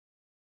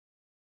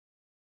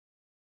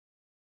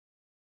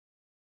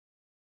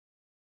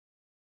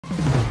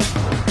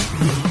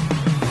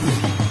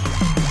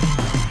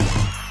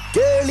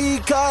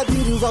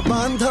ಕಾದಿರುವ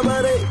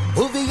ಬಾಂಧವರೇ,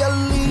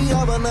 ಭುವಿಯಲ್ಲಿ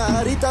ಅವನ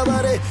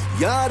ಅರಿತವರೇ,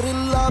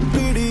 ಯಾರಿಲ್ಲ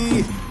ಬಿಡಿ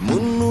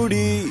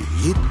ಮುನ್ನುಡಿ.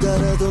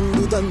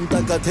 ಇದ್ದರದೊಂದು ದಂತ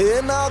ಕಥೆ,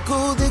 ನಾಲ್ಕು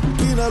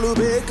ದಿಕ್ಕಿನಲು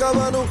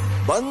ಬೇಕವನು,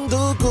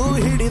 ಬಂದೂಕು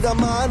ಹಿಡಿದ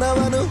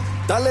ಮಾನವನು,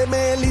 ತಲೆ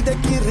ಮೇಲಿದೆ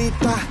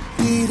ಕಿರೀಟ,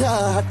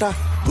 ತೀರಾಟ,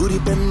 ಗುರಿ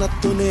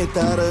ಬೆನ್ನತ್ತು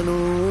ನೇತಾರನು.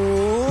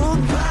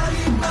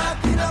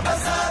 ಮಾತಿನ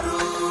ಬಸಾರು,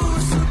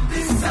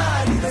 ಸುದ್ದಿ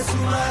ಸಾರಿದ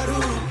ಸುಮಾರು,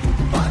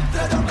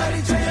 ಪಾತ್ರದ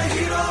ಪರಿಚಯ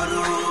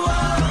ಇರೋರು,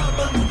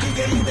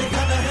 ಬದುಕಿಗೆ ಇದೆ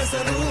ಘನ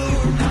ಹೆಸರು.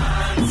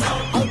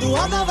 ಅದು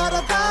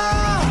ಅನವರತ,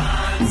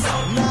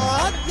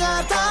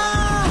 ಅಜ್ಞಾತ,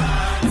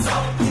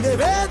 ಇದೆ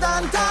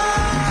ವೇದಾಂತ.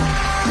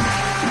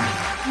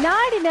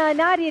 ನಾಡಿನ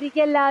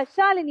ನಾರಿಯರಿಗೆಲ್ಲ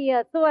ಶಾಲಿನಿಯ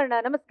ಸುವರ್ಣ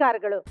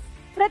ನಮಸ್ಕಾರಗಳು.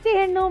 ಪ್ರತಿ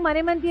ಹೆಣ್ಣು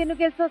ಮನೆ ಮಂದಿಯನ್ನು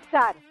ಗೆಲ್ಸೋ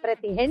ಸ್ಟಾರ್,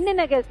 ಪ್ರತಿ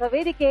ಹೆಣ್ಣಿನ ಗೆಲ್ಸೋ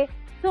ವೇದಿಕೆ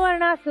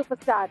ಸುವರ್ಣ ಸೂಪರ್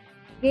ಸ್ಟಾರ್.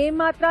 ಗೇಮ್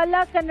ಮಾತ್ರ ಅಲ್ಲ,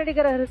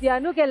 ಕನ್ನಡಿಗರ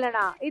ಹೃದಯನೂ ಗೆಲ್ಲೋಣ.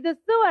 ಇದು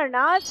ಸುವರ್ಣ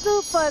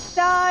ಸೂಪರ್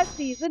ಸ್ಟಾರ್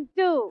ಸೀಸನ್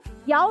 2.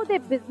 ಯಾವುದೇ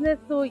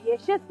ಬಿಸ್ನೆಸ್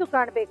ಯಶಸ್ಸು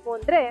ಕಾಣಬೇಕು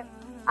ಅಂದ್ರೆ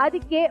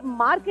ಅದಕ್ಕೆ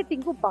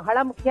ಮಾರ್ಕೆಟಿಂಗು ಬಹಳ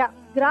ಮುಖ್ಯ.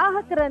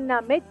 ಗ್ರಾಹಕರನ್ನ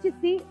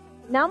ಮೆಚ್ಚಿಸಿ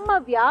ನಮ್ಮ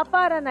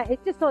ವ್ಯಾಪಾರನ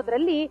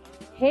ಹೆಚ್ಚಿಸೋದ್ರಲ್ಲಿ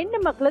ಹೆಣ್ಣು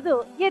ಮಕ್ಕಳದು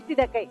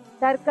ಎತ್ತಿದ ಕೈ.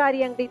 ತರಕಾರಿ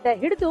ಅಂಗಡಿಯಿಂದ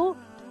ಹಿಡಿದು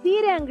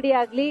ಸೀರೆ ಅಂಗಡಿ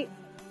ಆಗ್ಲಿ,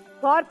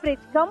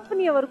 ಕಾರ್ಪೊರೇಟ್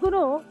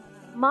ಕಂಪನಿಯವರೆಗೂ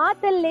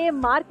ಮಾತಲ್ಲೇ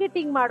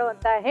ಮಾರ್ಕೆಟಿಂಗ್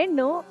ಮಾಡುವಂತ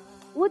ಹೆಣ್ಣು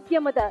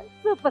ಉದ್ಯಮದ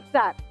ಸೂಪರ್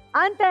ಸ್ಟಾರ್.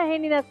 ಅಂತ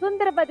ಹೆಣ್ಣಿನ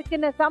ಸುಂದರ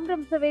ಬದುಕಿನ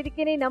ಸಂಭ್ರಮಿಸುವ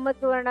ವೇದಿಕೆನೇ ನಮ್ಮ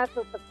ಸುವರ್ಣ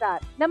ಸೂಪರ್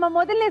ಸ್ಟಾರ್. ನಮ್ಮ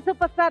ಮೊದಲನೇ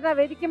ಸೂಪರ್ ಸ್ಟಾರ್ ನ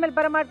ವೇದಿಕೆ ಮೇಲೆ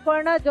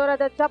ಬರಮಾಡ್ಕೊಳ್ಳೋಣ.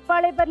 ಜೋರಾದ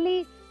ಚಪ್ಪಾಳೆ ಬರ್ಲಿ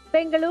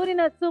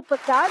ಬೆಂಗಳೂರಿನ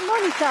ಸೂಪರ್ ಸ್ಟಾರ್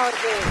ಮೋನಿಶಾ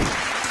ಅವ್ರಿಗೆ.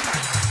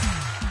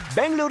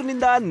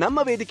 ಬೆಂಗಳೂರಿನಿಂದ ನಮ್ಮ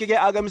ವೇದಿಕೆಗೆ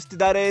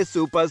ಆಗಮಿಸುತ್ತಿದ್ದಾರೆ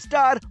ಸೂಪರ್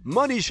ಸ್ಟಾರ್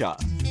ಮೋನಿಶಾ.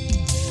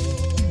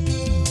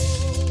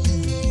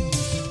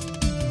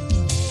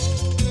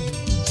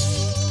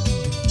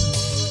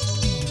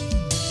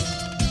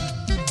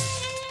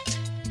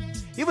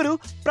 ಇವರು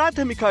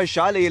ಪ್ರಾಥಮಿಕ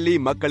ಶಾಲೆಯಲ್ಲಿ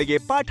ಮಕ್ಕಳಿಗೆ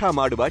ಪಾಠ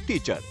ಮಾಡುವ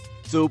ಟೀಚರ್.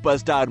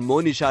 ಸೂಪರ್ ಸ್ಟಾರ್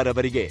ಮೋನಿಶಾ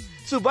ರವರಿಗೆ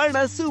ಸುವರ್ಣ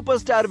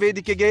ಸೂಪರ್ ಸ್ಟಾರ್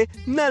ವೇದಿಕೆಗೆ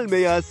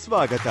ನಲ್ಮೆಯ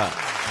ಸ್ವಾಗತ.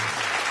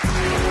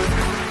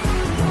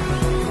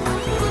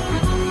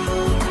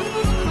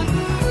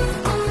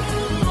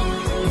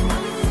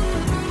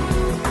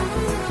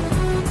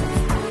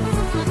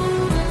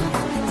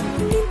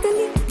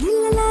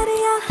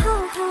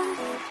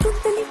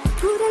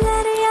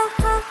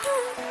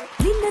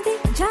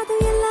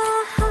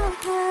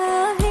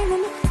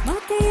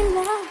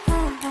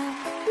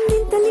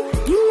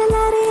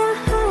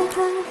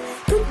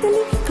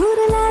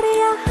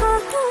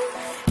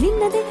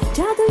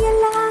 ಜಾದು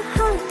ಎಲ್ಲ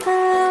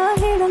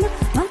ಹೇಳಲು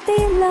ಮತ್ತೆ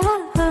ಎಲ್ಲ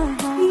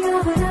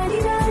ಯಾವ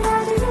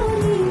ನಾಡಿನಾಡೋ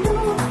ನೀನು,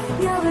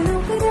 ಯಾವ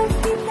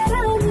ಲೋಕದಕ್ಕಿಂದರ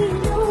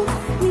ನೀನು,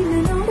 ನಿನ್ನ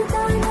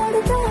ನೋಡುತ್ತಾ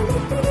ನೋಡುತ್ತಾ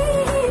ನೆತ್ತಿಗೆ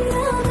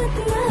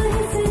ರಾಮತಿಯ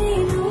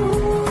ಹೆಸರೇನು,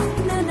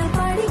 ನನ್ನ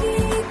ಪಾಡಿಗೆ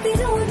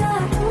ಎತ್ತಿರೋ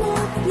ನಾನು,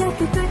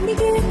 ಯಾಕೆ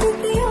ಕಣ್ಣಿಗೆ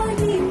ಕುಟ್ಟಿಯೋ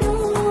ನೀನು,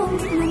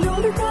 ನಿನ್ನ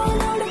ನೋಡುತ್ತಾ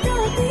ನೋಡುತ್ತಾ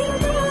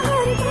ದೇವದ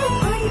ಹರಿತ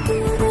ಆಯಿತು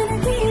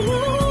ನನಗೇನು.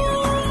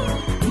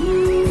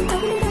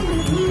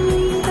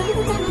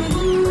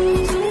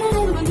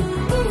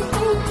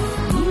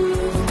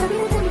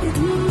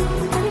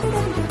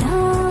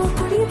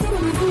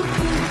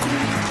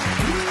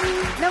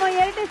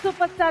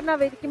 ಸೂಪರ್ ಸ್ಟಾರ್ ನ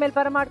ವೇದಿಕೆ ಮೇಲೆ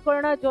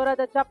ಬರಮಾಡ್ಕೊಳ್ಳೋಣ.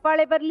 ಜೋರಾದ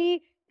ಚಪ್ಪಾಳೆ ಬರ್ಲಿ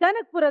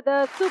ಕನಕಪುರದ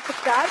ಸೂಪರ್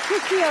ಸ್ಟಾರ್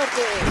ಖುಷಿ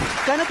ಅವ್ರಿಗೆ.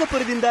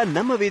 ಕನಕಪುರದಿಂದ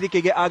ನಮ್ಮ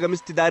ವೇದಿಕೆಗೆ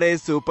ಆಗಮಿಸುತ್ತಿದ್ದಾರೆ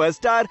ಸೂಪರ್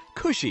ಸ್ಟಾರ್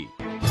ಖುಷಿ.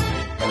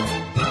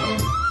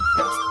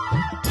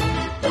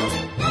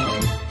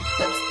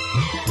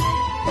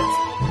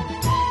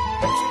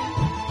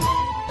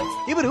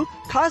 ಇವರು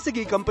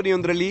ಖಾಸಗಿ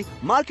ಕಂಪನಿಯೊಂದರಲ್ಲಿ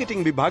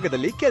ಮಾರ್ಕೆಟಿಂಗ್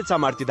ವಿಭಾಗದಲ್ಲಿ ಕೆಲಸ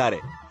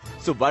ಮಾಡ್ತಿದ್ದಾರೆ.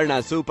 ಸುವರ್ಣ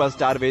ಸೂಪರ್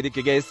ಸ್ಟಾರ್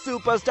ವೇದಿಕೆಗೆ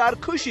ಸೂಪರ್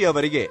ಸ್ಟಾರ್ ಖುಷಿ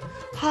ಅವರಿಗೆ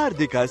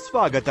ಹಾರ್ದಿಕ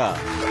ಸ್ವಾಗತ.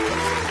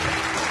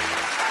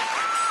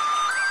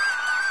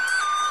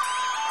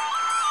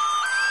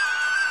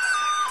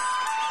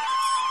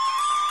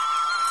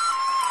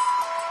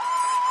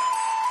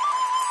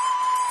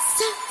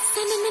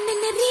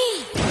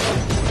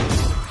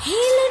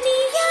 ಹೇಳು ನೀ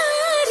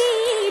ಯಾರೇ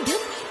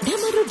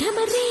ಢಮರು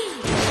ಢಮರೇ,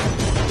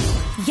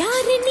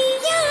 ಯಾರೇ ನೀ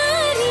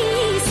ಯಾರೇ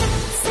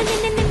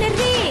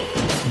ಸನನನರೇ,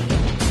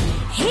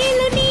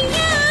 ಹೇಳು ನೀ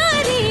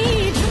ಯಾರೇ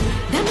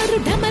ಢಮರು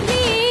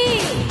ಢಮರೇ,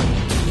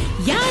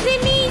 ಯಾರೇ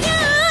ನೀ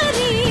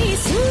ಯಾರೇ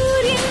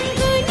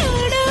ಸೂರ್ಯಂಗೂ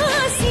ನೋಡೋ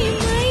ಆಸೆ,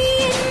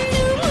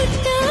 ಮೈಯನ್ನು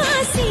ಮುಟ್ಟೋ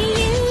ಆಸೆ,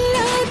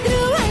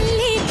 ಎಲ್ಲಾದ್ರೂ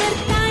ಅಲ್ಲಿ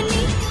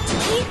ಬರ್ತಾನೆ,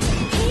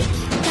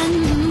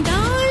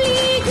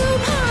 ತಂಗಾಳಿಗೂ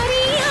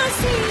ಭಾರಿ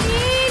ಆಸೆ,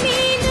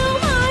 ಏನೇನು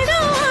ಮಾಡೋ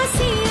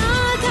ಆಸೆ,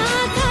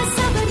 ಆಗಾಗ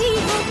ಸಬರಿ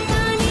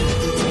ಹೋಗ್ತಾನೆ.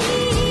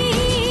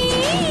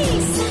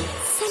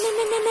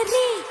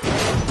 ಸನನನರೇ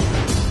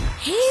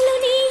ಹೇಳು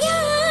ನೀ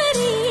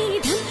ಯಾರೇ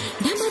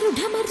ಢಮರು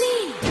ಢಮರೇ,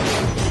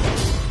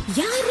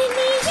 ಯಾರೇ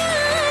ನೀ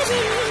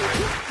ಯಾರೇ.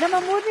 ನಮ್ಮ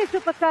ಮೂರನೇ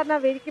ಸೂಪರ್ ಸ್ಟಾರ್ ನ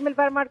ವೇದಿಕೆ ಮೇಲೆ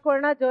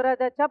ಬರಮಾಡ್ಕೊಳ್ಳೋಣ.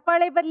 ಜೋರಾದ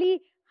ಚಪ್ಪಾಳೆ ಬರ್ಲಿ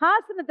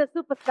ಹಾಸನದ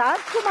ಸೂಪರ್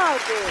ಸ್ಟಾರ್ ಕುಮಾರ್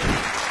ಅವ್ರಿಗೆ.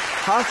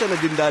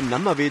 ಹಾಸನದಿಂದ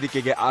ನಮ್ಮ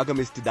ವೇದಿಕೆಗೆ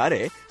ಆಗಮಿಸುತ್ತಿದ್ದಾರೆ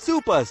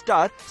ಸೂಪರ್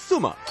ಸ್ಟಾರ್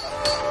ಸುಮಾ.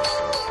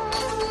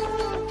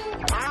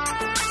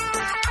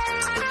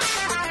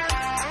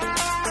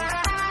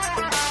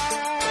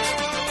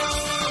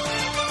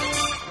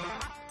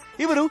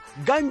 ಇವರು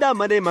ಗಂಡ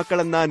ಮನೆ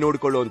ಮಕ್ಕಳನ್ನ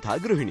ನೋಡಿಕೊಳ್ಳುವಂತಹ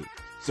ಗೃಹಿಣಿ.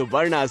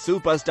 ಸುವರ್ಣ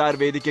ಸೂಪರ್ ಸ್ಟಾರ್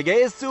ವೇದಿಕೆಗೆ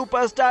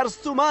ಸೂಪರ್ ಸ್ಟಾರ್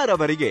ಸುಮಾರ್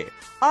ಅವರಿಗೆ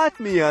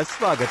ಆತ್ಮೀಯ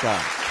ಸ್ವಾಗತ.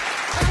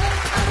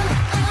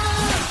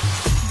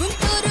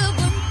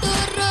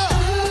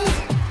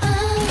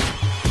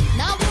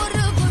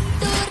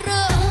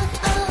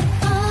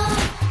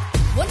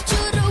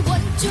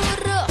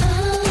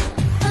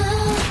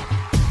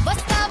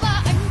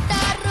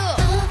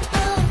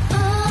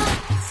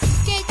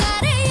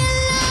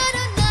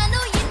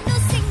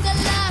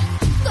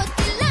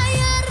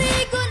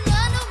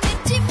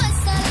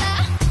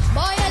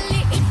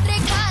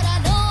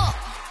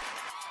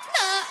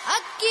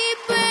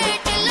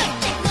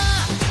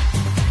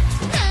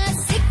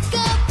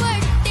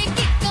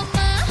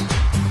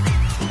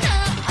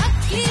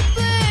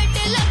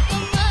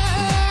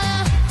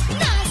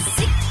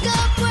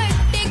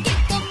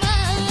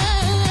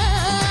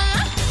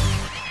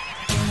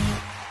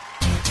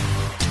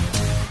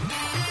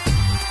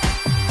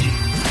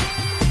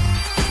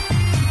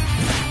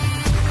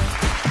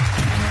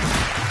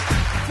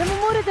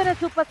 ಜನ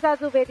ಸೂಪರ್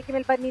ಸ್ಟಾರ್ಸ್ ವೇದಿಕೆ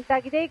ಮೇಲೆ ಬಂದು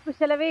ನಿಂತಾಗಿದೆ.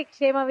 ಕುಶಲವೇ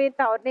ಕ್ಷೇಮವೇ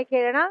ಅಂತ ಅವ್ರನ್ನೇ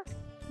ಕೇಳೋಣ.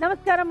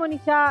 ನಮಸ್ಕಾರ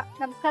ಮೋನಿಶಾ.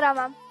 ನಮಸ್ಕಾರ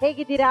ಮ್ಯಾಮ್.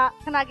 ಹೇಗಿದ್ದೀರಾ?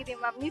 ಚೆನ್ನಾಗಿದ್ದೀನಿ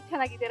ಮ್ಯಾಮ್. ನೀವ್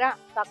ಚೆನ್ನಾಗಿದ್ದೀರಾ?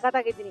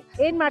 ಸಖತ್ತಾಗಿದ್ದೀನಿ.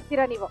 ಏನ್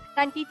ಮಾಡ್ತೀರಾ ನೀವು?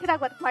 ನಾನು ಟೀಚರ್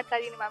ಆಗಿ ವರ್ಕ್ ಮಾಡ್ತಾ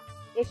ಇದೀನಿ ಮ್ಯಾಮ್.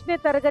 ಎಷ್ಟನೇ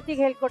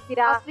ತರಗತಿಗೆ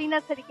ಹೇಳ್ಕೊಡ್ತೀರಾ? ಪ್ರೀ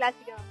ನರ್ಸರಿ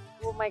ಕ್ಲಾಸಿಗೆ ಮ್ಯಾಮ್.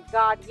 ಓ ಮೈ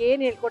ಗಾಡ್,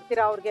 ಏನ್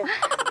ಹೇಳ್ಕೊಡ್ತೀರಾ ಅವ್ರಿಗೆ?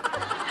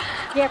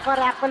 A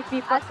for apple,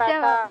 P for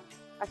ಪ್ಯಾಟಾ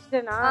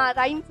ಅಷ್ಟೇನಾ?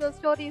 Rhymes,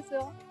 stories.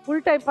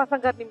 Full time pass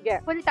ಹಂಗಾರೆ ನಿಮ್ಗೆ?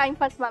 Full time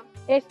pass ma'am.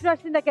 ಎಷ್ಟು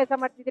ವರ್ಷದಿಂದ ಕೆಲಸ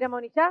ಮಾಡ್ತಿದ್ದೀರಾ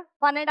ಮೋನಿಶಾ?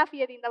 1.5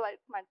 year ಇಂದ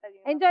ವರ್ಕ್ ಮಾಡ್ತಾ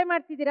ಇದೀನಿ. ಎಂಜಾಯ್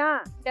ಮಾಡ್ತಿದ್ದೀರಾ?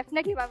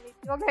 Definitely ma'am.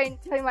 ನಿಜವಾಗ್ಲೂ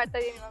ಎಂಜಾಯ್ ಮಾಡ್ತಾ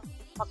ಇದೀನಿ ಮ್ಯಾಮ್.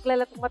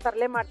 ಮಕ್ಕಳೆಲ್ಲ ತುಂಬಾ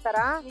ತರಲೆ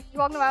ಮಾಡ್ತಾರಾ?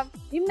 ನಿಜವಾಗ್ಲೂ ಮ್ಯಾಮ್.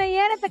 ನಿಮ್ನ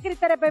ಏನಂತ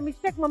ಕರೀತಾರೆ? ಬೈ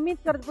ಮಿಸ್ಟೇಕ್ ಮಮ್ಮಿ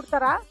ಅಂತ ಕರೆದ್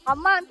ಬಿಡ್ತಾರಾ?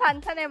 ಅಮ್ಮ ಅಂತ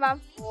ಅಂತಾನೆ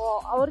ಮ್ಯಾಮ್. ಓ,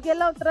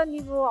 ಅವ್ರಿಗೆಲ್ಲ ಒಂಥರ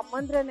ನೀವು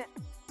ಅಮ್ಮಂದ್ರೇನೆ.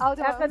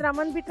 ಹೌದು. ಯಾಕಂದ್ರೆ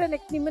ಅಮ್ಮನ್ ಬಿಟ್ರೆ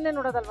ನೆಕ್ಸ್ಟ್ ನಿಮ್ಮನ್ನೇ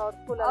ನೋಡೋದಲ್ವಾ ಅವ್ರ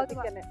ಸ್ಕೂಲ್.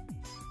 ಅದಕ್ಕೇನೆ.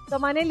 ಸೊ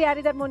ಮನೇಲಿ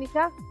ಯಾರಿದಾರೆ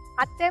ಮೋನಿಶಾ?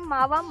 ಅತ್ತೆ,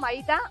 ಮಾವ,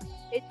 ಮೈದಾ,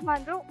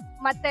 ಯಜಮಾನ್ರು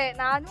ಮತ್ತೆ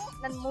ನಾನು,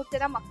 ನನ್ 3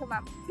 ಜನ ಮಕ್ಕಳು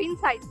ಮ್ಯಾಮ್.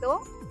 ಟ್ವಿನ್ಸ್ ಆಯ್ತು,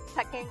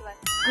 ಸೆಕೆಂಡ್ ಒನ್.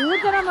 3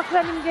 ಜನ ಮಕ್ಕಳ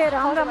ನಿಮ್ಗೆ?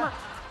 ರಾಮ ರಾಮ.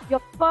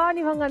 ಯಪ್ಪ,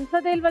 ನೀವ್ ಹಂಗ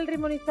ಅನ್ಸೋದೇ ಇಲ್ವಲ್ರಿ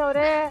ಮೋನಿಶಾ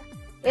ಅವ್ರೆ.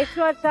 ಎಷ್ಟು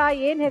ವರ್ಷ?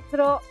 ಏನ್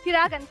ಹೆಸರು?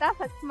 ಚಿರಾಗ್ ಅಂತ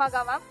ಫಸ್ಟ್ ಮಗ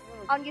ಮ್ಯಾಮ್.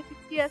 ಅವ್ನಿಗೆ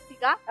 6 years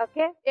ಈಗ.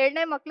 ಓಕೆ.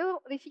 ಎರಡನೇ ಮಕ್ಳು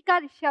ರಿಷಿಕಾ,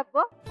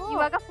 ರಿಷಬ್.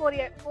 ಇವಾಗ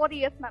 4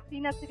 years ಮ್ಯಾಮ್. ಪ್ರೀ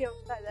ನರ್ಸರಿ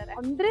ಹೋಗ್ತಾ ಇದಾರೆ.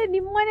 ಅಂದ್ರೆ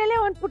ನಿಮ್ ಮನೇಲೆ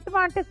ಒಂದ್ ಪುಟ್ಟ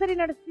ಮಾಂಟೆಸರಿ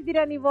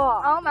ನಡೆಸ್ತಿದ್ದೀರಾ ನೀವು?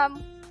 ಮ್ಯಾಮ್.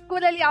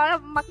 ಸ್ಕೂಲಲ್ಲಿ ಯಾವ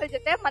ಮಕ್ಳ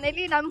ಜೊತೆ,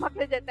 ಮನೇಲಿ ನಮ್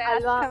ಮಕ್ಳ ಜೊತೆ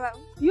ಅಲ್ವಾ?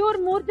 ಇವ್ರ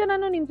 3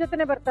 ಜನನು ನಿಮ್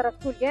ಜೊತೆನೆ ಬರ್ತಾರ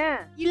ಸ್ಕೂಲ್ಗೆ?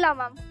 ಇಲ್ಲ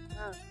ಮ್ಯಾಮ್.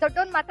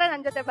 ದೊಡ್ಡವನ್ ಮಾತ್ರ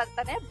ನನ್ ಜೊತೆ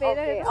ಬರ್ತಾನೆ.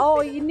 ಬೇರೆ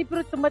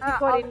ಇನ್ನಿಬ್ರು ತುಂಬಾ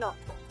ಚಿಕ್ಕವ್ರು ಇನ್ನು.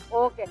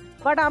 ಓಕೆ.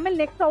 ಬಟ್ ಆಮೇಲೆ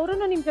ನೆಕ್ಸ್ಟ್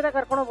ಅವ್ರನ್ನು ನಿಮ್ ಜೊತೆ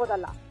ಕರ್ಕೊಂಡು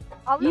ಹೋಗೋದಲ್ಲ?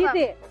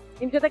 ಈಸಿ.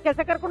 ನಿಮ್ ಜೊತೆ ಕೆಲಸ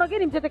ಕರ್ಕೊಂಡು ಹೋಗಿ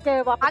ನಿಮ್ ಜೊತೆ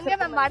ಹಂಗೆ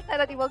ಮ್ಯಾಮ್ ಮಾಡ್ತಾ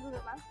ಇರೋದು ಇವಾಗ್ಲೂ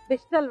ಮ್ಯಾಮ್.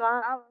 ಬೆಸ್ಟ್ ಅಲ್ವಾ?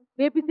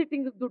 ಬೇಬಿ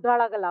ಸಿಟ್ಟಿಂಗ್ ದುಡ್ಡು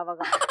ಹಾಳಾಗಲ್ಲ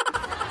ಅವಾಗ.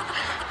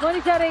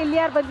 ಮೋನಿಶಾ ಅವರೇ, ಇಲ್ಲಿ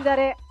ಯಾರು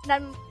ಬಂದಿದ್ದಾರೆ?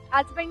 ನನ್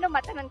ಹಸ್ಬೆಂಡ್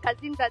ಮತ್ತೆ ನನ್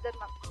cousin brother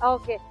ma'am.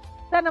 Okay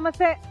sir,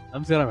 ನಮಸ್ತೆ.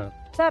 ನಮಸ್ಕಾರ ಮೇಡಮ್.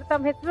 ಸರ್,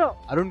 ತಮ್ಮ ಹೆಸರು?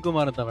 ಅರುಣ್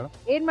ಕುಮಾರ್ ಅಂತ ಮೇಡಮ್.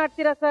 ಏನ್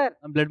ಮಾಡ್ತೀರಾ ಸರ್?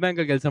 ಬ್ಲಡ್ ಬ್ಯಾಂಕ್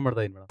ಕೆಲಸ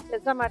ಮಾಡ್ತಾ ಇದೀನಿ ಮೇಡಮ್.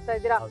 ಕೆಲಸ ಮಾಡ್ತಾ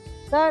ಇದ್ದೀರಾ?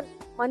 ಸರ್,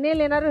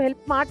 ಮನೇಲಿ ಏನಾದ್ರು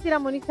ಹೆಲ್ಪ್ ಮಾಡ್ತೀರಾ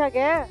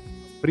ಮೋನಿಶಾಗೆ?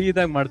 ಫ್ರೀ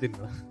ಇದ್ದಾಗ ಮಾಡ್ತೀನಿ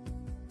ಮೇಡಮ್.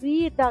 ಫ್ರೀ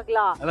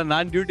ಇದ್ದಾಗ್ಲಾ? ಅಲ್ಲ,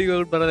 ನಾನ್ ಡ್ಯೂಟಿಗೆ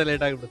ಹೋಗಿ ಬರೋದೇ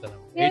ಲೇಟ್ ಆಗ್ಬಿಡುತ್ತೆ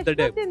ಮೇಡಮ್.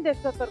 8:30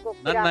 ಎಷ್ಟೊತ್ತವರೆಗೂ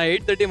ಹೋಗ್ತೀರಾ? ನಾನು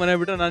 8:30 ಮನೆ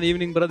ಬಿಟ್ಟು ನಾನು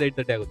ಈವ್ನಿಂಗ್ ಬರೋದು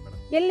 8:30 ಆಗುತ್ತೆ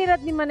ಮೇಡಮ್.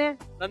 ಎಲ್ಲಿರೋದು ನಿಮ್ ಮನೆ?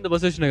 ನಂದು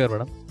ಬಸವೇಶ್ವರ ನಗರ್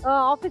ಮೇಡಮ್.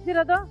 ಆಫೀಸ್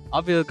ಇರೋದು?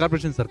 Office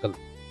corporation circle.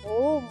 ಓ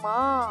ಮಾ,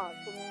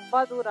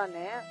 ತುಂಬಾ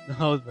ದೂರನೇ.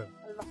 ಹೌದು ಮೇಡಮ್.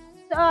 ಅಲ್ವಾ?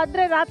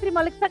 ಅಂದ್ರೆ ರಾತ್ರಿ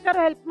ಮಲಗ್ಸಕ್ಕಾರ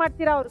ಹೆಲ್ಪ್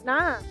ಮಾಡ್ತೀರಾ ಅವ್ರನ್ನ?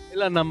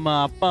 ಇಲ್ಲ, ನಮ್ಮ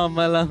ಅಪ್ಪ ಅಮ್ಮ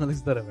ಎಲ್ಲ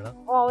ಮಲಗಿಸ್ತಾರೆ ಮೇಡಮ್.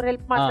 ಅವ್ರು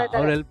ಹೆಲ್ಪ್ ಮಾಡ್ತಾ ಇದ್ದಾರೆ?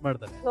 ಅವ್ರು ಹೆಲ್ಪ್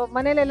ಮಾಡ್ತಾರೆ. ಸೊ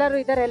ಮನೇಲಿ ಎಲ್ಲರೂ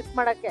ಇದಾರೆ ಹೆಲ್ಪ್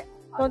ಮಾಡಕ್ಕೆ?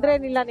 ತೊಂದ್ರೆ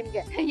ಏನಿಲ್ಲ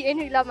ನಿಮ್ಗೆ?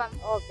 ಏನು ಇಲ್ಲ ಮ್ಯಾಮ್.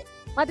 ಓಕೆ.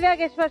 ಮದ್ವೆ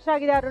ಆಗಿ ಎಷ್ಟು ವರ್ಷ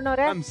ಆಗಿದೆ ಅರುಣ್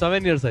ಅವರೇ?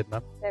 7 years ಆಯ್ತು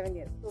ಮ್ಯಾಮ್. 7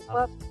 years.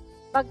 ಸೂಪರ್.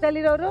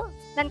 ಪಕ್ಕದಲ್ಲಿರೋರು?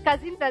 ನನ್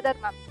ಕಸಿನ್ ಬ್ರದರ್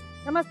ಮ್ಯಾಮ್.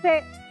 ನಮಸ್ತೆ.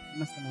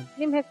 ನಮಸ್ತೆ ಮ್ಯಾಮ್.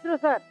 ನಿಮ್ ಹೆಸರು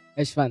ಸರ್?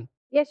 ಯಶವಂತ್.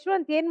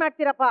 ಯಶವಂತ್, ಏನ್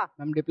ಮಾಡ್ತೀರಪ್ಪ?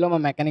 ಮ್ಯಾಮ್ ಡಿಪ್ಲೊಮಾ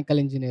ಮೆಕ್ಯಾನಿಕಲ್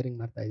ಇಂಜಿನಿಯರಿಂಗ್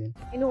ಮಾಡ್ತಾ ಇದ್ದೀನಿ.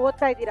 ಇನ್ನು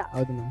ಓದ್ತಾ ಇದ್ದೀರಾ?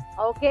 ಹೌದು ಮ್ಯಾಮ್.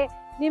 ಓಕೆ.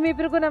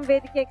 ನಿಮ್ಮಿಬ್ರಿಗೂ ನಮ್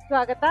ವೇದಿಕೆಗೆ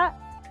ಸ್ವಾಗತ.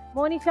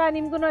 ಮೋನಿಶಾ,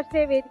 ನಿಮ್ಗೂ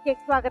ಅಷ್ಟೇ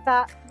ವೇದಿಕೆಗೆ ಸ್ವಾಗತ.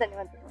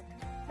 ಧನ್ಯವಾದ.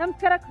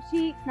 ನಮಸ್ಕಾರ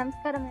ಖುಷಿ.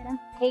 ನಮಸ್ಕಾರ ಮೇಡಮ್.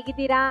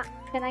 ಹೇಗಿದ್ದೀರಾ?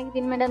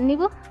 ಚೆನ್ನಾಗಿದ್ದೀನಿ ಮೇಡಮ್.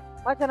 ನೀವು?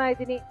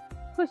 ಚೆನ್ನಾಗಿದ್ದೀನಿ.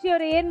 ಖುಷಿ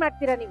ಅವ್ರೆ, ಏನ್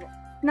ಮಾಡ್ತೀರಾ ನೀವು?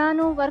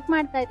 ನಾನು ವರ್ಕ್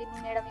ಮಾಡ್ತಾ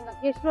ಇದ್ದೀನಿ ಮೇಡಮ್.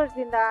 ಎಷ್ಟು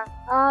ವರ್ಷದಿಂದ?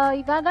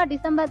 ಇವಾಗ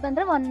ಡಿಸೆಂಬರ್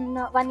ಬಂದ್ರೆ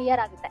 1 year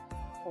ಆಗುತ್ತೆ.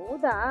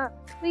 ಹೌದಾ?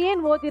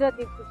 ಏನ್ ಓದಿರೋದು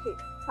ನೀವು ಖುಷಿ?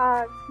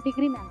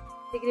 Degree ma'am.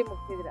 ಡಿಗ್ರಿ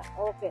ಮುಗಿಸಿದ್ರ?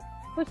 ಓಕೆ.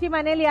 ಖುಷಿ,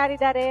 ಮನೇಲಿ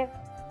ಯಾರಿದ್ದಾರೆ?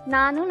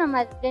 ನಾನು, ನಮ್ಮ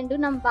ಹಸ್ಬೆಂಡ್,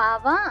 ನಮ್ಮ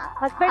ಬಾವ.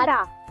 ಹಸ್ಬೆಂಡಾ?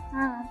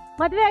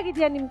 ಮದ್ವೆ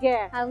ಆಗಿದ್ಯಾ ನಿಮ್ಗೆ?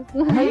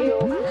 ಹೌದು. ಅಯ್ಯೋ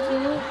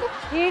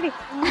ಹೇಳಿ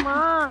ಅಮ್ಮ,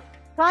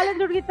 ಕಾಲೇಜ್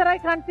ಹುಡುಗಿ ತರ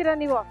ಕಾಣ್ತೀರಾ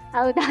ನೀವು.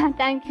 ಹೌದಾ?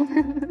 Thank you.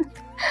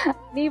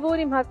 ನೀವು,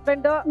 ನಿಮ್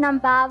ಹಸ್ಬೆಂಡ್, ನಮ್ಮ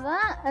ಬಾವ,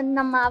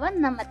 ನಮ್ಮ ಮಾವ,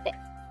 ನಮ್ಮ ಅತ್ತೆ.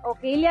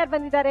 ಓಕೆ. ಇಲ್ಲಿ ಯಾರು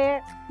ಬಂದಿದ್ದಾರೆ?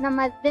 ನಮ್ಮ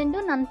ಹಸ್ಬೆಂಡ್,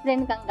 ನನ್ನ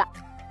ಫ್ರೆಂಡ್ ಗಂಗಾ.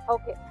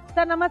 ಓಕೆ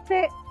ಸರ್, ನಮಸ್ತೆ.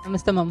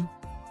 ನಮಸ್ತೆ ಮ್ಯಾಮ್.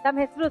 ತಮ್ಮ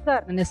ಹೆಸರು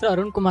ಸರ್? ನನ್ನ ಹೆಸರು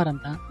ಅರುಣ್ ಕುಮಾರ್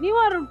ಅಂತ. ನೀವು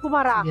ಅರುಣ್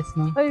ಕುಮಾರ? Yes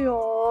ma'am. ಅಯ್ಯೋ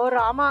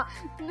ರಾಮ,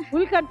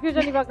 ಫುಲ್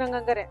ಕನ್ಫ್ಯೂಷನ್ ಇವಾಗ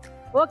ನಂಗಂಗಾರೆ.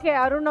 ಓಕೆ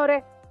ಅರುಣ್ ಅವ್ರೆ,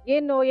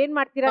 ಏನ್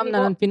ಮಾಡ್ತೀರಾ?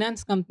 ನಾನು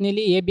ಫಿನಾನ್ಸ್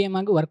ಕಂಪ್ನಿಲಿ ABM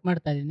ಆಗಿ ವರ್ಕ್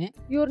ಮಾಡ್ತಾ ಇದ್ದೀನಿ.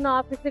 ಇವ್ರನ್ನ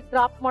ಆಫೀಸಿಗೆ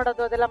ಡ್ರಾಪ್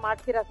ಮಾಡೋದು ಅದೆಲ್ಲ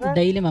ಮಾಡ್ತೀರಾ ಸರ್?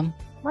 Daily ma'am.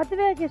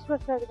 ಮದ್ವೆ ಆಗಿ ಎಷ್ಟು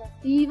ವರ್ಷ ಆಗಿದೆ?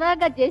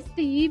 ಇವಾಗ ಜಸ್ಟ್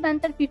ಈ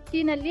ಮಂತ್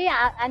 15 ಅಲ್ಲಿ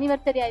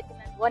ಆನಿವರ್ಸರಿ ಆಯ್ತು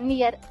ಮ್ಯಾಮ್. 1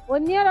 year.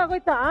 1 year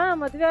ಆಗೋಯ್ತಾ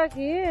ಮದ್ವೆ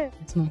ಆಗಿ?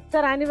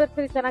 ಸರ್,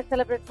 ಆನಿವರ್ಸರಿ ಚೆನ್ನಾಗಿ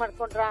ಸೆಲೆಬ್ರೇಟ್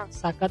ಮಾಡ್ಕೊಂಡ್ರಾ?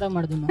 ಸಕ್ಕತ್ತಾಗಿ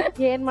ಮಾಡಿದ್ವಿ ಮ್ಯಾಮ್.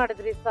 ಏನ್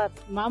ಮಾಡಿದ್ರಿ ಸರ್?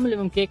 ಮಾಮೂಲಿ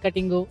ma'am, cake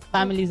cutting,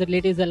 families,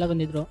 relatives ಎಲ್ಲ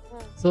ಬಂದಿದ್ರು.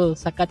 ಸೊ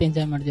ಸಕ್ಕತ್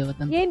ಎಂಜಾಯ್ ಮಾಡಿದ್ವಿ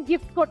ಅವತ್ತು. ಏನ್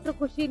ಗಿಫ್ಟ್ ಕೊಟ್ರು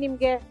ಖುಷಿ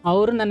ನಿಮ್ಗೆ?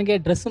 ಅವರು ನನಗೆ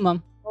ಡ್ರೆಸ್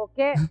ಮ್ಯಾಮ್.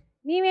 ಓಕೆ.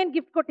 ನೀವೇನ್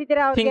ಗಿಫ್ಟ್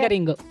ಕೊಟ್ಟಿದ್ದೀರಾ?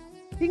 ಫಿಂಗರಿಂಗ್.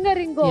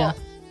 ಫಿಂಗರಿಂಗು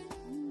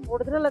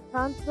ಹೊಡೆದ್ರಲ್ಲ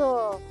ಚಾನ್ಸ್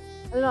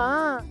ಅಲ್ವಾ?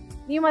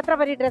 ನೀವ್ ಮಾತ್ರ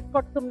ಬರೀ ಡ್ರೆಸ್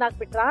ಕೊಟ್ಟು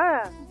ಸುಮ್ನಾಗ್ಬಿಟ್ರಾ?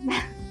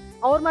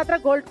 ಅವ್ರ ಮಾತ್ರ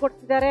ಗೋಲ್ಡ್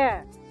ಕೊಡ್ತಿದ್ದಾರೆ.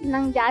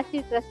 ನಂಗೆ ಜಾಸ್ತಿ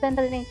ಡ್ರೆಸ್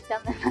ಅಂದ್ರೆ ಇಷ್ಟ.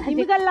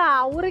 ನಿಮಗಲ್ಲ,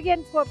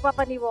 ಅವ್ರಿಗೇನ್ ಪಾಪ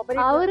ನೀವು?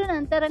 ಅವರು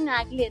ನಂತರನೇ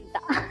ಆಗ್ಲಿ ಅಂತ.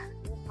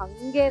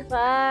 ಹಂಗೆ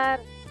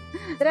ಸರ್,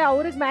 ಅಂದ್ರೆ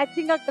ಅವ್ರಿಗೆ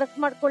ಮ್ಯಾಚಿಂಗ್ ಆಗಿ ಡ್ರೆಸ್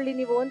ಮಾಡ್ಕೊಳ್ಳಿ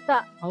ನೀವು ಅಂತ.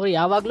 ಅವ್ರು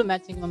ಯಾವಾಗ್ಲೂ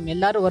ಮ್ಯಾಚಿಂಗ್ ಮ್ಯಾಮ್.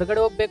 ಎಲ್ಲಾರು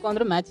ಹೊರಗಡೆ ಹೋಗ್ಬೇಕು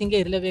ಅಂದ್ರೆ ಮ್ಯಾಚಿಂಗ್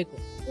ಇರ್ಲೇಬೇಕು.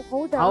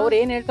 ಹೌದಾ? ಅವ್ರು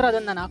ಏನ್ ಹೇಳ್ತಾರೋ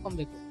ಅದನ್ನ ನಾನು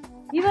ಹಾಕೊಬೇಕು.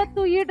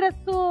 ಇವತ್ತು ಈ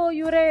ಡ್ರೆಸ್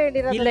ಇವರೇ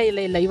ಹೇಳಿರೋದು? ಇಲ್ಲ ಇಲ್ಲ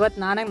ಇಲ್ಲ, ಇವತ್ತು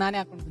ನಾನೇ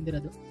ಹಾಕೊಂಡು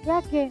ಬಂದಿರೋದು.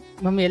 ಯಾಕೆ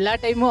ಮಮ್ಮ? ಎಲ್ಲಾ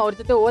ಟೈಮು ಅವ್ರ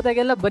ಜೊತೆ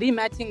ಹೋದಾಗೆಲ್ಲ ಬರೀ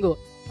ಮ್ಯಾಚಿಂಗು.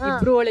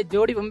 ಇಬ್ರು ಒಳ್ಳೆ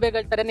ಜೋಡಿ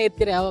ಬೊಂಬೆಗಳ ತರನೇ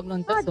ಇರ್ತೀರ ಯಾವಾಗ್ಲೂ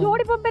ಅಂತ.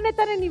 ಜೋಡಿ ಬೊಂಬೆನೆ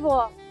ತಾನೆ ನೀವು?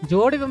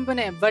 ಜೋಡಿ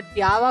ಬೊಂಬೆನೆ, ಬಟ್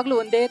ಯಾವಾಗ್ಲೂ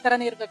ಒಂದೇ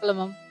ತರಾನೇ ಇರ್ಬೇಕಲ್ಲ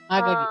ಮ್ಯಾಮ್.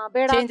 ಹಾಗಾಗಿ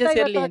ಚೇಂಜಸ್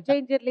ಇರ್ಲಿ,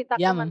 ಚೇಂಜ್ ಇರ್ಲಿ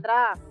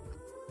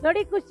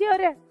ನೋಡಿ. ಖುಷಿ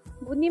ಅವ್ರೆ,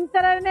 ನಿಮ್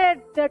ತರನೇ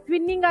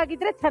ಟ್ವಿನ್ನಿಂಗ್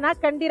ಆಗಿದ್ರೆ ಚೆನ್ನಾಗ್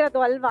ಕಂಡಿರೋದು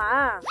ಅಲ್ವಾ?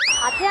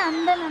 ಅದೇ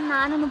ಅಂದೆ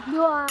ನಾನು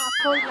ಬ್ಲೂ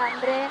ಹಾಕೊಳ್ಲ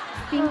ಅಂದ್ರೆ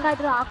ಪಿಂಕ್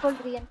ಆದ್ರೂ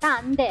ಹಾಕೊಳ್ರಿ ಅಂತ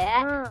ಅಂದೆ.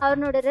 ಅವ್ರು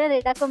ನೋಡಿದ್ರೆ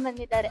ರೆಡ್ ಹಾಕೊಂಡ್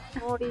ಬಂದಿದ್ದಾರೆ.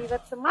 ನೋಡಿ,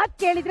 ಇವತ್ತು ಮಾತ್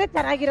ಕೇಳಿದ್ರೆ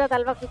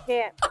ಚೆನ್ನಾಗಿರೋದಲ್ವಾ ಖುಷಿ?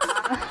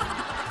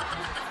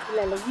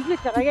 ಇಲ್ಲ ಇಲ್ಲ ಈಗಲೂ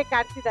ಚೆನ್ನಾಗೇ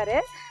ಕಾಡ್ತಿದ್ದಾರೆ,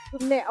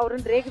 ಸುಮ್ನೆ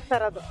ಅವ್ರನ್ನ ರೇಗಿಸ್ತಾ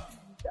ಇರೋದು.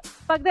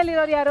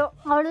 ಪಕ್ಕದಲ್ಲಿರೋರು ಯಾರು?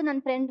 ಅವಳು ನನ್ನ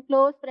ಫ್ರೆಂಡ್,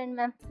 ಕ್ಲೋಸ್ ಫ್ರೆಂಡ್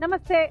ಮ್ಯಾಮ್.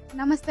 ನಮಸ್ತೆ.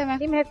 ನಮಸ್ತೆ ಮ್ಯಾಮ್.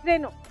 ನಿಮ್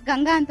ಹೆಸರೇನು?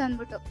 ಗಂಗಾ ಅಂತ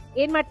ಅಂದ್ಬಿಟ್ಟು.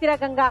 ಏನ್ ಮಾಡ್ತೀರಾ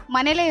ಗಂಗಾ?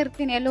 ಮನೇಲೇ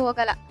ಇರ್ತೀನಿ, ಎಲ್ಲೂ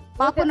ಹೋಗಲ್ಲ,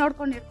 ಪಾಪು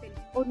ನೋಡ್ಕೊಂಡಿರ್ತೀನಿ.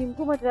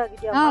 ನಿಮ್ಗೂ ಮದ್ವೆ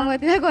ಆಗಿದ್ಯಾ?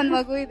 ಮದ್ವೆಗೆ ಒಂದ್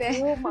ಮಗು ಇದೆ.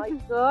 ಓ ಮೈ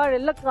ಗಾಡ್,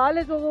 ಎಲ್ಲ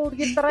ಕಾಲೇಜ್ ಹೋಗೋ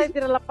ಹುಡುಗಿರ್ ತರ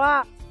ಇದ್ದೀರಲ್ಲಪ್ಪ.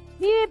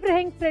 ನೀವಿಬ್ರು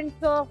ಹೆಂಗ್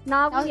ಫ್ರೆಂಡ್ಸ್?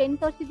 ನಾವು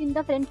 8 ವರ್ಷದಿಂದ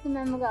ಫ್ರೆಂಡ್ಸ್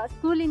ಮ್ಯಾಮ್,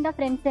 ಸ್ಕೂಲಿಂದ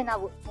ಫ್ರೆಂಡ್ಸೇ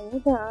ನಾವು.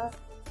 ಹೌದಾ?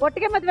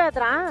 ಒಟ್ಟಿಗೆ ಮದ್ವೆ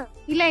ಆದ್ರಾ?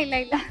 ಇಲ್ಲ ಇಲ್ಲ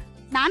ಇಲ್ಲ,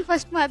 ನಾನ್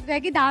ಫಸ್ಟ್ ಮದ್ವೆ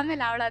ಆಗಿದ್ದ,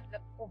 ಆಮೇಲೆ ಅವಳಾದ್ಲು.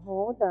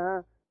 ಹೌದಾ?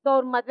 ಸೊ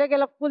ಅವ್ರ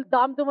ಮದ್ವೆಗೆಲ್ಲ ಫುಲ್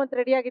ಧಾಮ್ ಧೂಮ್ ಅಂತ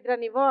ರೆಡಿ ಆಗಿದ್ರ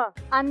ನೀವು?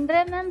 ಅಂದ್ರೆ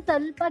ಮ್ಯಾಮ್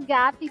ಸ್ವಲ್ಪ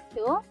ಗ್ಯಾಪ್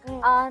ಇತ್ತು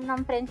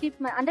ನಮ್ ಫ್ರೆಂಡ್ಶಿಪ್.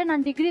 ಅಂದ್ರೆ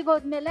ನಾನ್ ಡಿಗ್ರಿಗೆ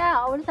ಹೋದ್ಮೇಲೆ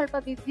ಅವಳು ಸ್ವಲ್ಪ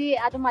ಬಿಸಿ,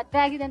 ಅದು ಮದ್ವೆ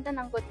ಆಗಿದೆ ಅಂತ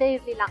ನಂಗೆ ಗೊತ್ತೇ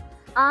ಇರ್ಲಿಲ್ಲ.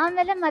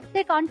 ಆಮೇಲೆ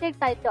ಮತ್ತೆ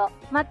ಕಾಂಟ್ಯಾಕ್ಟ್ ಆಯ್ತು,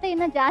 ಮತ್ತೆ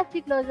ಇನ್ನ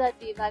ಜಾಸ್ತಿ ಕ್ಲೋಸ್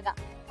ಆದ್ವಿ ಇವಾಗ.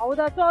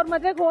 ಹೌದಾ? ಸೊ ಅವ್ರ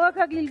ಮದ್ವೆಗೆ ಹೋಗಕ್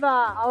ಆಗ್ಲಿಲ್ವಾ?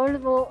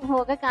 ಅವಳು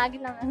ಹೋಗಕ್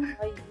ಆಗಿಲ್ಲ ಮ್ಯಾಮ್.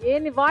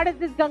 ಏನ್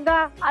ಮಾಡಿದ್ ಗಂಗಾ?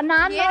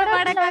 ನಾನ್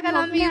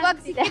ಇವಾಗ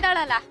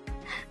ಸಿಕ್ಕಿದಾಳಲ್ಲ,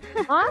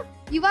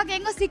 ಇವಾಗ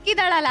ಹೆಂಗೋ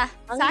ಸಿಕ್ಕಿದಾಳಲ್ಲ,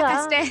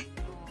 ಸಾಕಷ್ಟೇ.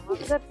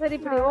 ಸರಿ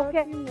ಬಿಡಿ,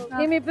 ಓಕೆ.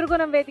 ನಿಮ್ಮಿಬ್ರಿಗೂ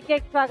ನಮ್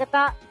ವೇದಿಕೆಗೆ ಸ್ವಾಗತ.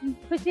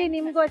 ಖುಷಿ,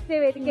 ನಿಮ್ಗೂ ಅಷ್ಟೇ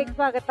ವೇದಿಕೆಗೆ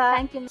ಸ್ವಾಗತ.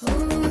 Thank you.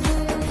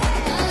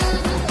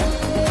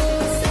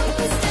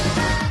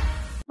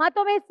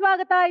 ಮತ್ತೊಮ್ಮೆ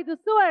ಸ್ವಾಗತ. ಇದು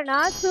ಸುವರ್ಣ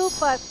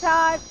ಸೂಪರ್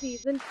ಸ್ಟಾರ್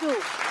ಸೀಸನ್ 2.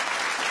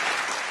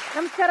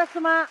 ನಮಸ್ಕಾರ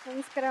ಸುಮಾ.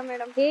 ನಮಸ್ಕಾರ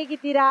ಮೇಡಮ್.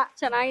 ಹೇಗಿದ್ದೀರಾ?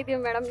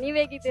 ಚೆನ್ನಾಗಿದೀವಿ ಮೇಡಮ್, ನೀವ್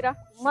ಹೇಗಿದ್ದೀರಾ?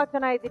 ತುಂಬಾ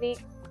ಚೆನ್ನಾಗಿದ್ದೀನಿ.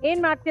 ಏನ್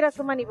ಮಾಡ್ತೀರಾ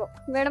ಸುಮಾ ನೀವು?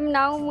 ಮೇಡಮ್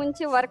ನಾವು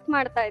ಮುಂಚೆ ವರ್ಕ್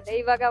ಮಾಡ್ತಾ ಇದ್ದೆ,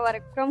 ಇವಾಗ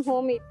ವರ್ಕ್ ಫ್ರಮ್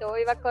ಹೋಮ್ ಇತ್ತು.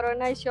 ಇವಾಗ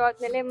ಕೊರೋನಾ ಇಶ್ಯೂ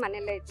ಆದ್ಮೇಲೆ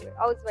ಮನೇಲೇ ಇದ್ವಿ,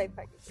 ಹೌಸ್ ವೈಫ್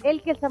ಆಗಿ.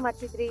 ಎಲ್ಲಿ ಕೆಲಸ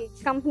ಮಾಡ್ತಿದ್ರಿ?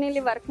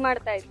 ಕಂಪ್ನಿಲಿ ವರ್ಕ್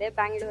ಮಾಡ್ತಾ ಇದ್ದೆ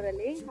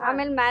ಬ್ಯಾಂಗ್ಳೂರಲ್ಲಿ.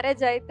 ಆಮೇಲೆ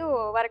ಮ್ಯಾರೇಜ್ ಆಯ್ತು,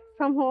 ವರ್ಕ್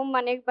ಫ್ರಮ್ ಹೋಮ್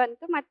ಮನೆಗ್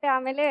ಬಂತು, ಮತ್ತೆ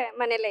ಆಮೇಲೆ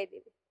ಮನೇಲೇ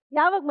ಇದ್ದೀವಿ.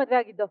 ಯಾವಾಗ ಮದ್ವೆ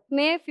ಆಗಿದ್ದು?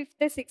 May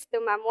 5th 6th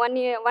ma'am.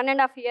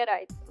 1.5 year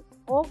ಆಯ್ತು.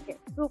 Okay,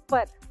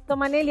 super. ಸೊ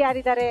ಮನೇಲಿ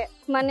ಯಾರಿದ್ದಾರೆ?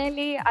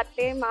 ಮನೇಲಿ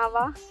ಅತ್ತೆ, ಮಾವ,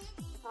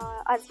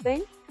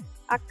 ಹಸ್ಬೆಂಡ್,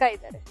 ಅಕ್ಕ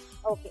ಇದ್ದಾರೆ.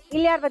 ಓಕೆ,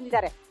 ಇಲ್ಲಿ ಯಾರು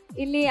ಬಂದಿದ್ದಾರೆ?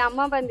 ಇಲ್ಲಿ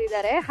ಅಮ್ಮ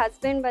ಬಂದಿದ್ದಾರೆ,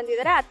 ಹಸ್ಬೆಂಡ್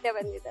ಬಂದಿದ್ದಾರೆ, ಅತ್ತೆ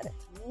ಬಂದಿದ್ದಾರೆ.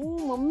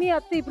 ಮಮ್ಮಿ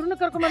ಅತ್ತೆ ಇಬ್ರು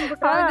ಕರ್ಕೊಂಡ್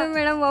ಬಂದ್ಬಿಟ್ಟ? ಹೌದು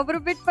ಮೇಡಮ್, ಒಬ್ರು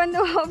ಬಿಟ್ಟು ಬಂದು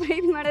ಒಬ್ರು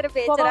ಇದ್ ಮಾಡಿದ್ರೆ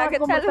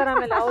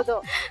ಬೇಜಾರಾಗುತ್ತೆ. ಹೌದು.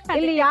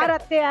 ಇಲ್ಲಿ ಯಾರ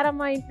ಅತ್ತೆ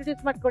ಯಾರಮ್ಮ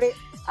ಇಂಟ್ರೊಡ್ಯೂಸ್ ಮಾಡ್ಕೊಡಿ.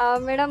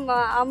 ಮೇಡಮ್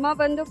ಅಮ್ಮ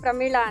ಬಂದು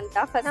ಪ್ರಮೀಳಾ ಅಂತ.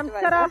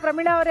 ನಮಸ್ಕಾರ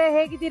ಪ್ರಮೀಳಾ ಅವರೇ,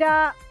 ಹೇಗಿದ್ದೀರಾ?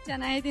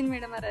 ಚೆನ್ನಾಗಿದ್ದೀನಿ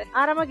ಮೇಡಮ್ ಅವರೇ.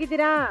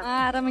 ಆರಾಮಾಗಿದ್ದೀರಾ?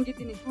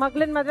 ಆರಾಮಾಗಿದ್ದೀನಿ.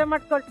 ಮಗಳನ್ ಮದ್ವೆ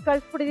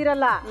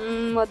ಕಳ್ಸ್ಬಿಟ್ಟಿದೀರಲ್ಲ?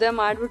 ಮದ್ವೆ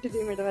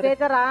ಮಾಡ್ಬಿಟ್ಟಿದೀವಿ ಮೇಡಮ್.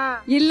 ಬೇಜಾರಾ?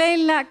 ಇಲ್ಲ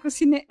ಇಲ್ಲ,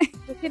 ಖುಷಿನೇ.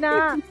 ಖುಷಿನಾ?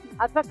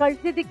 ಅಥವಾ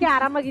ಕಳ್ಸಿದ್ದಕ್ಕೆ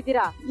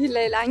ಆರಾಮಾಗಿದ್ದೀರಾ? ಇಲ್ಲ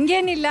ಇಲ್ಲ,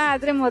 ಹಂಗೇನಿಲ್ಲ,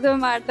 ಆದ್ರೆ ಮದುವೆ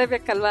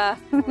ಮಾಡ್ಲೇಬೇಕಲ್ವಾ,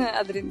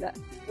 ಅದರಿಂದ.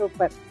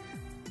 Super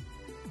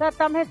sir.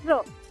 ತಮ್ಮ ಹೆಸರು?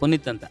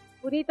 ಪುನೀತ್ ಅಂತ.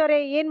 ಪುನೀತ್ ಅವರೇ,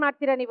 ಏನ್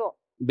ಮಾಡ್ತೀರಾ ನೀವು?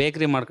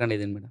 ಬೇಕರಿ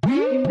ಮಾಡ್ಕೊಂಡಿದ್ದೀನಿ ಮೇಡಮ್.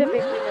 ನಿಮ್ದೇ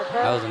ಬೇಕರಿನಾ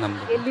ಸರ್? ಹೌದು,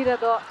 ನಮ್ದು.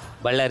 ಎಲ್ಲಿರೋದು?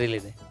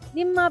 ಬಳ್ಳಾರಿಲಿದೆ.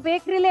 ನಿಮ್ಮ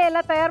ಬೇಕರಿಲೇ ಎಲ್ಲ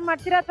ತಯಾರು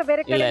ಮಾಡ್ತೀರಾ ಅಥವಾ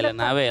ಬೇರೆ ಇಲ್ಲ ಕಡೆ? ಇಲ್ಲ,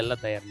 ನಾವೇ ಎಲ್ಲ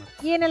ತಯಾರು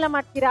ಮಾಡ್ತೀವಿ. ಏನೆಲ್ಲ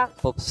ಮಾಡ್ತೀರಾ?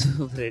 ಪಪ್ಸ್,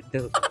 ಬ್ರೆಡ್,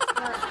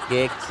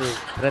 ಕೇಕ್ಸ್,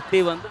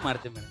 ಪ್ರತಿ ಒಂದು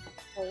ಮಾಡ್ತೀವಿ ಮೇಡಮ್.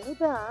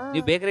 ಹೌದಾ?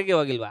 ನೀವು ಬೇಕರಿಗೆ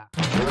ಹೋಗಿಲ್ವಾ?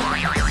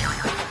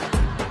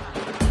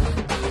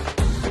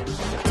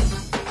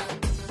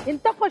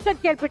 ಎಂತ ಕ್ವಶನ್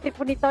ಕೇಳ್ಬಿಟ್ರಿ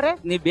ಪುನೀತ್ ಅವರೇ?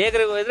 ನೀವು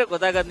ಬೇಕರಿಗೆ ಹೋಗಿದ್ರೆ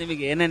ಗೊತ್ತಾಗದ್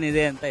ನಿಮಗೆ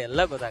ಏನೇನಿದೆ ಅಂತ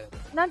ಎಲ್ಲ ಗೊತ್ತಾಗುತ್ತೆ.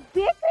 ನಾನ್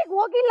ಬೇಕರಿಗೆ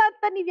ಹೋಗಿಲ್ಲ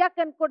ಅಂತ ನೀವ್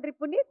ಯಾಕೆ ಅನ್ಕೊಂಡ್ರಿ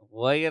ಪುನೀತ್?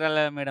 ಹೋಗಿರಲ್ಲ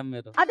ಮೇಡಮ್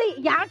ಇವರು. ಅದೇ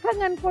ಯಾಕೆ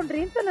ಹಂಗ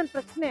ಅನ್ಕೊಂಡ್ರಿ ಅಂತ ನನ್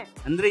ಪ್ರಶ್ನೆ.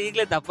 ಅಂದ್ರೆ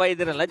ಈಗ್ಲೇ ದಪ್ಪ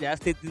ಇದಿರಲ್ಲ,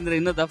 ಜಾಸ್ತಿ ತಿಂದ್ರೆ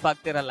ಇನ್ನೂ ದಪ್ಪ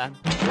ಆಗ್ತಿರಲ್ಲ.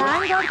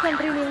 ಹ್ಯಾಂಗ್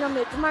ನೋಡ್ಕೊಂಡ್ರಿ ನೀವು ನಮ್ಮ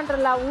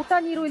ಯಜಮಾನ್ರಲ್ಲ, ಊಟ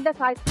ನೀರು ಇಲ್ದ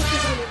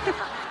ಸಾಯಿಸ್ಬಿಟ್ಟಿದ್ರಿ ನೀವು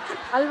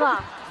ಅಲ್ವಾ?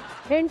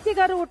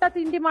 ಹೆಂಡತಿಗಾರು ಊಟ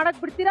ತಿಂಡಿ ಮಾಡಕ್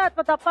ಬಿಡ್ತೀರಾ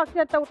ಅಥವಾ ದಪ್ಪ ಆಗ್ತಿ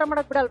ಅಂತ ಊಟ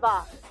ಮಾಡಕ್ ಬಿಡಲ್ವಾ?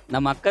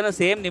 ನಮ್ಮ ಅಕ್ಕನ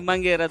ಸೇಮ್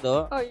ನಿಮ್ಮಂಗೆ ಇರೋದು,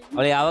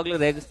 ಅವಳು ಯಾವಾಗ್ಲೂ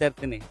ರೇಗಿಸ್ತಾ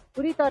ಇರ್ತೀನಿ.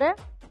 ಪುನೀತ್ ಅವರೇ,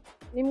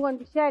 ನಿಮ್ಗೊಂದ್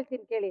ವಿಷಯ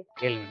ಹೇಳ್ತೀನಿ ಕೇಳಿ.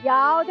 ಹೇಳಿ.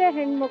 ಯಾವ್ದೇ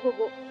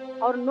ಹೆಣ್ಮಗುಗೂ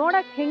ಅವ್ರು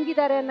ನೋಡಕ್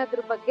ಹೆಂಗಿದ್ದಾರೆ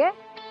ಅನ್ನೋದ್ರ ಬಗ್ಗೆ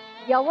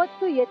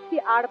ಯಾವತ್ತು ಎತ್ತಿ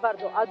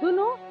ಆಡ್ಬಾರ್ದು.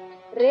 ಅದನ್ನು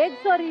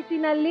ರೇಗ್ಸೋ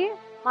ರೀತಿನಲ್ಲಿ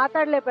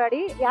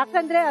ಮಾತಾಡ್ಲೇಬೇಡಿ,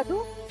 ಯಾಕಂದ್ರೆ ಅದು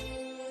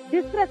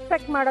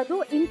ಡಿಸ್ರೆಸ್ಪೆಕ್ಟ್ ಮಾಡೋದು,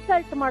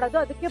 ಇನ್ಸಲ್ಟ್ ಮಾಡೋದು,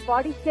 ಅದಕ್ಕೆ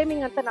ಬಾಡಿ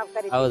ಶೇಮಿಂಗ್ ಅಂತ ನಾವ್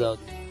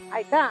ಕರೀತೀವಿ.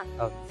 ಆಯ್ತಾ?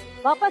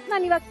 ವಾಪಸ್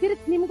ನಾನು ಇವಾಗ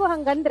ತಿರ್ಗಿ ನಿಮ್ಗೂ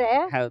ಹಂಗಂದ್ರೆ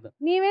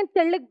ನೀವೇನ್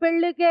ತೆಳ್ಳಗ್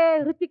ಬೆಳ್ಳಗೆ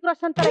ಹೃತಿಕ್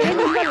ರೋಷನ್ ತರ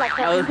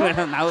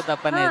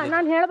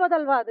ನಾನ್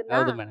ಹೇಳ್ಬೋದಲ್ವಾ ಅದನ್ನ?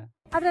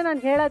 ಆದ್ರೆ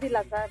ನಾನ್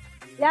ಹೇಳೋದಿಲ್ಲ ಸರ್.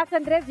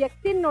 ಯಾಕಂದ್ರೆ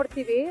ವ್ಯಕ್ತಿನ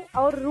ನೋಡ್ತೀವಿ,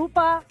 ಅವ್ರ ರೂಪ,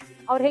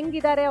 ಅವ್ರ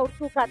ಹೆಂಗಿದ್ದಾರೆ, ಅವ್ರ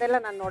ತೂಕ, ಅದೆಲ್ಲ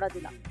ನಾನ್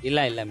ನೋಡೋದಿಲ್ಲ. ಇಲ್ಲ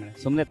ಇಲ್ಲ ಮೇಡಮ್,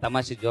 ಸುಮ್ನೆ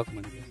ತಮಾಷೆ ಜೋಕ್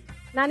ಮಾಡಿ.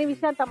 ನಾನು ಈ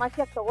ವಿಷಯ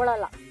ತಮಾಷೆಯಾಗಿ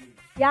ತಗೊಳಲ್ಲ.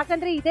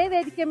 ಯಾಕಂದ್ರೆ ಇದೇ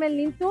ವೇದಿಕೆ ಮೇಲೆ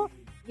ನಿಂತು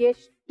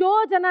ಎಷ್ಟೋ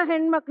ಜನ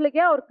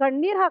ಹೆಣ್ಮಕ್ಳಿಗೆ ಅವ್ರ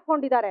ಕಣ್ಣೀರ್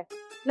ಹಾಕೊಂಡಿದ್ದಾರೆ.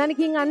 ನನ್ಗೆ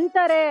ಹಿಂಗ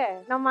ಅಂತಾರೆ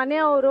ನಮ್ಮ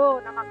ಮನೆಯವರು,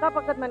 ನಮ್ಮ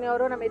ಅಕ್ಕಪಕ್ಕದ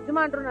ಮನೆಯವರು, ನಮ್ಮ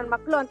ಯಜಮಾನ್ರು, ನನ್ನ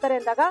ಮಕ್ಳು ಅಂತಾರೆ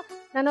ಅಂದಾಗ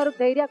ನಾನು ಅವ್ರಿಗೆ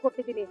ಧೈರ್ಯ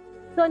ಕೊಟ್ಟಿದ್ದೀನಿ.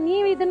 ಸೊ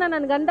ನೀವ್ ಇದನ್ನ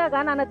ನನ್ಗಂದಾಗ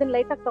ನಾನು ಅದನ್ನ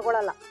ಲೈಟಾಗಿ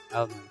ತಗೊಳಲ್ಲ,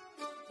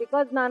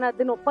 ಬಿಕಾಸ್ ನಾನು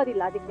ಅದನ್ನ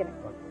ಒಪ್ಪೋದಿಲ್ಲ. ಅದಕ್ಕೇನೆ.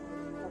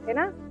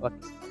 ಓಕೆನಾ?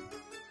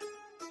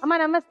 ಅಮ್ಮ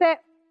ನಮಸ್ತೆ.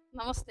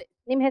 ನಮಸ್ತೆ.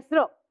 ನಿಮ್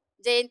ಹೆಸರು?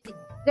 ಜಯಂತಿ.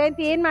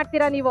 ಜಯಂತಿ, ಏನ್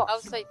ಮಾಡ್ತೀರಾ ನೀವು?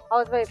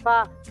 ಹೌಸ್ ವೈಫಾ?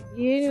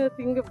 ಏನು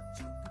ತಿಂಗ್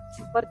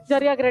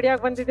ಭರ್ಜರಿಯಾಗಿ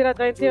ರೆಡಿಯಾಗಿ ಬಂದಿದ್ದೀರಾ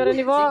ಜಯಂತಿ ಅವರೇ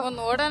ನೀವು?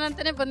 ನೋಡೋಣ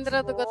ಅಂತಾನೆ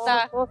ಬಂದಿರೋದು, ಗೊತ್ತಾ?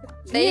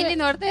 ಡೈಲಿ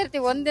ನೋಡ್ತಾ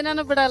ಇರ್ತೀವಿ,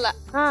 ಒಂದಿನಾನು ಬಿಡಲ್ಲ.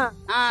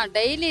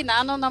 ಡೈಲಿ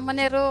ನಾನು, ನಮ್ಮ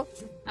ಮನೆಯವರು,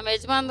 ನಮ್ಮ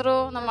ಯಜಮಾನ್ರು,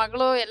 ನಮ್ಮ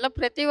ಮಗಳು ಎಲ್ಲ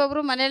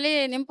ಪ್ರತಿಯೊಬ್ರು ಮನೇಲಿ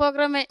ನಿಮ್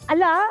ಪ್ರೋಗ್ರಾಮೇ.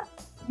 ಅಲ್ಲ,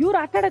 ಇವ್ರು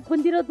ಆಟ ಆಡಕ್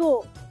ಬಂದಿರೋದು,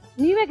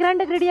 ನೀವೇ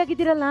ಗ್ರ್ಯಾಂಡ್ ಆಗಿ ರೆಡಿ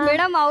ಆಗಿದ್ದೀರಲ್ಲ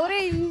ಮೇಡಮ್. ಅವರೇ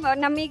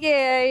ನಮಗೆ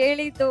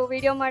ಹೇಳಿದ್ದು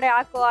ವಿಡಿಯೋ ಮಾಡಿ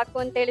ಹಾಕು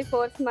ಅಂತ ಹೇಳಿ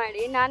ಫೋರ್ಸ್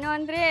ಮಾಡಿ, ನಾನು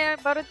ಅಂದ್ರೆ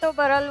ಬರುತ್ತೋ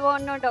ಬರಲ್ವೋ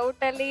ಅನ್ನೋ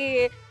ಡೌಟ್ ಅಲ್ಲಿ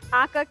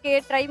ಹಾಕಕ್ಕೆ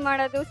ಟ್ರೈ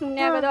ಮಾಡೋದು,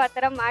 ಸುಮ್ನೆ ಆಗೋದು,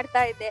 ಆತರ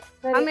ಮಾಡ್ತಾ ಇದ್ದೆ.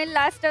 ಆಮೇಲೆ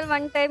ಲಾಸ್ಟ್ ಅಲ್ಲಿ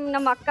ಒನ್ ಟೈಮ್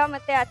ನಮ್ಮ ಅಕ್ಕ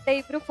ಮತ್ತೆ ಅತ್ತೆ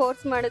ಇಬ್ರು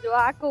ಫೋರ್ಸ್ ಮಾಡಿದ್ರು,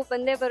 ಹಾಕು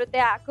ಬಂದೇ ಬರುತ್ತೆ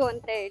ಹಾಕು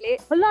ಅಂತ ಹೇಳಿ.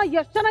 ಅಲ್ಲ,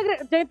 ಎಷ್ಟ್ ಚೆನ್ನಾಗಿ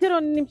ಜಯಂತಿರೋ,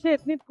 ಒಂದ್ ನಿಮಿಷ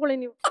ಎದ್ ನಿಂತ್ಕೊಳ್ಳಿ.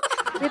 ನೀವು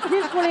ಎದ್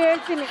ನಿಂತ್ಕೊಳ್ಳಿ,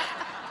 ಹೇಳ್ತೀನಿ.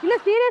 ಇಲ್ಲ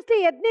ಸೀರಿಯಸ್ಲಿ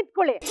ಎದ್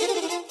ನಿಂತ್ಕೊಳ್ಳಿ.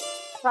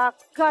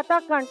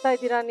 ಸಖತ್ತಾಗಿ ಕಾಣ್ತಾ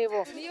ಇದ್ದೀರಾ ನೀವು.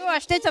 ನೀವು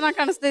ಅಷ್ಟೇ ಚೆನ್ನಾಗಿ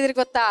ಕಾಣಿಸ್ತಾ ಇದೀರಿ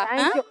ಗೊತ್ತಾ.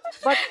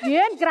 ಬಟ್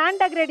ಏನ್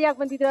ಗ್ರ್ಯಾಂಡ್ ಆಗಿ ರೆಡಿ ಆಗಿ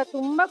ಬಂದಿದ್ದೀರಾ,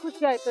 ತುಂಬಾ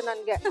ಖುಷಿ ಆಯ್ತು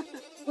ನನ್ಗೆ.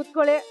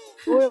 ಕುತ್ಕೊಳ್ಳಿ.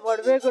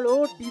 ಒಡವೆಗಳು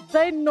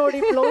ಡಿಸೈನ್ ನೋಡಿ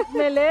ಬ್ಲೌಸ್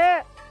ಮೇಲೆ.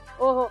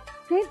 ಓಹೋ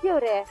ಸೇರ್ತಿ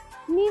ಅವ್ರೆ,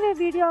 ನೀವೇ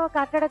ವಿಡಿಯೋ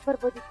ಆಟಾಡಕ್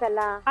ಬರ್ಬೋದಿತ್ತಲ್ಲ.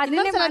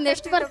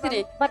 ನೆಕ್ಸ್ಟ್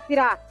ಬರ್ತೀನಿ.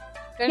 ಬರ್ತೀರಾ?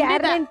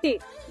 ಗ್ಯಾರಂಟಿ.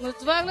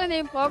 ನಿಜವಾಗ್ಲೂ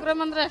ನಿಮ್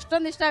ಪ್ರೋಗ್ರಾಮ್ ಅಂದ್ರೆ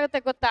ಅಷ್ಟೊಂದು ಇಷ್ಟ ಆಗುತ್ತೆ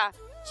ಗೊತ್ತಾ.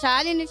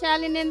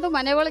 ಶಾಲಿನಿ ಎಂದು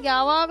ಮನೆ ಒಳಗೆ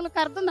ಯಾವಾಗ್ಲೂ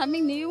ಕರೆದು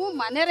ನಮಗ್ ನೀವು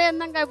ಮನೆರೇ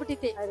ಅನ್ನಂಗ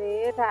ಆಗ್ಬಿಟ್ಟಿತಿ. ಅರೇ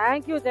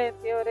ಥ್ಯಾಂಕ್ ಯು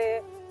ಜಯಂತಿ ಅವರೇ,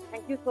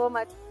 thank you so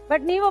much.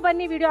 But ನೀವು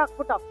ಬನ್ನಿ ವಿಡಿಯೋ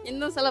ಹಾಕ್ಬಿಟ್ಟು.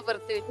 ಇನ್ನೊಂದ್ಸಲ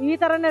ಬರ್ತೀವಿ. ಈ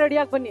ತರನೇ ರೆಡಿ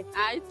ಆಗಿ ಬನ್ನಿ.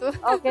 ಆಯ್ತು,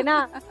 ಓಕೆನಾ?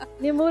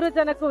 ನಿಮ್ 3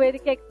 ಜನಕ್ಕೂ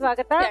ವೇದಿಕೆಗೆ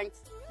ಸ್ವಾಗತ.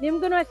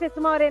 ನಿಮ್ಗೂ ಅಷ್ಟೇ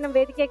ಸುಮಾ ಅವರೇ ನಮ್ಮ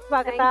ವೇದಿಕೆಗೆ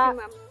ಸ್ವಾಗತ.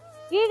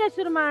 ಈಗ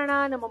ಶುರು ಮಾಡೋಣ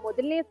ನಮ್ಮ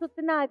ಮೊದಲನೇ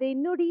ಸುತ್ತಿನ ಅದೇ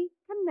ನುಡಿ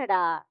ಕನ್ನಡ.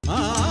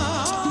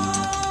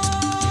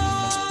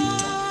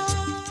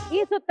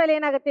 ಈ ಸುತ್ತಲ್ಲಿ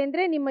ಏನಾಗುತ್ತೆ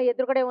ಅಂದ್ರೆ ನಿಮ್ಮ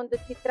ಎದುರುಗಡೆ ಒಂದು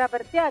ಚಿತ್ರ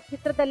ಬರುತ್ತೆ. ಆ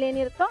ಚಿತ್ರದಲ್ಲಿ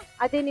ಏನಿರುತ್ತೋ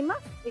ಅದೇ ನಿಮ್ಮ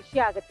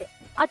ವಿಷಯ ಆಗುತ್ತೆ.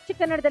 ಅಚ್ಚ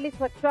ಕನ್ನಡದಲ್ಲಿ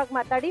ಸ್ವಚ್ಛವಾಗಿ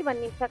ಮಾತಾಡಿ 1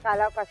 ನಿಮಿಷ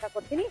ಕಾಲಾವಕಾಶ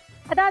ಕೊಡ್ತೀನಿ.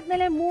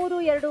 ಅದಾದ್ಮೇಲೆ 3,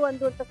 2,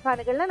 1 ಅಂತ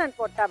ಸ್ಥಾನಗಳನ್ನ ನಾನು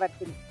ಕೊಡ್ತಾ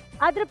ಬರ್ತೀನಿ.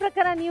 ಅದ್ರ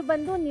ಪ್ರಕಾರ ನೀವು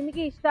ಬಂದು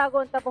ನಿಮಗೆ ಇಷ್ಟ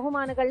ಆಗುವಂತ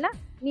ಬಹುಮಾನಗಳನ್ನ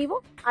ನೀವು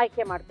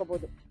ಆಯ್ಕೆ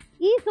ಮಾಡ್ಕೋಬಹುದು.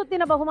 ಈ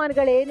ಸುತ್ತಿನ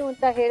ಬಹುಮಾನಗಳೇನು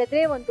ಅಂತ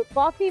ಹೇಳಿದ್ರೆ, ಒಂದು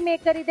ಕಾಫಿ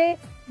ಮೇಕರ್ ಇದೆ,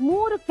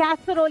 3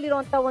 ಕ್ಯಾಸರೋಲ್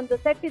ಇರುವಂತ ಒಂದು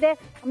ಸೆಟ್ ಇದೆ,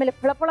 ಆಮೇಲೆ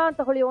ಫಳಫಳ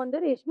ಅಂತ ಹೊಳೆಯುವ ಒಂದು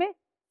ರೇಷ್ಮೆ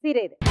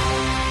ಸೀರೆ ಇದೆ.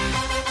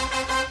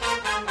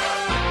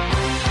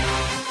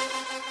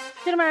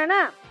 ಶುರು ಮಾಡೋಣ.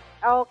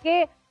 ಓಕೆ,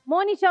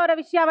 ಮೋನಿಶಾ ಅವರ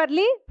ವಿಷಯ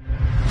ಬರ್ಲಿ.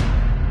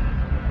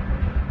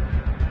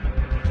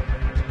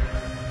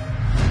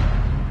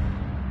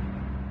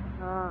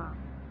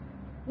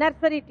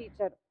 ನರ್ಸರಿ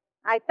ಟೀಚರ್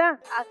ಆಯ್ತಾ,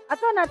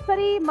 ಅಥವಾ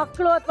ನರ್ಸರಿ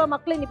ಮಕ್ಕಳು ಅಥವಾ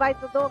ಮಕ್ಕಳು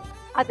ನಿಭಾಯಿಸೋದು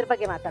ಅದ್ರ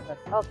ಬಗ್ಗೆ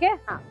ಮಾತಾಡೋದು. ಓಕೆ,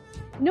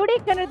 ನುಡಿ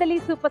ಕನ್ನಡದಲ್ಲಿ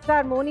ಸೂಪರ್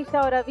ಸ್ಟಾರ್ ಮೋನಿಶಾ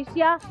ಅವರ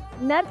ವಿಷಯ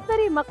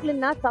ನರ್ಸರಿ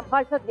ಮಕ್ಕಳನ್ನ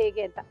ಸಂಭಾಳಿಸೋದು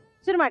ಹೇಗೆ ಅಂತ.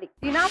 ಶುರು ಮಾಡಿ.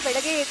 ದಿನ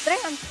ಬೆಳಗ್ಗೆ ಇದ್ರೆ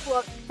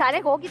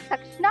ಶಾಲೆಗೆ ಹೋಗಿದ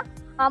ತಕ್ಷಣ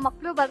ಆ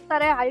ಮಕ್ಳು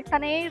ಬರ್ತಾರೆ,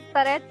 ಅಳ್ತಾನೇ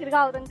ಇರ್ತಾರೆ. ತಿರ್ಗಾ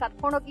ಅವ್ರನ್ನ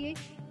ಕರ್ಕೊಂಡೋಗಿ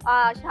ಆ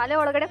ಶಾಲೆ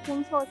ಒಳಗಡೆ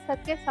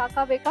ಕುಣ್ಸೋಷ್ಟಕ್ಕೆ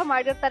ಸಾಕಾಬೇಕಾ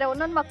ಮಾಡಿರ್ತಾರೆ.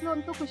 ಒಂದೊಂದ್ ಮಕ್ಳು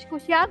ಅಂತೂ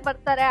ಖುಷಿಯಾಗಿ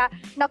ಬರ್ತಾರೆ,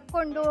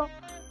 ನಕ್ಕೊಂಡು.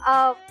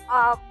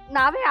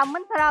 ನಾವೇ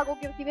ಅಮ್ಮನ್ ತರ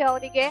ಆಗೋಗಿರ್ತೀವಿ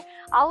ಅವರಿಗೆ.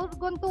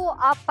 ಅವ್ರಿಗಂತೂ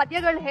ಆ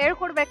ಪದ್ಯಗಳು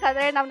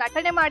ಹೇಳ್ಕೊಡ್ಬೇಕಾದ್ರೆ ನಾವ್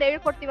ನಟನೆ ಮಾಡಿ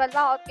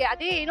ಹೇಳ್ಕೊಡ್ತೀವಲ್ವಾ, ಅವ್ರಿಗೆ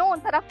ಅದೇ ಏನೋ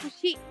ಒಂಥರ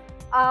ಖುಷಿ.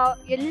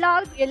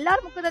 ಎಲ್ಲಾರ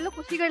ಮುಖದಲ್ಲೂ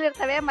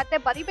ಖುಷಿಗಳಿರ್ತವೆ. ಮತ್ತೆ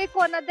ಬರಿಬೇಕು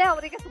ಅನ್ನೋದೇ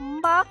ಅವರಿಗೆ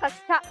ತುಂಬಾ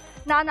ಕಷ್ಟ.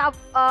 ನಾನು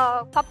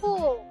ಕಪ್ಪು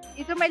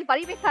ಇದ್ರ ಮೇಲೆ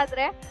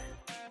ಬರಿಬೇಕಾದ್ರೆ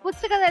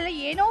ಪುಸ್ತಕದಲ್ಲಿ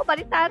ಏನೋ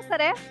ಬರಿತಾ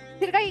ಇರ್ತಾರೆ,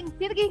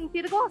 ತಿರ್ಗಿ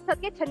ತಿರ್ಗೋ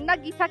ಅಷ್ಟೊತ್ತಿಗೆ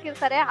ಚೆನ್ನಾಗಿ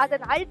ಗೀಚಾಕಿರ್ತಾರೆ.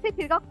 ಅದನ್ನ ಅಳಿಸಿ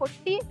ತಿರ್ಗಾ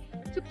ಕೊಟ್ಟಿ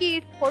ಚುಕ್ಕಿ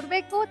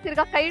ಕೊಡ್ಬೇಕು,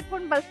 ತಿರ್ಗಾ ಕೈ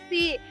ಇಟ್ಕೊಂಡ್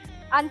ಬರ್ಸಿ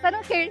ಅಂತಾನು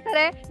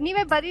ಕೇಳ್ತಾರೆ.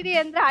 ನೀವೇ ಬರೀರಿ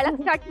ಅಂದ್ರೆ ಅಳಕ್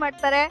ಸ್ಟಾರ್ಟ್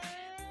ಮಾಡ್ತಾರೆ.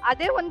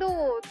 ಅದೇ ಒಂದು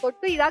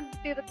ದೊಡ್ಡ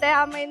ಇದಾಗ್ಬಿಟ್ಟಿರುತ್ತೆ.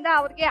 ಆಮೇಲಿಂದ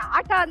ಅವ್ರಿಗೆ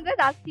ಆಟ ಅಂದ್ರೆ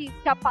ಜಾಸ್ತಿ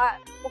ಇಷ್ಟ.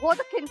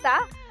 ಓದಕ್ಕಿಂತ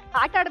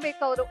ಆಟ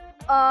ಆಡ್ಬೇಕು ಅವರು.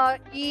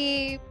 ಈ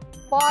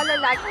ಬಾಲ್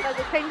ಅಲ್ಲಿ ಆಟ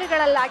ಆಡೋದು,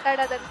 ಚೆಂಡುಗಳಲ್ಲಿ ಆಟ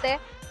ಆಡೋದಂತೆ,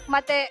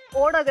 ಮತ್ತೆ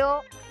ಓಡೋದು,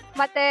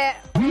 ಮತ್ತೆ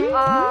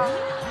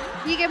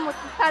ಹೀಗೆ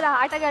ಮುಂತಾದ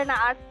ಆಟಗಳನ್ನ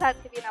ಆಡ್ತಾ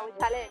ಇರ್ತೀವಿ ನಾವು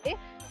ಶಾಲೆಯಲ್ಲಿ.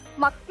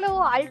 ಮಕ್ಳು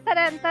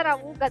ಅಳ್ತಾರೆ ಅಂತ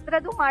ನಾವು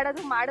ಗದ್ರದು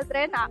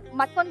ಮಾಡಿದ್ರೆ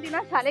ಮತ್ತೊಂದ್ ದಿನ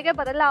ಶಾಲೆಗೆ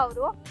ಬರಲ್ಲ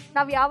ಅವರು.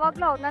 ನಾವ್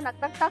ಯಾವಾಗ್ಲೂ ಅವ್ರನ್ನ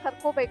ನಗ್ನಗ್ತಾ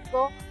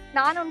ಕರ್ಕೋಬೇಕು.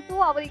 ನಾನಂತೂ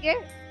ಅವರಿಗೆ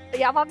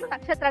ಯಾವಾಗ್ಲೂ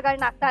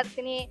ನಕ್ಷತ್ರಗಳನ್ನ ಹಾಕ್ತಾ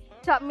ಇರ್ತೀನಿ,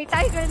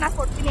 ಮಿಠಾಯಿಗಳನ್ನ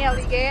ಕೊಡ್ತೀನಿ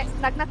ಅವರಿಗೆ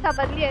ನಗ್ನಗ್ತಾ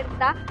ಬರ್ಲಿ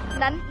ಅಂತ.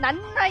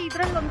 ನನ್ನ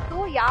ಇದ್ರಲ್ಲಂತೂ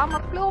ಯಾವ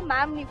ಮಕ್ಳು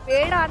ಮ್ಯಾಮ್ ನೀವ್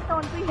ಬೇಡ ಅಂತ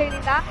ಅಂತೂ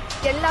ಹೇಳಿಲ್ಲ.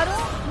 ಎಲ್ಲರೂ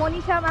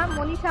ಮೋನಿಶಾ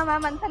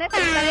ಮ್ಯಾಮ್ ಅಂತಾನೆ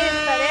ಕರೀತಾನೆ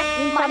ಇರ್ತಾರೆ.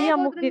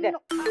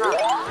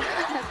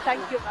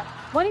 Thank you ma'am.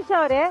 ಮೋನಿಶಾ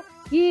ಅವರೇ,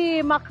 ಈ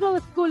ಮಕ್ಳು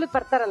ಸ್ಕೂಲ್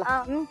ಬರ್ತಾರಲ್ಲ,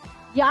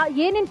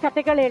 ಏನೇನ್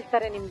ಕತೆಗಳು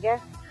ಹೇಳ್ತಾರೆ ನಿಮ್ಗೆ?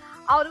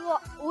 ಅವರು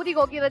ಊರಿಗೆ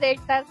ಹೋಗಿರೋದು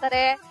ಹೇಳ್ತಾ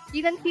ಇರ್ತಾರೆ.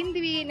 ಇದನ್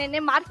ತಿಂದ್ವಿ ನೆನ್ನೆ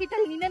ಮಾರ್ಕೆಟ್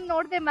ಅಲ್ಲಿ ನಿನ್ನ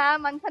ನೋಡ್ದೆ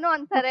ಮ್ಯಾಮ್ ಅಂತಾನು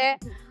ಅಂತಾರೆ.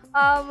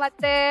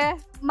 ಮತ್ತೆ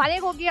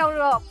ಮನೆಗೆ ಹೋಗಿ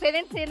ಅವ್ರ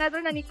ಪೇರೆಂಟ್ಸ್ ಏನಾದ್ರು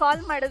ನನಗೆ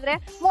ಕಾಲ್ ಮಾಡಿದ್ರೆ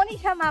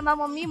ಮೋನಿಶಾ ಮ್ಯಾಮ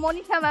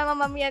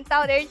ಮಮ್ಮಿ ಅಂತ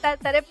ಅವ್ರು ಹೇಳ್ತಾ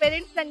ಇರ್ತಾರೆ.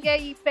 ಪೇರೆಂಟ್ಸ್ ನನ್ಗೆ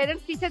ಈ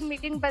ಪೇರೆಂಟ್ಸ್ ಟೀಚರ್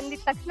ಮೀಟಿಂಗ್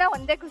ಬಂದಿದ ತಕ್ಷಣ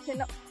ಒಂದೇ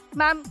ಖುಷಿನು,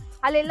 ಮ್ಯಾಮ್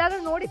ಅಲ್ಲೆಲ್ಲಾರು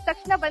ನೋಡಿದ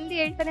ತಕ್ಷಣ ಬಂದು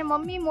ಹೇಳ್ತಾನೆ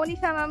ಮಮ್ಮಿ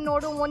ಮೋನಿಶಾ ಮ್ಯಾಮ್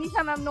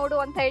ನೋಡು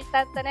ಅಂತ ಹೇಳ್ತಾ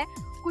ಇರ್ತಾನೆ.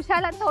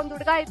 ಕುಶಾಲ್ ಅಂತ ಒಂದ್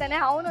ಹುಡುಗ ಇದ್ದಾನೆ,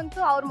 ಅವನಂತೂ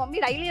ಅವ್ರ ಮಮ್ಮಿ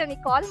ಡೈಲಿ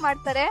ನನಗೆ ಕಾಲ್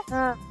ಮಾಡ್ತಾರೆ,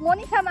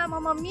 ಮೋನಿಶಾ ಮ್ಯಾಮ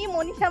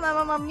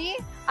ಮಮ್ಮಿ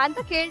ಅಂತ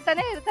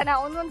ಕೇಳ್ತಾನೆ ಇರ್ತಾನೆ.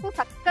 ಅವನಂತೂ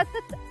ಸಖತ್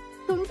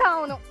ತುಂಟ,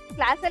 ಅವನು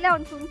ಕ್ಲಾಸಲ್ಲೇ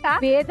ಅವ್ನು ತುಂಟ.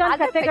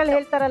 ಕತೆಗಳು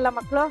ಹೇಳ್ತಾರಲ್ಲ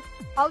ಮಕ್ಳು.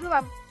 ಹೌದು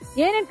ಮ್ಯಾಮ್.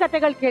 ಏನೇನ್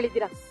ಕತೆಗಳು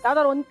ಕೇಳಿದ್ದೀರಾ?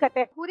 ಯಾವ್ದಾರು ಒಂದ್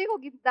ಕತೆ. ಊರಿಗೆ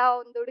ಹೋಗಿದ್ದ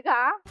ಒಂದ್ ಹುಡುಗ,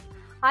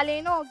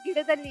 ಅಲ್ಲೇನೋ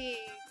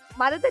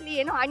ಮರದಲ್ಲಿ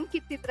ಏನೋ ಹಣ್ಣು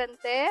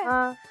ಕಿತ್ತಿದ್ರಂತೆ.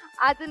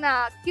 ಅದನ್ನ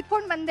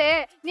ಕಿತ್ಕೊಂಡ್ ಬಂದೆ,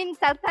 ನಿನ್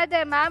ತರ್ತಾ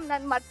ಇದ್ದೆ ಮ್ಯಾಮ್,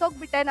 ನಾನ್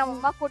ಮರ್ತೋಗ್ಬಿಟ್ಟೆ,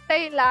 ನಮ್ಮಮ್ಮ ಕೊಟ್ಟೇ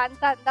ಇಲ್ಲ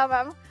ಅಂತ ಅಂದ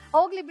ಮ್ಯಾಮ್.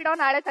 ಹೋಗ್ಲಿ ಬಿಡೋ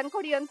ನಾಳೆ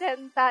ತಂದ್ಕೊಡಿ ಅಂತ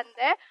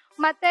ಅಂದೆ.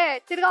 ಮತ್ತೆ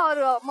ತಿರ್ಗಾ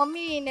ಅವ್ರ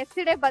ಮಮ್ಮಿ ನೆಕ್ಸ್ಟ್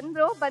ಡೇ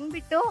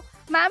ಬಂದ್ಬಿಟ್ಟು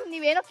ಮ್ಯಾಮ್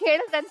ನೀವೇನೋ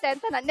ಕೇಳಿದ್ರಂತೆ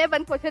ಅಂತ ನನ್ನೇ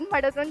ಬಂದ್ ಕ್ವಶನ್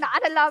ಮಾಡಿದ್ರು.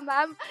 ನಾನಲ್ಲ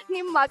ಮ್ಯಾಮ್,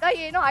 ನಿಮ್ ಮಗ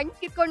ಏನೋ ಹಣ್ಣು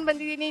ಕಿತ್ಕೊಂಡ್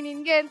ಬಂದಿದೀನಿ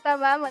ನಿನ್ಗೆ ಅಂತ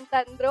ಮ್ಯಾಮ್ ಅಂತ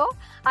ಅಂದ್ರು.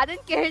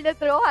 ಅದನ್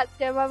ಕೇಳಿದ್ರು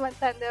ಅಷ್ಟೇ ಮ್ಯಾಮ್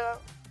ಅಂತ ಅಂದೆ.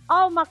 ಆ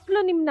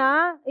ಮಕ್ಳು ನಿಮ್ನ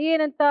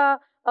ಏನಂತ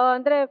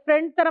ಅಂದ್ರೆ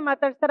ಫ್ರೆಂಡ್ ತರ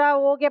ಮಾತಾಡ್ತಾರ,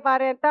 ಹೋಗೆ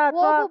ಬಾರೆ ಅಂತ?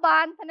 ಹೋಗು ಬಾ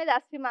ಅಂತಾನೆ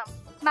ಜಾಸ್ತಿ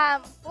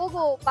ಮ್ಯಾಮ್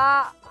ಹೋಗು ಬಾ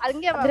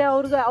ಹಂಗೆ.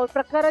 ಅವ್ರ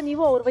ಪ್ರಕಾರ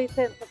ನೀವು ಅವ್ರ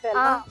ವಯಸ್ಸೇ ಅನ್ಸುತ್ತೆ.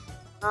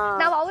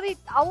 ನಾವ್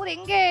ಅವ್ರ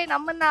ಹೆಂಗೆ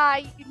ನಮ್ಮನ್ನ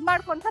ಇದ್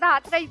ಮಾಡ್ಕೊಂತಾರ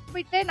ಆತರ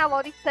ಇಟ್ಬಿಟ್ರೆ ನಾವ್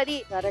ಅವ್ರಿಗೆ ಸರಿ.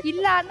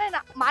 ಇಲ್ಲ ಅಂದ್ರೆ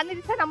ಮಾನ್ಯ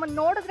ದಿವಸ ನಮ್ಮನ್ನ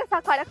ನೋಡಿದ್ರೆ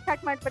ಸಾಕು ಅಳಕ್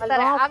ಸ್ಟಾರ್ಟ್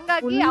ಮಾಡ್ಬಿಡ್ತಾರೆ.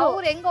 ಹಂಗಾಗಿ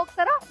ಅವ್ರು ಹೆಂಗ್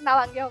ಹೋಗ್ತಾರೋ ನಾವ್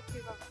ಹಂಗೆ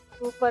ಹೋಗ್ತೀವಿ.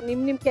 ಸೂಪರ್,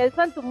 ನಿಮ್ ಕೆಲ್ಸ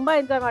ತುಂಬಾ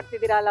ಎಂಜಾಯ್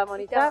ಮಾಡ್ತಿದ್ದೀರಾ ಅಲ್ಲ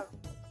ಮೋನಿಶಾ?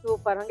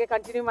 ಸೂಪರ್, ಹಂಗೆ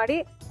ಕಂಟಿನ್ಯೂ ಮಾಡಿ.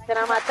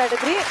 ಚೆನ್ನಾಗ್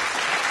ಮಾತಾಡಿದ್ರಿ.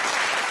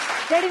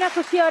 ರೆಡಿನಾ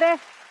ಖುಷಿ ಅವರೇ?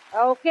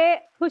 ಓಕೆ,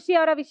 ಖುಷಿ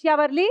ಅವರ ವಿಷಯ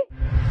ಬರ್ಲಿ.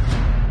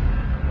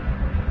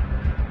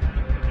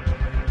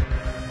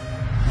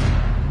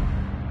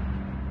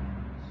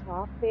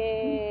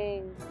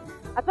 ಶಾಪಿಂಗ್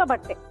ಅಥವಾ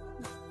ಬಟ್ಟೆ.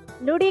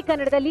 ನುಡಿ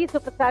ಕನ್ನಡದಲ್ಲಿ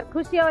ಸೂಪರ್ ಸ್ಟಾರ್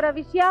ಖುಷಿ ಅವರ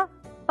ವಿಷಯ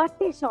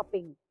ಬಟ್ಟೆ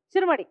ಶಾಪಿಂಗ್.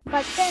 ಶುರು ಮಾಡಿ.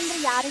 ಬಟ್ಟೆ ಅಂದ್ರೆ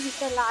ಯಾರಿಗೂ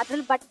ಇಷ್ಟ ಇಲ್ಲ,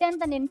 ಅದ್ರಲ್ಲಿ ಬಟ್ಟೆ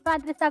ಅಂತ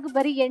ನೆನಪಾದ್ರೆ ಸಾಕು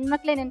ಬರೀ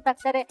ಹೆಣ್ಮಕ್ಳೇ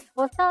ನೆನಪಾಗ್ತಾರೆ.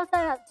 ಹೊಸ ಹೊಸ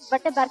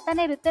ಬಟ್ಟೆ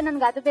ಬರ್ತಾನೆ ಇರುತ್ತೆ,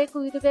 ನನ್ಗೆ ಅದು ಬೇಕು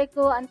ಇದು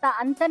ಬೇಕು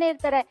ಅಂತಾನೆ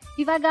ಇರ್ತಾರೆ.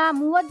 ಇವಾಗ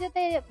 30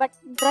 ಜೊತೆ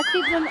ಡ್ರೆಸ್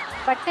ಇದ್ರು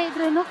ಬಟ್ಟೆ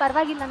ಇದ್ರು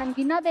ಪರವಾಗಿಲ್ಲ,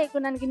 ನನ್ಗೆ ಇನ್ನ ಬೇಕು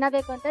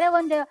ಅಂತಾರೆ.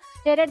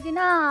 1-2 ದಿನ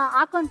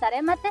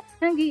ಹಾಕೊಂತಾರೆ, ಮತ್ತೆ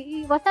ನನ್ಗೆ ಈ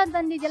ಹೊಸದ್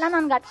ಬಂದಿದೆಯಲ್ಲ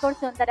ನನ್ಗೆ ಅದ್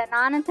ಕೊಡ್ಸು ಅಂತಾರೆ.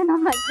 ನಾನಂತೂ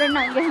ನಮ್ಮ ಹಸ್ಬೆಂಡ್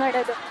ಹಂಗೆ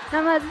ಮಾಡೋದು.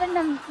 ನಮ್ಮ ಹಸ್ಬೆಂಡ್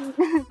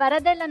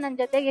ಬರೋದೇ ಇಲ್ಲ ನನ್ನ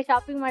ಜೊತೆಗೆ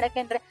ಶಾಪಿಂಗ್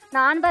ಮಾಡಕ್ಕೆ. ಅಂದ್ರೆ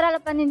ನಾನ್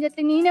ಬರಲ್ಲಪ್ಪ ನಿನ್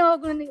ಜೊತೆ, ನೀನೇ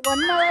ಹೋಗು,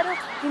 1 ಅವರ್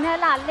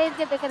ಇನ್ನೆಲ್ಲ ಅಲ್ಲೇ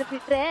ಇದ್ಕೆ ಬೇಕಾದ್ರೆ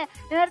ಬಿಟ್ರೆ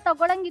ಏನಾದ್ರು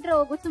ತಗೊಳಂಗಿದ್ರೆ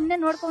ಹೋಗು, ಸುಮ್ನೆ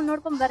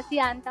ನೋಡ್ಕೊಂಡ್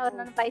ಬರ್ತೀಯಾ ಅಂತ ಅವ್ರು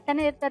ನನ್ನ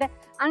ಬೈತಾನೆ ಇರ್ತಾರೆ.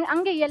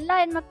 ಹಂಗೆ ಎಲ್ಲಾ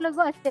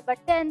ಹೆಣ್ಮಕ್ಳಿಗೂ ಅಷ್ಟೇ,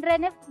 ಬಟ್ಟೆ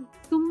ಅಂದ್ರೇನೆ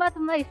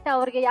ತುಂಬಾ ಇಷ್ಟ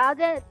ಅವ್ರಿಗೆ.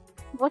 ಯಾವ್ದೇ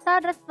ಹೊಸ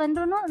ಡ್ರೆಸ್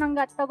ಬಂದ್ರು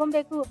ನಂಗೆ ಅದು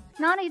ತಗೊಬೇಕು,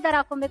 ನಾನು ಈ ತರ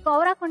ಹಾಕೊಬೇಕು,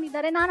 ಅವ್ರು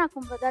ಹಾಕೊಂಡಿದ್ದಾರೆ ನಾನು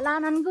ಹಾಕೊಬೋದಲ್ಲ,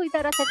 ನನ್ಗೂ ಈ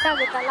ತರ ಸೆಟ್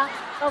ಆಗುತ್ತಲ್ಲ.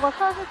 ಹೊಸ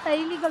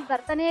ಸ್ಟೈಲಿಗಳು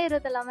ಬರ್ತಾನೆ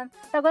ಇರುತ್ತಲ್ಲ ಮ್ಯಾಮ್,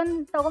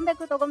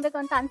 ತಗೊಬೇಕು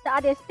ಅಂತ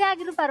ಅದ್ ಎಷ್ಟೇ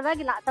ಆಗಿದ್ರು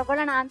ಪರವಾಗಿಲ್ಲ,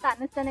 ತಗೊಳ್ಳೋಣ ಅಂತ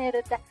ಅನಿಸ್ತಾನೆ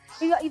ಇರುತ್ತೆ.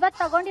 ಇವತ್ತು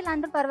ತಗೊಂಡಿಲ್ಲ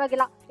ಅಂದ್ರೂ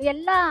ಪರವಾಗಿಲ್ಲ,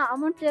 ಎಲ್ಲ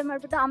ಅಮೌಂಟ್ ಸೇವ್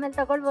ಮಾಡ್ಬಿಟ್ಟು ಆಮೇಲೆ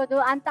ತಗೊಳ್ಬೋದು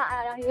ಅಂತ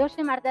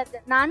ಯೋಚನೆ ಮಾಡ್ತಾ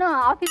ಇದ್ದೆ. ನಾನು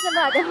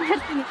ಆಫೀಸಲ್ಲೂ ಅದೇ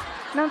ಮಾಡ್ತೀನಿ.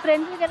 ನಮ್ಮ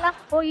ಫ್ರೆಂಡ್ಸ್ಗೆಲ್ಲ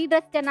ಈ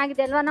ಡ್ರೆಸ್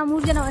ಚೆನ್ನಾಗಿದೆ ಅಲ್ವಾ, ನಾವು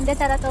 3 ಜನ ಒಂದೇ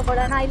ತರ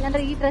ತಗೊಳ್ಳೋಣ,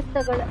 ಇಲ್ಲಾಂದ್ರೆ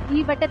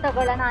ಈ ಬಟ್ಟೆ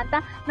ತಗೊಳ್ಳೋಣ ಅಂತ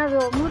ನಾವು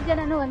 3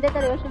 ಜನನು ಒಂದೇ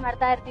ತರ ಯೋಚನೆ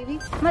ಮಾಡ್ತಾ ಇರ್ತೀವಿ.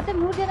 ಮತ್ತೆ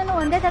 3 ಜನನು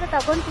ಒಂದೇ ತರ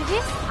ತಗೊಂತೀವಿ,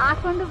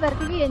 ಹಾಕೊಂಡು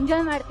ಬರ್ತೀವಿ,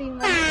 ಎಂಜಾಯ್ ಮಾಡ್ತೀವಿ.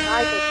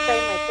 ಆಯ್ತು,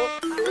 ಟೈಮ್ ಆಯ್ತು.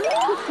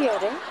 ಖುಷಿ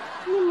ಅವರೇ,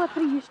 ನಿಮ್ಮ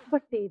ಹತ್ರ ಎಷ್ಟು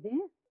ಬಟ್ಟೆ ಇದೆ?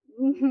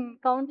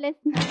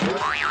 ಕೌಂಟ್ಲೆಸ್.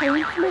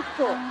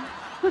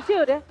 ಖುಷಿ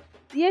ಅವರೇ,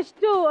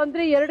 ಎಷ್ಟು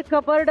ಅಂದ್ರೆ 2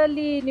 ಕಬರ್ಡ್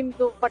ಅಲ್ಲಿ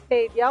ನಿಮ್ದು ಬಟ್ಟೆ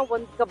ಇದೆಯಾ,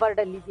 1 ಕಬರ್ಡ್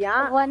ಅಲ್ಲಿ ಇದೆಯಾ?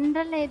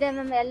 ಒಂದ್ರಲ್ಲೇ ಇದೆ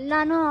ಮ್ಯಾಮ್.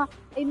 ಎಲ್ಲಾನು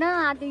ಇನ್ನ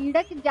ಅದು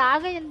ಇಡಕ್ಕೆ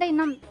ಜಾಗ ಇಲ್ಲದೆ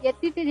ಇನ್ನ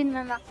ಎತ್ತಿಟ್ಟಿದೀನಿ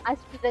ಮ್ಯಾಮ್.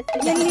 ಅಷ್ಟು ಡ್ರೆಸ್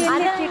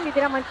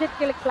ಇಟ್ಟಿದ್ದೀರಾ? ಮಂಚದ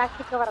ಕೆಳಗೆ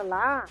ಪ್ಲಾಸ್ಟಿಕ್ ಕವರ್ ಅಲ್ಲ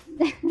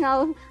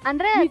ನಾವು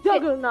ಅಂದ್ರೆ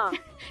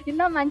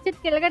ಇನ್ನ ಮಂಚದ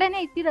ಕೆಳಗಡೆನೆ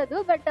ಇಟ್ಟಿರೋದು,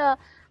 ಬಟ್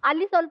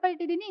ಅಲ್ಲಿ ಸ್ವಲ್ಪ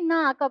ಇಟ್ಟಿದೀನಿ, ಇನ್ನ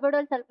ಕಬೋರ್ಡ್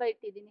ಅಲ್ಲಿ ಸ್ವಲ್ಪ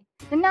ಇಟ್ಟಿದೀನಿ.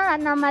 ಇನ್ನ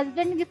ನಮ್ಮ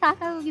ಹಸ್ಬೆಂಡ್ಗೆ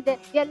ಸಾಕಾಗೋಗಿದೆ,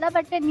 ಎಲ್ಲ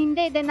ಬಟ್ಟೆ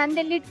ನಿಂದೇ ಇದೆ,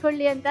 ನಂದೆಲ್ಲಿ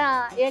ಇಟ್ಕೊಳ್ಳಿ ಅಂತ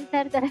ಹೇಳ್ತಾ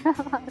ಇರ್ತಾರೆ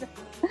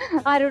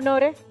ಅರುಣ್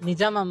ಅವ್ರೆ.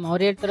 ನಿಜ ಮ್ಯಾಮ್,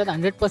 ಅವ್ರು ಹೇಳ್ತಿರೋದು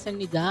 100%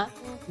 ನಿಜ.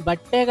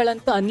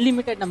 ಬಟ್ಟೆಗಳಂತೂ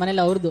ಅನ್ಲಿಮಿಟೆಡ್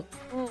ನಮ್ಮನೇಲಿ. ಅವ್ರದ್ದು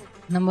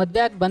ನಮ್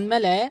ಮದ್ವೆ ಆಗಿ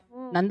ಬಂದ್ಮೇಲೆ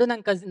ನಂದು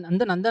ನನ್ ಕಸಿನ್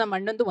ನಂದು ನಮ್ಮ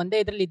ಅಣ್ಣಂದು ಒಂದೇ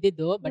ಇದ್ರಲ್ಲಿ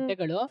ಇದ್ದಿದ್ದು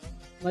ಬಟ್ಟೆಗಳು.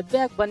 ಮದ್ವೆ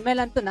ಆಗಿ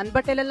ಬಂದ್ಮೇಲೆ ಅಂತೂ ನನ್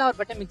ಬಟ್ಟೆಲೆಲ್ಲ ಅವ್ರ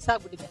ಬಟ್ಟೆ ಮಿಕ್ಸ್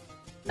ಆಗ್ಬಿಟ್ಟಿದೆ.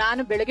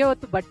 ನಾನು ಬೆಳಗ್ಗೆ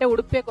ಹೊತ್ತು ಬಟ್ಟೆ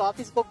ಹುಡುಕ್ಬೇಕು,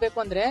 ಆಫೀಸ್ಗೆ ಹೋಗ್ಬೇಕು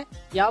ಅಂದ್ರೆ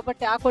ಯಾವ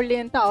ಬಟ್ಟೆ ಹಾಕೊಳ್ಳಿ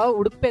ಅಂತ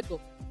ಹುಡುಕ್ಬೇಕು.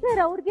 ಸರ್,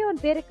 ಅವ್ರಿಗೆ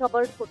ಒಂದ್ ಬೇರೆ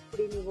ಕಬೋರ್ಡ್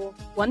ಕೊಟ್ಬಿಡಿ ನೀವು.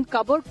 ಒಂದ್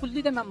ಕಬೋರ್ಡ್ ಫುಲ್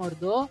ಇದೆ ಮ್ಯಾಮ್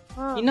ಅವ್ರದ್ದು.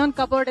 ಇನ್ನೊಂದ್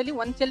ಕಬೋರ್ಡ್ ಅಲ್ಲಿ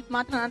 1 ಶೆಲ್ಫ್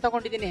ಮಾತ್ರ ನಾನು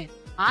ತಗೊಂಡಿದ್ದೀನಿ.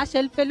 ಆ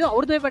ಶೆಲ್ಫ್ ಅಲ್ಲೂ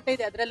ಅವ್ರದೇ ಬಟ್ಟೆ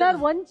ಇದೆ. ಅದ್ರಲ್ಲಿ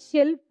 1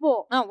 ಶೆಲ್ಫ್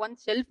 1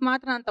 ಶೆಲ್ಫ್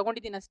ಮಾತ್ರ ನಾನು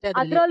ತಗೊಂಡಿದ್ದೀನಿ ಅಷ್ಟೇ.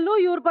 ಅದ್ರಲ್ಲೂ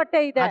ಇವ್ರ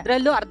ಬಟ್ಟೆ ಇದೆ,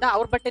 ಅದ್ರಲ್ಲೂ ಅರ್ಧ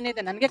ಅವ್ರ ಬಟ್ಟೆನೇ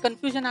ಇದೆ. ನನ್ಗೆ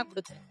ಕನ್ಫ್ಯೂಷನ್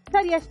ಆಗ್ಬಿಡುತ್ತೆ.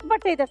 ಸರ್, ಎಷ್ಟು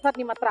ಬಟ್ಟೆ ಇದೆ ಸರ್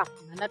ನಿಮ್ಮ ಹತ್ರ?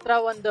 ನನ್ನ ಹತ್ರ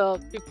ಒಂದು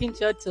 15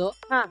 ಶರ್ಟ್ಸ್,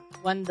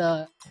 ಒಂದು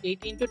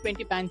 18 to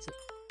 20 ಪ್ಯಾಂಟ್ಸ್.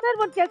 ಸರ್,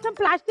 ಒಂದ್ ಕೆಲಸ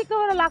ಪ್ಲಾಸ್ಟಿಕ್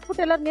ಕವರ್ ಅಲ್ಲಿ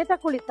ಹಾಕ್ಬಿಟ್ಟು ಎಲ್ಲರೂ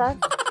ನೇತಾಕೊಳ್ಳಿ ಸರ್,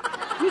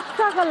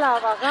 ಮಿಕ್ಸ್ ಆಗಲ್ಲ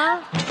ಅವಾಗ.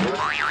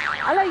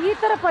 ಅಲ್ಲ, ಈ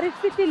ತರ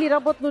ಪರಿಸ್ಥಿತಿಲಿ ಇರೋ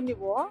ಬದಲು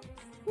ನೀವು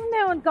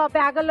ಸುಮ್ಮನೆ ಒಂದ್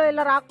ಬ್ಯಾಗಲ್ಲೋ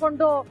ಎಲ್ಲಾರು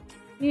ಹಾಕೊಂಡು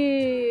ಈ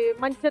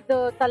ಮಂಚದ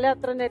ತಲೆ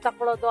ಹತ್ರನೇ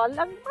ತಕೊಳ್ಳೋದು ಅಲ್ಲ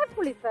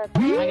ಮಾಡ್ಕೊಳ್ಳಿ ಸರ್.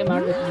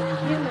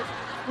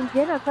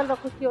 ನಿಮ್ಗೇನು ಅನ್ಸಲ್ವಾ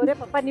ಖುಷಿ ಅವರೇ?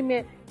 ಪಾಪ ನಿಮ್ಮ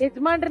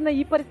ಯಜಮಾನ್ರನ್ನ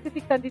ಈ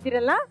ಪರಿಸ್ಥಿತಿಗೆ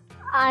ತಂದಿದ್ದೀರಲ್ಲ.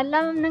 ಅಲ್ಲ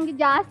ಮ್ಯಾಮ್, ನಂಗೆ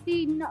ಜಾಸ್ತಿ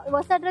ಇನ್ನು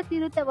ಹೊಸ ಡ್ರೆಸ್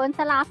ಇರುತ್ತೆ,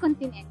 ಒಂದ್ಸಲ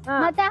ಹಾಕೊಂತೀನಿ,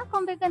 ಮತ್ತೆ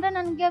ಹಾಕೊಬೇಕಂದ್ರೆ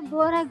ನನ್ಗೆ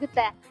ಬೋರ್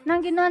ಆಗುತ್ತೆ.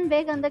 ನಂಗೆ ಇನ್ನೊಂದ್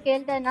ಬೇಕಂತ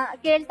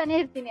ಕೇಳ್ತಾನೆ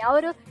ಇರ್ತೀನಿ.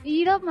 ಅವರು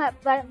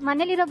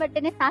ಮನೇಲಿರೋ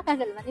ಬಟ್ಟೆನೆ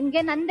ಸಾಕಾಗಲ್ವಾ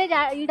ನಿಮ್ಗೆ, ನಂದೇ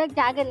ಇಡಕ್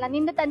ಜಾಗ ಇಲ್ಲ,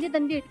 ನಿಂದ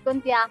ತಂದಿ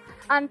ಇಟ್ಕೊಂತೀಯಾ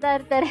ಅಂತ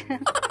ಇರ್ತಾರೆ.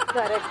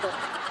 ಕರೆಕ್ಟ್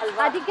ಅಲ್ವಾ?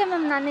 ಅದಕ್ಕೆ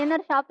ಮ್ಯಾಮ್ ನಾನು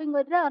ಏನಾದ್ರು ಶಾಪಿಂಗ್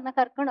ಹೋದ್ರೆ ಅವ್ರನ್ನ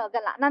ಕರ್ಕೊಂಡು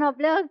ಹೋಗಲ್ಲ, ನಾನು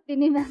ಒಬ್ಳೇ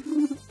ಹೋಗ್ತೀನಿ ಮ್ಯಾಮ್.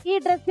 ಈ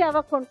ಡ್ರೆಸ್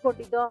ಯಾವಾಗ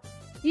ಕೊಂಡ್ಕೊಂಡಿದ್ದು?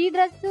 ಈ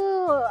ಡ್ರೆಸ್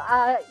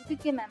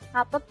ಇದಕ್ಕೆ ಮ್ಯಾಮ್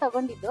ಹಬ್ಬಕ್ಕೆ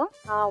ತಗೊಂಡಿದ್ದು.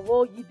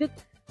 ಇದಕ್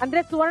ಅಂದ್ರೆ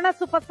ಸುವರ್ಣ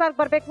ಸೂಪರ್ ಸ್ಟಾರ್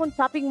ಬರ್ಬೇಕು ಅಂತ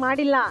ಶಾಪಿಂಗ್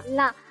ಮಾಡಿಲ್ಲ?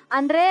 ಇಲ್ಲ,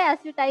 ಅಂದ್ರೆ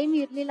ಅಷ್ಟು ಟೈಮ್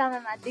ಇರ್ಲಿಲ್ಲ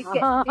ಮ್ಯಾಮ್, ಅದಕ್ಕೆ.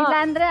 ಇಲ್ಲ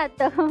ಅಂದ್ರೆ ಅದ್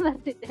ತಗೊಂಡ್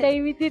ಬರ್ತಿದ್ದೆ.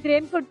 ಟೈಮ್ ಇದ್ದಿದ್ರೆ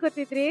ಏನ್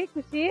ಕೊಂಡ್ಕೊತಿದ್ರಿ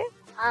ಖುಷಿ?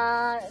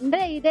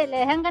 ಅಂದ್ರೆ ಇದೆ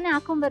ಲೆಹಂಗಾನೆ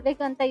ಹಾಕೊಂಡ್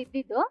ಬರ್ಬೇಕು ಅಂತ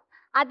ಇದ್ದಿದ್ದು,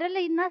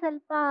 ಅದ್ರಲ್ಲಿ ಇನ್ನ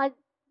ಸ್ವಲ್ಪ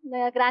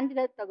ಗ್ರ್ಯಾಂಡ್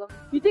ಇರೋದು ತಗೊಂಡ್.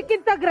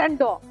 ಇದಕ್ಕಿಂತ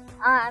ಗ್ರ್ಯಾಂಡು?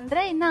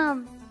 ಅಂದ್ರೆ ಇನ್ನ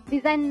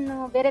ಡಿಸೈನ್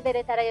ಬೇರೆ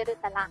ಬೇರೆ ತರ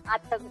ಇರುತ್ತಲ್ಲ,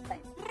 ಅದ್ ತಗೋತಾ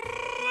ಇದ್ದೆ.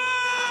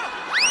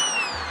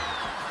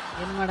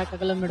 ಏನ್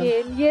ಮಾಡಕ್ಕಾಗಲ್ಲ ಮೇಡಮ್.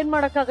 ಏನ್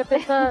ಮಾಡಕ್ಕಾಗತ್ತೆ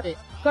ಸರ್,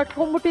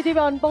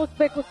 ಕಟ್ಕೊಂಡ್ಬಿಟ್ಟಿದೀವಿ,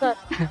 ಅನ್ಭವಿಸ್ಬೇಕು ಸರ್.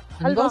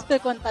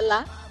 ಅನ್ಭವಿಸ್ಬೇಕು ಅಂತಲ್ಲ,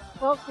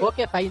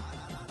 ಓಕೆ ಫೈನ್,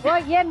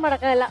 ಏನ್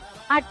ಮಾಡಕ್ಕಾಗಲ್ಲ,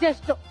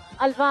 ಅಡ್ಜಸ್ಟ್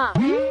ಅಲ್ವಾ?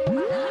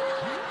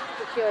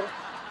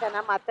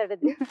 ಚೆನ್ನಾಗ್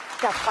ಮಾತಾಡಿದ್ವಿ,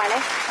 ಚಪ್ಪಾಳೆ.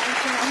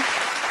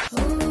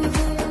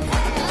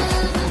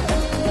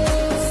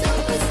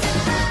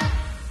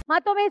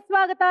 ಮತ್ತೊಮ್ಮೆ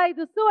ಸ್ವಾಗತ.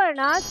 ಇದು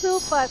ಸುವರ್ಣ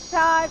ಸೂಪರ್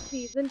ಸ್ಟಾರ್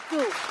ಸೀಸನ್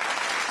 2.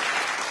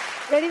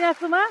 ರೆಡಿನಾ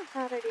ಸುಮಾ?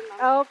 ರೆಡಿ.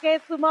 ಓಕೆ,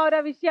 ಸುಮಾ ಅವರ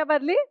ವಿಷಯ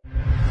ಬರ್ಲಿ.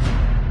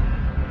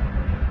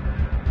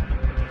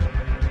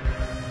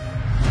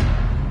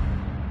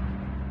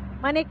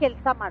 ಮನೆ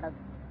ಕೆಲಸ ಮಾಡೋದು,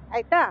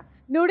 ಆಯ್ತಾ?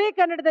 ನುಡಿ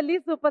ಕನ್ನಡದಲ್ಲಿ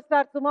ಸೂಪರ್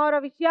ಸ್ಟಾರ್ ಸುಮಾ ಅವರ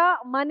ವಿಷಯ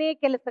ಮನೆ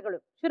ಕೆಲಸಗಳು.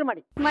 ಶುರು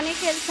ಮಾಡಿ. ಮನೆ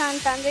ಕೆಲಸ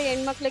ಅಂತ ಅಂದ್ರೆ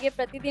ಹೆಣ್ಮಕ್ಳಿಗೆ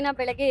ಪ್ರತಿದಿನ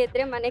ಬೆಳಗ್ಗೆ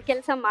ಎದ್ರೆ ಮನೆ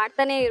ಕೆಲಸ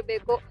ಮಾಡ್ತಾನೆ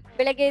ಇರ್ಬೇಕು.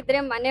 ಬೆಳಗ್ಗೆ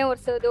ಇದ್ರೆ ಮನೆ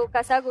ಒರೆಸೋದು,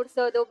 ಕಸ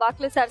ಗುಡ್ಸೋದು,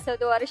 ಬಾಕ್ಲು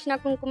ಸಾರಿಸೋದು, ಅರಿಶಿನ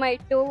ಕುಂಕುಮ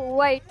ಇಟ್ಟು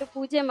ಹೂವು ಇಟ್ಟು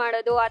ಪೂಜೆ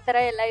ಮಾಡೋದು, ಆ ತರ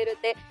ಎಲ್ಲ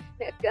ಇರುತ್ತೆ.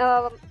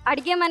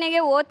 ಅಡ್ಗೆ ಮನೆಗೆ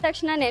ಹೋದ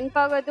ತಕ್ಷಣ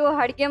ನೆನಪಾಗೋದು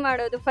ಅಡ್ಗೆ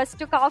ಮಾಡೋದು.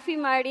 ಫಸ್ಟ್ ಕಾಫಿ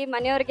ಮಾಡಿ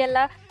ಮನೆಯವ್ರಿಗೆಲ್ಲ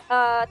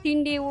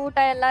ತಿಂಡಿ ಊಟ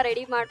ಎಲ್ಲ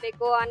ರೆಡಿ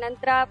ಮಾಡಬೇಕು.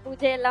 ಆನಂತರ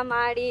ಪೂಜೆ ಎಲ್ಲ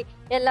ಮಾಡಿ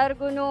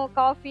ಎಲ್ಲರಿಗೂ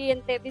ಕಾಫಿ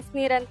ಅಂತೆ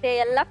ಬಿಸಿನೀರಂತೆ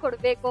ಎಲ್ಲ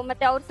ಕೊಡಬೇಕು.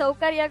 ಮತ್ತೆ ಅವ್ರ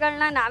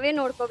ಸೌಕರ್ಯಗಳನ್ನ ನಾವೇ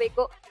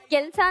ನೋಡ್ಕೋಬೇಕು.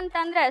 ಕೆಲಸ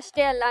ಅಂತಂದ್ರೆ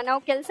ಅಷ್ಟೇ ಅಲ್ಲ, ನಾವು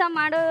ಕೆಲಸ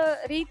ಮಾಡೋ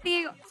ರೀತಿ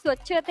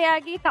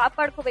ಸ್ವಚ್ಛತೆಯಾಗಿ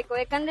ಕಾಪಾಡ್ಕೋಬೇಕು.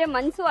 ಯಾಕಂದ್ರೆ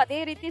ಮನ್ಸು ಅದೇ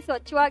ರೀತಿ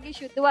ಸ್ವಚ್ಛವಾಗಿ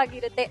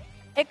ಶುದ್ಧವಾಗಿರುತ್ತೆ.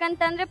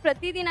 ಯಾಕಂತಂದ್ರೆ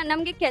ಪ್ರತಿದಿನ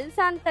ನಮ್ಗೆ ಕೆಲಸ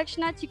ಅಂದ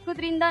ತಕ್ಷಣ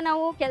ಚಿಕ್ಕದ್ರಿಂದ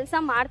ನಾವು ಕೆಲಸ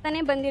ಮಾಡ್ತಾನೆ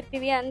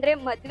ಬಂದಿರ್ತೀವಿ. ಅಂದ್ರೆ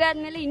ಮದ್ವೆ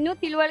ಆದ್ಮೇಲೆ ಇನ್ನೂ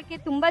ತಿಳುವಳಿಕೆ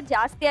ತುಂಬಾ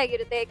ಜಾಸ್ತಿ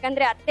ಆಗಿರುತ್ತೆ.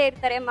 ಯಾಕಂದ್ರೆ ಅತ್ತೆ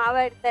ಇರ್ತಾರೆ, ಮಾವ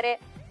ಇರ್ತಾರೆ,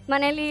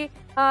 ಮನೇಲಿ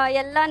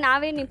ಎಲ್ಲ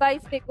ನಾವೇ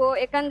ನಿಭಾಯಿಸ್ಬೇಕು.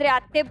 ಯಾಕಂದ್ರೆ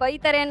ಅತ್ತೆ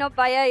ಬೈತಾರೆ ಅನ್ನೋ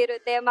ಭಯ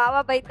ಇರುತ್ತೆ, ಮಾವ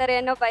ಬೈತಾರೆ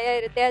ಅನ್ನೋ ಭಯ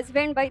ಇರುತ್ತೆ,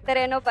 ಹಸ್ಬೆಂಡ್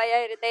ಬೈತಾರೆ ಅನ್ನೋ ಭಯ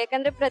ಇರುತ್ತೆ.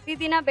 ಯಾಕಂದ್ರೆ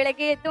ಪ್ರತಿದಿನ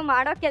ಬೆಳಗ್ಗೆ ಎದ್ದು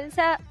ಮಾಡೋ ಕೆಲಸ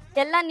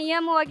ಎಲ್ಲ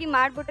ನಿಯಮವಾಗಿ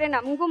ಮಾಡ್ಬಿಟ್ರೆ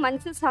ನಮಗೂ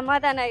ಮನ್ಸು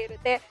ಸಮಾಧಾನ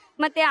ಇರುತ್ತೆ.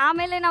 ಮತ್ತೆ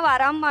ಆಮೇಲೆ ನಾವು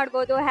ಆರಾಮ್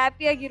ಮಾಡ್ಬೋದು,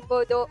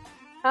 ಹ್ಯಾಪಿಯಾಗಿರ್ಬೋದು.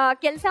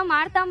 ಕೆಲಸ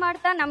ಮಾಡ್ತಾ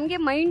ಮಾಡ್ತಾ ನಮಗೆ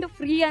ಮೈಂಡ್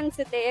ಫ್ರೀ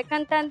ಅನ್ಸುತ್ತೆ.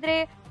 ಯಾಕಂತಂದ್ರೆ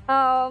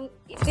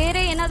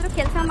ಬೇರೆ ಏನಾದರೂ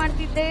ಕೆಲಸ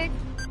ಮಾಡ್ತಿದ್ದೆ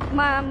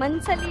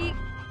ಮನ್ಸಲ್ಲಿ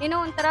ಏನೋ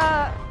ಒಂಥರ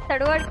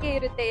ತಡವಳಿಕೆ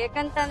ಇರುತ್ತೆ.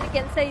 ಯಾಕಂತಂದ್ರೆ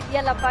ಕೆಲಸ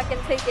ಇದೆಯಲ್ಲಪ್ಪ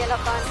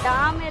ಅಂತ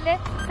ಆಮೇಲೆ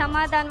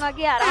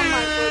ಸಮಾಧಾನವಾಗಿ ಆರಾಮ್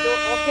ಮಾಡ್ಬೋದು.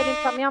 ಓಕೆ, ನಿಮ್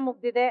ಸಮಯ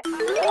ಮುಗ್ದಿದೆ.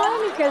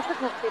 ನೀವು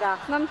ಕೆಲ್ಸಕ್ಕೆ ಹೋಗ್ತೀರಾ?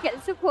 ಮ್ಯಾಮ್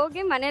ಕೆಲ್ಸಕ್ಕೆ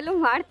ಹೋಗಿ ಮನೇಲೂ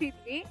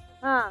ಮಾಡ್ತಿದ್ವಿ.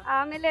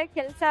 ಆಮೇಲೆ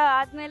ಕೆಲಸ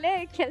ಆದ್ಮೇಲೆ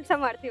ಕೆಲಸ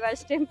ಮಾಡ್ತೀವಿ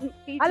ಅಷ್ಟೇ.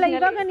 ಅಲ್ಲ,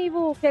 ಇವಾಗ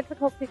ನೀವು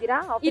ಕೆಲ್ಸಕ್ಕೆ ಹೋಗ್ತಿದ್ದೀರಾ?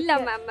 ಇಲ್ಲ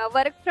ಮ್ಯಾಮ್,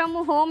 ವರ್ಕ್ ಫ್ರಮ್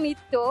ಹೋಮ್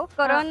ಇತ್ತು.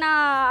 ಕೊರೋನಾ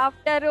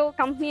ಆಫ್ಟರ್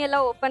ಕಂಪ್ನಿ ಎಲ್ಲ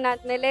ಓಪನ್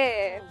ಆದ್ಮೇಲೆ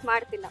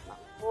ಮಾಡ್ತಿಲ್ಲ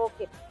ಮ್ಯಾಮ್.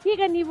 ಓಕೆ,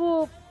 ಈಗ ನೀವು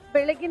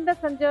ಬೆಳಗಿಂದ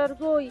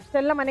ಸಂಜೆವರೆಗೂ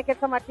ಇಷ್ಟೆಲ್ಲ ಮನೆ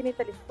ಕೆಲಸ ಮಾಡ್ತೀನಿ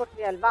ಅಂತ ಲಿಸ್ಟ್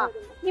ಕೊಟ್ರಿ ಅಲ್ವಾ?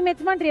 ನಿಮ್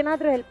ಯಜಮಾನ್ರು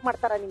ಏನಾದ್ರು ಹೆಲ್ಪ್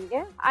ಮಾಡ್ತಾರಾ ನಿಮ್ಗೆ?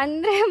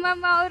 ಅಂದ್ರೆ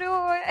ಮ್ಯಾಮ್ ಅವರು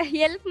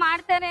ಹೆಲ್ಪ್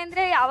ಮಾಡ್ತಾರೆ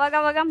ಅಂದ್ರೆ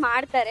ಅವಾಗ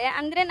ಮಾಡ್ತಾರೆ.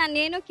 ಅಂದ್ರೆ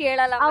ನಾನೇನು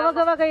ಕೇಳಲ್ಲ.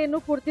 ಅವಾಗ ಏನು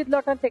ಕುಡ್ತಿದ್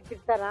ಲೋಟ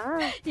ತೆಗ್ದಿರ್ತಾರ?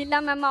 ಇಲ್ಲ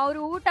ಮ್ಯಾಮ್,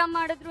 ಅವ್ರು ಊಟ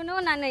ಮಾಡಿದ್ರು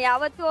ನಾನು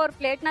ಯಾವತ್ತೂ ಅವ್ರ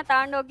ಪ್ಲೇಟ್ ನ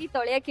ತಗೊಂಡೋಗಿ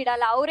ತೊಳೆಯಕ್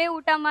ಇಡಲ್ಲ. ಅವರೇ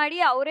ಊಟ ಮಾಡಿ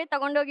ಅವರೇ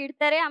ತಗೊಂಡೋಗಿ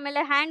ಇಡ್ತಾರೆ.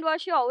 ಆಮೇಲೆ ಹ್ಯಾಂಡ್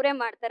ವಾಶ್ ಅವರೇ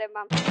ಮಾಡ್ತಾರೆ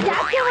ಮ್ಯಾಮ್.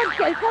 ಯಾಕೆ ಒಂದ್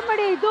ಕೆಲಸ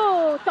ಮಾಡಿ, ಇದು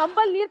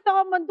ಚಂಬಲ್ ನೀರ್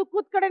ತಗೊಂಡ್ಬಂದು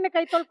ಕೂತ್ ಕಡೆನೆ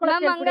ಕೈ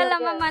ತೊಳ್ಕೊಳ್ಳೋಕೆ ಮ್ಯಾಮ್ ಹಂಗಲ್ಲ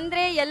ಮ್ಯಾಮ್.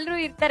 ಅಂದ್ರೆ ಎಲ್ರು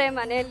ಇರ್ತಾರೆ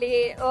ಮನೆಯಲ್ಲಿ,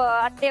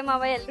 ಅತ್ತೆ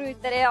ಮಾವ ಎಲ್ರು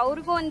ಇರ್ತಾರೆ.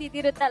 ಅವ್ರಿಗೂ ಒಂದ್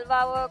ಇದಿರುತ್ತಲ್ವಾ,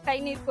 ಕೈ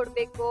ನೀರ್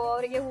ಕೊಡ್ಬೇಕು,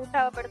 ಅವ್ರಿಗೆ ಊಟ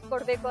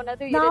ಬಡಿಸ್ಕೊಡ್ಬೇಕು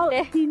ಅನ್ನೋದು ಇರುತ್ತೆ.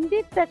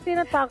 ತಿಂದಿದ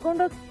ತಟ್ಟಿನ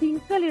ತಗೊಂಡೋಗಿ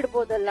ಸಿಂಕಲ್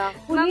ಇಡ್ಬೋದಲ್ಲ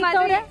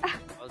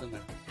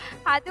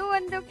ಅದು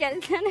ಒಂದು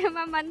ಕೆಲ್ಸನೇ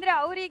ಮ್ಯಾಮ್. ಅಂದ್ರೆ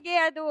ಅವರಿಗೆ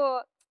ಅದು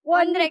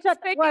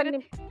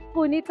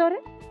ಪುನೀತ್ ಅವ್ರೆ,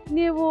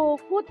 ನೀವು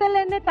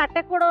ಕೂತಲ್ಲೇನೆ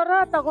ತಟ್ಟೆ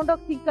ಕೊಡೋರ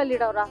ತಗೊಂಡೋಗಿ ಸಿಂಕಲ್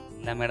ಇಡೋರ?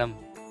 ಇಲ್ಲ ಮೇಡಮ್.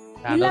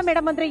 ಇಲ್ಲ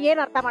ಮೇಡಮ್ ಅಂದ್ರೆ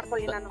ಏನ್ ಅರ್ಥ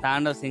ಮಾಡ್ಕೊಳ್ಳಿ ನಾನು?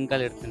 ತಗೊಂಡೋಗಿ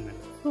ಸಿಂಕಲ್ ಇಡ್ತೀನಿ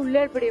ಮೇಡಮ್. ಸುಳ್ಳು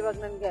ಹೇಳ್ಬಿಡಿ ಇವಾಗ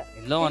ನನ್ಗೆ.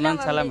 ಎಲ್ಲೋ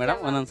ಒಂದೊಂದ್ಸಲ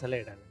ಮೇಡಮ್, ಒಂದೊಂದ್ಸಲ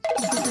ಇಡಲ್ಲ.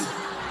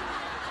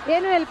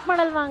 ಏನು ಹೆಲ್ಪ್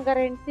ಮಾಡಲ್ವಾ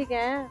ಹಂಗಾರೆ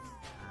ಹೆಂಡ್ತಿಗೆ?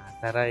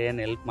 ತರ ಏನ್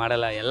ಹೆಲ್ಪ್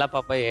ಮಾಡಲ್ಲ. ಎಲ್ಲ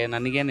ಪಾಪ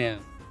ನನಗೇನು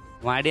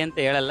ಮಾಡಿ ಅಂತ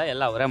ಹೇಳಲ್ಲ,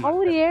 ಎಲ್ಲ ಅವರೇ ಮಾಡ್ತಾರೆ.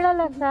 ಅವ್ರು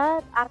ಹೇಳಲ್ಲ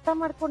ಸರ್, ಅರ್ಥ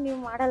ಮಾಡ್ಕೊಂಡು ನೀವು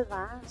ಮಾಡಲ್ವಾ?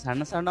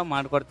 ಸಣ್ಣ ಸಣ್ಣ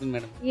ಮಾಡ್ಕೊಡ್ತೀನಿ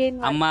ಮೇಡಮ್.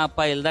 ಅಮ್ಮ ಅಪ್ಪ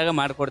ಇಲ್ದಾಗ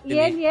ಮಾಡ್ಕೊಡ್ತೀನಿ.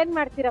 ಏನ್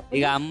ಮಾಡ್ತೀರಪ್ಪ?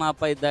 ಈಗ ಅಮ್ಮ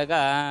ಅಪ್ಪ ಇದ್ದಾಗ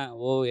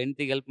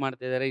ಹೆಂಡತಿಗೆ ಹೆಲ್ಪ್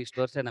ಮಾಡ್ತಿದಾರೆ,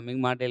 ಇಷ್ಟು ವರ್ಷ ನಮಗ್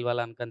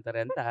ಮಾಡಿಲ್ವಲ್ಲ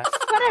ಅನ್ಕಂತಾರೆ ಅಂತ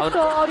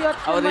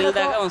ಅವ್ರು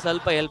ಇಲ್ದಾಗ ಒಂದ್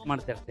ಸ್ವಲ್ಪ ಹೆಲ್ಪ್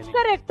ಮಾಡ್ತಾ ಇರ್ತೀನಿ.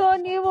 ಕರೆಕ್ಟ್.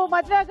 ನೀವು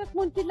ಮದ್ವೆ ಆಗಕ್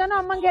ಮುಂಚಿಂದಾನು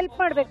ಅಮ್ಮಂಗೆ ಹೆಲ್ಪ್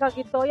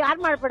ಮಾಡ್ಬೇಕಾಗಿತ್ತು,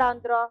 ಯಾರ್ ಮಾಡ್ಬೇಡ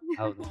ಅಂದ್ರು?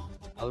 ಹೌದು,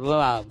 ಅವ್ರು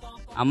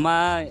ಅಮ್ಮ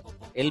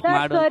ಹೆಲ್ಪ್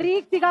ಮಾಡು.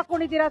 ಸರಿಗ್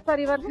ಸಿಗಾಕೊಂಡಿದ್ದೀರಾ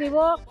ಸರ್ ಇವತ್ತು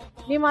ನೀವು.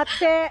 ನಿಮ್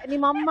ಅತ್ತೆ,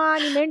 ನಿಮ್ ಅಮ್ಮ,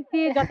 ನಿಮ್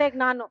ಹೆಂಡತಿ ಜೊತೆಗ್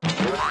ನಾನು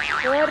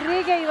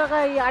ಸರಿಗೆ ಇವಾಗ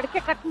ಈ ಅಡಿಕೆ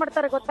ಕಟ್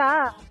ಮಾಡ್ತಾರೆ ಗೊತ್ತಾ,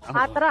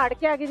 ಆ ತರ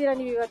ಅಡಿಕೆ ಆಗಿದ್ದೀರಾ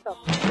ನೀವು ಇವತ್ತು.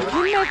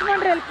 ನಿಮ್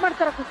ಯಜಮಾನ್ರು ಹೆಲ್ಪ್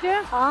ಮಾಡ್ತಾರ ಖುಷಿ?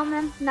 ಹಾ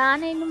ಮ್ಯಾಮ್,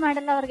 ನಾನೇನು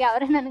ಮಾಡಲ್ಲ, ಅವ್ರಿಗೆ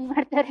ಅವರೇ ನನಗ್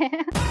ಮಾಡ್ತಾರೆ.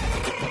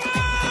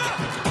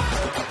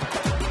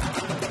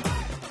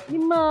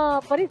 ನಿಮ್ಮ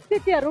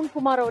ಪರಿಸ್ಥಿತಿ ಅರುಣ್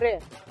ಕುಮಾರ್ ಅವರೇ,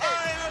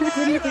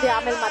 ಬಿಡಿ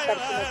ಆಮೇಲೆ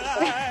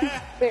ಮಾತಾಡ್ತೀನಿ.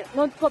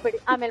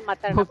 ನೊಂದ್ಕೋಬೇಡಿ, ಆಮೇಲೆ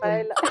ಮಾತಾಡೋಣ.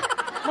 ಇಲ್ಲ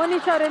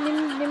ಮೋನಿಶ್ ಅವ್ರೆ,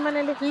 ನಿಮ್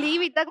ಮನೇಲಿ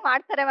ಲೀವ್ ಇದ್ದಾಗ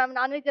ಮಾಡ್ತಾರೆ ಮ್ಯಾಮ್.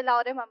 ನಾನ್ ವೆಜ್ ಎಲ್ಲ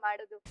ಅವರೇ ಮ್ಯಾಮ್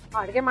ಮಾಡೋದು.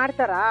 ಅಡ್ಗೆ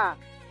ಮಾಡ್ತಾರಾ?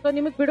 ಸೊ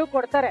ನಿಮಗ್ ಬಿಡು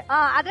ಕೊಡ್ತಾರೆ?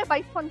 ಆದ್ರೆ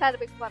ಬೈಸ್ಕೊಂತಾ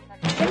ಇರ್ಬೇಕು ಮ್ಯಾಮ್.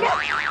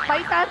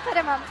 ಬೈತಾ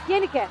ಇರ್ತಾರೆ ಮ್ಯಾಮ್.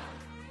 ಏನಕ್ಕೆ?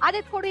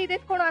 ಅದೇತ್ ಕೊಡು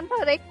ಇದೇತ್ ಕೊಡು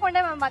ಅಂತ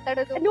ರೇಗ್ಕೊಂಡೆ ಮ್ಯಾಮ್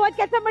ಮಾತಾಡೋದು. ನೀವು ಒಂದ್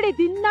ಕೆಲಸ ಮಾಡಿ,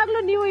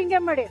 ದಿನಾಗ್ಲೂ ನೀವು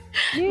ಹಿಂಗೆ ಮಾಡಿ.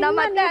 ನಮ್ಮ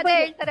ಅತ್ತೆ ಅದೇ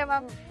ಹೇಳ್ತಾರೆ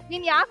ಮ್ಯಾಮ್,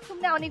 ನೀನ್ ಯಾಕೆ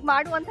ಸುಮ್ನೆ ಅವನಿಗೆ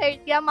ಮಾಡು ಅಂತ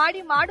ಹೇಳ್ತೀಯಾ,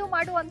 ಮಾಡು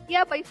ಮಾಡು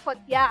ಅಂತೀಯಾ,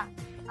 ಬೈಸ್ಕೊತೀಯಾ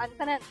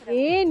ಅಂತಾನೆ.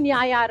 ಏನ್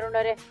ನ್ಯಾಯ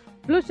ಅರುಣರೇ?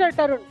 ಬ್ಲೂ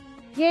ಶರ್ಟ್ ಅರುಣ್,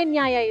 ಏನ್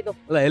ನ್ಯಾಯ ಇದು?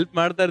 ಅಲ್ಲ, ಹೆಲ್ಪ್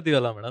ಮಾಡ್ತಾ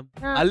ಇರ್ತೀವಲ್ಲ ಮೇಡಮ್,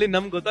 ಅಲ್ಲಿ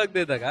ನಮ್ಗೆ ಗೊತ್ತಾಗ್ತಾ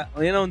ಇದ್ದಾಗ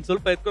ಏನೋ ಒಂದ್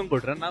ಸ್ವಲ್ಪ ಎತ್ಕೊಂಡ್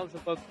ಕೊಟ್ರೆ ನಾವು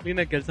ಸ್ವಲ್ಪ ಕ್ಲೀನ್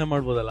ಆಗಿ ಕೆಲಸ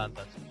ಮಾಡ್ಬೋದಲ್ಲ ಅಂತ.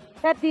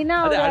 ದಿನ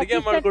ಅಡಿಗೆ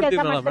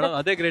ಮಾಡ್ಕೊಡ್ತೀವಿ ಮೇಡಮ್,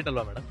 ಅದೇ ಗ್ರೇಟ್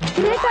ಅಲ್ವಾ ಮೇಡಮ್?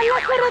 ಗ್ರೇಟ್ ಅಲ್ಲ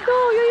ಸರ್ ಅದು.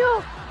 ಅಯ್ಯೋ,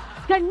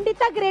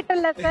 ಖಂಡಿತ ಗ್ರೇಟ್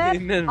ಅಲ್ಲ ಸರ್.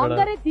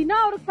 ಅಂದ್ರೆ ದಿನ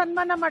ಅವ್ರಿಗೆ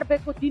ಸನ್ಮಾನ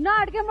ಮಾಡ್ಬೇಕು. ದಿನ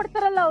ಅಡ್ಗೆ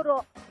ಮಾಡ್ತಾರಲ್ಲ ಅವರು,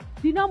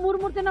 ದಿನ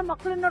 3 ಜನ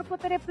ಮಕ್ಕಳನ್ನ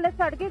ನೋಡ್ಕೋತಾರೆ, ಪ್ಲಸ್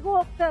ಅಡ್ಗೆಗೂ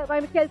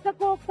ಹೋಗ್ತಾರೆ,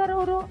 ಕೆಲ್ಸಕ್ಕೂ ಹೋಗ್ತಾರೆ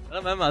ಅವರು.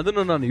 ಮ್ಯಾಮ್,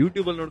 ಅದನ್ನು ನಾನು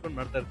ಯೂಟ್ಯೂಬ್ ಅಲ್ಲಿ ನೋಡ್ಕೊಂಡು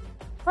ಮಾಡ್ತಾ ಇರ್ತೀನಿ.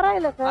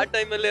 ಪರವಾಗಿಲ್ಲ ಸರ್. ಆ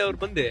ಟೈಮ್ ಅಲ್ಲಿ ಅವ್ರು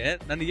ಬಂದೆ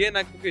ನನಗೆ ಏನ್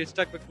ಹಾಕ್ಬೇಕು, ಎಷ್ಟು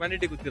ಹಾಕ್ಬೇಕು,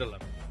 ಕ್ವಾಂಟಿಟಿ ಗೊತ್ತಿರಲ್ಲ.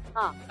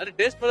 ಅದೇ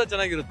ಟೇಸ್ಟ್ ಮಾತ್ರ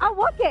ಚೆನ್ನಾಗಿರುತ್ತೆ.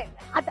 ಓಕೆ,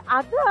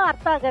 ಅದು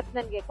ಅರ್ಥ ಆಗತ್ತೆ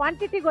ನನ್ಗೆ.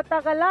 ಕ್ವಾಂಟಿಟಿ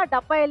ಗೊತ್ತಾಗಲ್ಲ,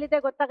 ಡಬ್ಬ ಎಲ್ಲಿದೆ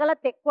ಗೊತ್ತಾಗಲ್ಲ,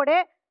 ತೆಕ್ಕೊಡೆ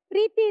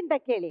ಪ್ರೀತಿಯಿಂದ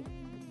ಕೇಳಿ,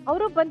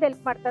 ಅವರು ಬಂದ್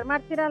ಹೆಲ್ಪ್ ಮಾಡ್ತಾರೆ.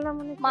 ಮಾಡ್ತೀರಲ್ಲ?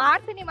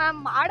 ಮಾಡ್ತೀನಿ ಮ್ಯಾಮ್.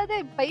 ಮಾಡದೆ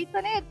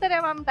ಬೈತಾನೆ ಇರ್ತಾರೆ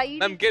ಮ್ಯಾಮ್.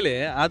 ನಮ್ ಕೇಳಿ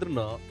ಆದ್ರೂ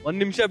 1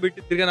 ನಿಮಿಷ ಬಿಟ್ಟು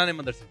ತಿರ್ಗಾ ನಾನೇ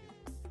ಮಾತಾಡ್ತೀನಿ.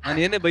 ನಾನು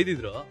ಏನೇ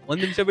ಬೈದಿದ್ರು 1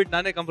 ನಿಮಿಷ ಬಿಟ್ಟು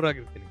ನಾನೇ ಕಂಪ್ರೂವ್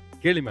ಆಗಿರ್ತೀನಿ.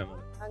 ಕೇಳಿ ಮ್ಯಾಮ್.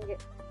 ಹಂಗೆ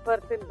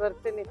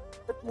ಬರ್ತೀನಿ.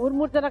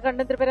 3 ಜನ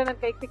ಗಂಡಂದ್ರು ಬೇರೆ ನನ್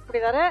ಕೈಗೆ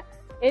ಸಿಕ್ಬಿಟ್ಟಿದ್ದಾರೆ.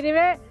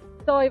 ಏನಿವೆ,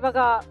 ಸೊ ಇವಾಗ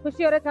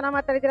ಖುಷಿಯವರೇ ಚೆನ್ನಾಗಿ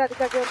ಮಾತಾಡಿದ್ರೆ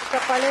ಅದಕ್ಕಾಗಿ ಒಂದು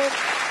ಚಪ್ಪಾಳೆ.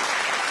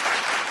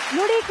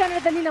 ನುಡಿ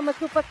ಕನ್ನಡದಲ್ಲಿ ನಮ್ಮ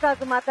ಸೂಪರ್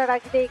ಸ್ಟಾರ್ಸ್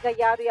ಮಾತಾಡಾಗಿದೆ. ಈಗ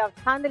ಯಾರು ಯಾವ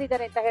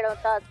ಸ್ಥಾನದಲ್ಲಿದ್ದಾರೆ ಅಂತ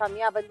ಹೇಳುವಂತ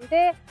ಸಮಯ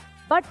ಬಂದಿದೆ.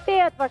 ಬಟ್ಟೆ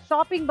ಅಥವಾ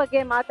ಶಾಪಿಂಗ್ ಬಗ್ಗೆ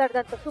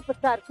ಮಾತಾಡಿದಂತ ಸೂಪರ್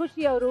ಸ್ಟಾರ್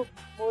ಖುಷಿ ಅವರು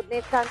 3ನೇ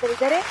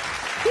ಸ್ಥಾನದಲ್ಲಿದ್ದಾರೆ.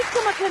 ಚಿಕ್ಕ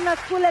ಮಕ್ಕಳನ್ನ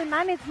ಸ್ಕೂಲಲ್ಲಿ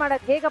ಮ್ಯಾನೇಜ್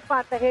ಮಾಡೋದು ಹೇಗಪ್ಪ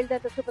ಅಂತ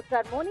ಹೇಳಿದಂತ ಸೂಪರ್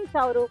ಸ್ಟಾರ್ ಮೋನಿಶಾ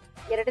ಅವರು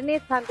 2ನೇ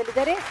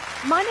ಸ್ಥಾನದಲ್ಲಿದ್ದಾರೆ.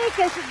 ಮನೆ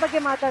ಕೆಲಸದ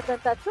ಬಗ್ಗೆ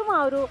ಮಾತಾಡಿದಂತ ಸುಮಾ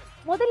ಅವರು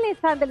 1ನೇ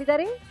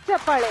ಸ್ಥಾನದಲ್ಲಿದ್ದಾರೆ.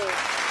 ಚಪ್ಪಾಳೆ.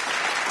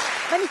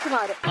 ಬನ್ನಿ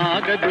ಸುಮಾರು.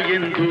 ಆಗದು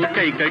ಎಂದು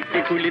ಕೈಗಟ್ಟಿ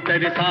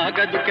ಕುಳಿತರೆ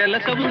ಸಾಗದು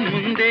ಕೆಲಸವು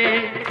ಮುಂದೆ,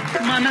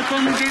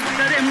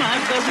 ಮನಸೊಂದಿದ್ದರೆ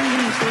ಮಾರ್ಗವು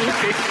ಉಂಟು,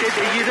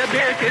 ಕೆಚ್ಚದೆ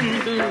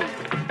ಇರಬೇಕೆಂದು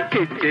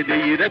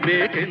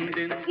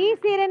ಈ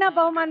ಸೀರೆನ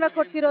ಬಹುಮಾನ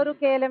ಕೊಟ್ಟಿರೋರು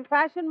KLM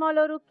ಫ್ಯಾಷನ್ ಮಾಲ್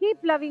ಅವರು.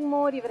 Keep loving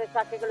more. ಇವರ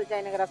ಶಾಖೆಗಳು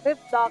Jayanagar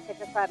 5th block,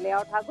 HSR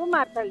layout ಹಾಗೂ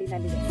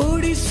ಮಾರ್ತಳ್ಳಿನಲ್ಲಿದೆ.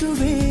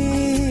 ಉಡಿಸುವೆ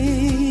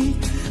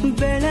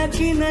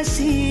ಬೆಳಕಿನ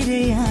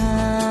ಸೀರೆಯ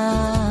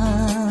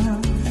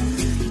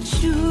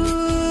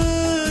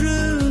ಚೂರು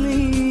ನೀ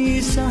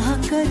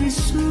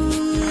ಸಹಕರಿಸು.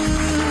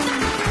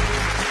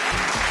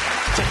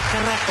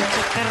 ಚಕ್ಕರಾಕು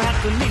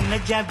ಚಕ್ಕರಾಕು ನಿನ್ನ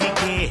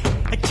ಜಾಬಿಗೆ,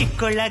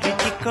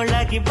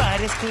 ಚಿಕ್ಕೊಳ್ಳಾಗಿ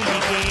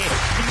ಬಾರಿಸುಲಿಗೆ,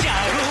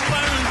 ಜಾರು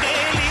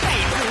ಬಂಡೇಲಿ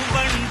ನೈಟು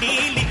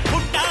ಬಂಡೀಲಿ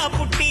ಪುಟ್ಟ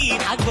ಪುಟ್ಟಿ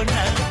ಆಗೋಣ.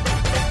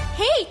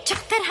 ಹೇ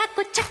ಚಕ್ಕರ್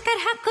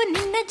ಹಾಕು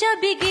ನಿನ್ನ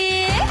ಜಾಬಿಗೆ.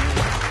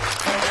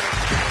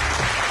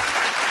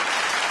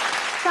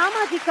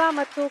 ಸಾಮಾಜಿಕ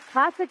ಮತ್ತು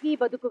ಖಾಸಗಿ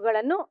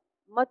ಬದುಕುಗಳನ್ನು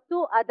ಮತ್ತು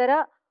ಅದರ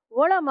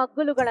ಒಳ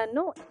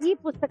ಮಗ್ಗುಲುಗಳನ್ನು ಈ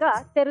ಪುಸ್ತಕ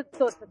ತೆರೆದು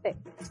ತೋರಿಸುತ್ತೆ.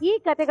 ಈ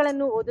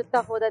ಕಥೆಗಳನ್ನು ಓದುತ್ತಾ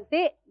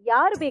ಹೋದಂತೆ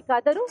ಯಾರು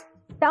ಬೇಕಾದರೂ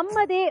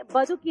ತಮ್ಮದೇ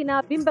ಬದುಕಿನ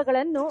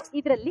ಬಿಂಬಗಳನ್ನು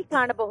ಇದರಲ್ಲಿ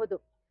ಕಾಣಬಹುದು.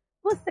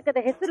 ಪುಸ್ತಕದ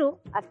ಹೆಸರು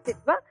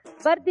ಅಸ್ತಿತ್ವ.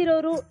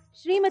 ಬರ್ದಿರೋರು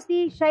ಶ್ರೀಮತಿ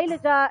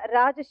ಶೈಲಜಾ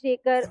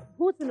ರಾಜಶೇಖರ್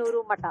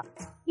ಭೂಸನೂರು ಮಠ.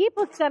 ಈ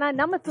ಪುಸ್ತಕನ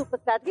ನಮ್ಮ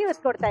ಸೂಪರ್ ಸ್ಟಾರ್ಗೆ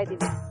ಇವತ್ತು ಕೊಡ್ತಾ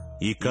ಇದ್ದೀವಿ.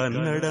 ಈ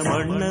ಕನ್ನಡ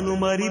ಮಣ್ಣನ್ನು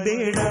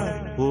ಮರಿಬೇಡ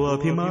ಓ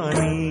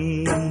ಅಭಿಮಾನಿ,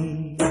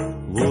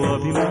 ಓ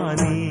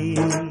ಅಭಿಮಾನಿ.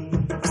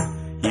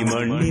 ಈ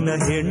ಮಣ್ಣಿನ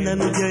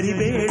ಹೆಣ್ಣನ್ನು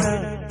ಜರಿಬೇಡ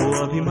ಓ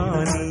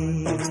ಅಭಿಮಾನಿ.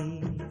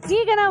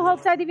 ಈಗ ನಾವು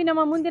ಹೋಗ್ತಾ ಇದೀವಿ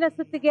ನಮ್ಮ ಮುಂದಿನ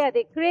ಸುತ್ತಿಗೆ.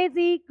 ಅದೇ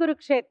ಕ್ರೇಜಿ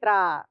ಕುರುಕ್ಷೇತ್ರ.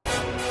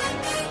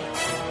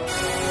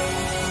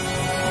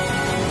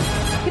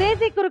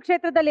 ಕ್ರೇಜಿ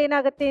ಕುರುಕ್ಷೇತ್ರದಲ್ಲಿ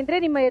ಏನಾಗುತ್ತೆ ಅಂದ್ರೆ,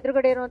 ನಿಮ್ಮ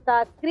ಎದುರುಗಡೆ ಇರುವಂತಹ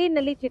ಸ್ಕ್ರೀನ್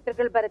ನಲ್ಲಿ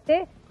ಚಿತ್ರಗಳು ಬರುತ್ತೆ.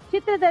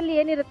 ಚಿತ್ರದಲ್ಲಿ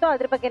ಏನಿರುತ್ತೋ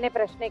ಅದ್ರ ಬಗ್ಗೆನೆ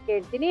ಪ್ರಶ್ನೆ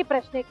ಕೇಳ್ತೀನಿ.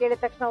 ಪ್ರಶ್ನೆ ಕೇಳಿದ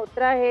ತಕ್ಷಣ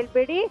ಉತ್ತರ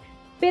ಹೇಳ್ಬೇಡಿ.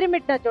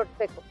 ಪಿರಮಿಡ್ ನ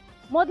ಜೋಡಿಸ್ಬೇಕು.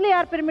 ಮೊದ್ಲು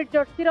ಯಾರು ಪಿರಮಿಡ್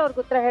ಜೋಡಿಸ್ತೀರೋ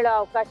ಅವ್ರಿಗೆ ಉತ್ತರ ಹೇಳೋ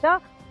ಅವಕಾಶ.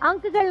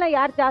 ಅಂಕಗಳನ್ನ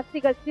ಯಾರು ಜಾಸ್ತಿ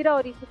ಗಳಿಸ್ತೀರೋ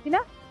ಅವ್ರ ಈ ಸುತ್ತಿನ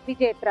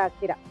ವಿಜೇತರ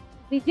ಆಗ್ತೀರಾ.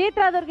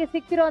 ವಿಜೇತರ ಆದವ್ರಿಗೆ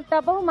ಸಿಕ್ತಿರುವಂತ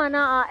ಬಹುಮಾನ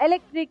ಆ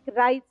ಎಲೆಕ್ಟ್ರಿಕ್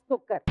ರೈಸ್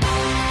ಕುಕ್ಕರ್.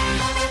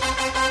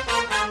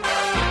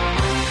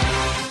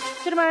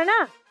 ಶುರು ಮಾಡೋಣ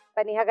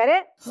ಬನ್ನಿ ಹಾಗಾದ್ರೆ.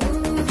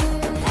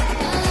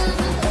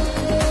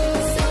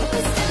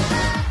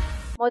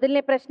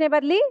 ಮೊದಲನೇ ಪ್ರಶ್ನೆ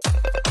ಬರ್ಲಿ.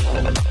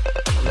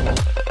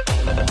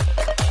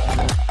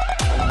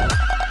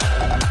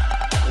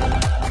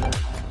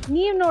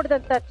 ನೀವು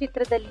ನೋಡಿದಂತ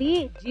ಚಿತ್ರದಲ್ಲಿ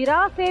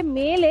ಜಿರಾಫೆ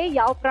ಮೇಲೆ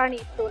ಯಾವ ಪ್ರಾಣಿ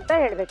ಇತ್ತು ಅಂತ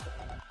ಹೇಳ್ಬೇಕು.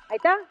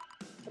 ಆಯ್ತಾ?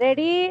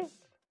 ರೆಡಿ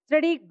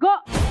ಸ್ಟಡಿ ಗೋ.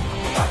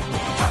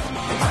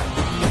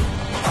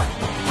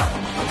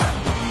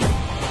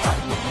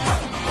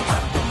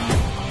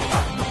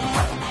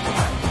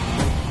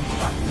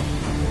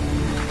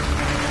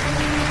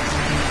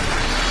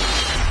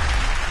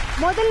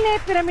 ಮೊದಲನೇ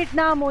ಪಿರಮಿಡ್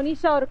ನ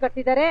ಮೋನಿಶಾ ಅವರು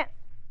ಕಟ್ಟಿದ್ದಾರೆ.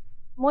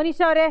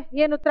 ಮೋನಿಶಾ ಅವರೇ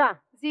ಏನ್ ಉತ್ತರ?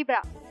 ಜೀಬ್ರಾ.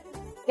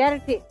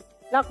 ಗ್ಯಾರಂಟಿ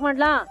ಲಾಕ್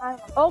ಮಾಡ್ಲಾ?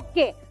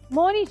 ಓಕೆ,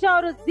 ಮೋನಿಶಾ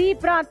ಅವರು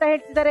ಜೀಬ್ರಾ ಅಂತ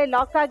ಹೇಳ್ತಿದ್ದಾರೆ.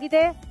 ಲಾಕ್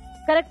ಆಗಿದೆ.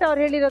 ಕರೆಕ್ಟ್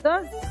ಅವ್ರು ಹೇಳಿರೋದು?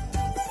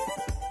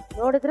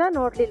 ನೋಡಿದ್ರ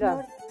ನೋಡ್ಲಿಲ್ವಾ?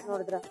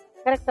 ನೋಡಿದ್ರ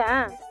ಕರೆಕ್ಟಾ?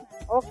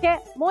 ಓಕೆ,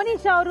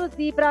 ಮೋನಿಶಾ ಅವರು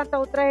ಜೀಬ್ರಾ ಅಂತ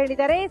ಉತ್ತರ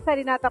ಹೇಳಿದ್ದಾರೆ.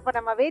 ಸರಿನಾ ತಪ್ಪ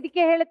ನಮ್ಮ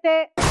ವೇದಿಕೆ ಹೇಳುತ್ತೆ.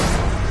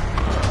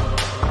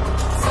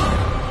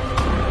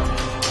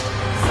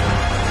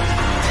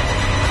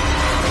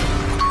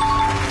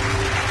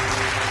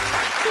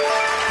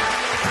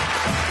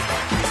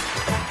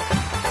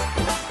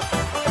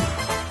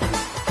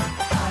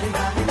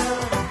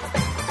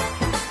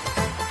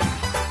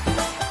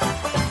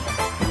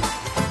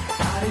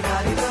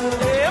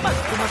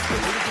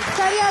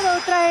 ಸರಿಯಾದ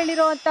ಉತ್ತರ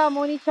ಹೇಳಿರುವಂತ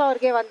ಮೋನಿಶಾ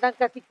ಅವ್ರಿಗೆ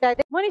ಒಂದಂಕ ಸಿಗ್ತಾ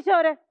ಇದೆ. ಮೋನಿಶಾ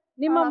ಅವರೇ,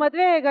 ನಿಮ್ಮ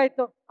ಮದ್ವೆ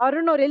ಹೇಗಾಯ್ತು?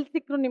 ಅರುಣ್ ಅವ್ರು ಎಲ್ಲಿ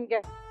ಸಿಕ್ರು ನಿಮ್ಗೆ?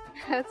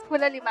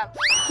 ಸ್ಕೂಲಲ್ಲಿ ಮ್ಯಾಮ್.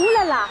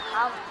 ಸ್ಕೂಲಲ್ಲ?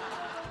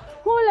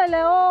 ಸ್ಕೂಲಲ್ಲ?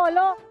 ಓ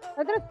ಅಲೋ,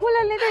 ಅದ್ರ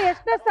ಸ್ಕೂಲಲ್ಲಿ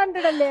ಎಷ್ಟನೇ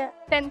ಸ್ಟ್ಯಾಂಡರ್ಡ್ ಅಲ್ಲಿ?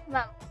 10th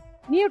ma'am.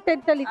 ನೀವು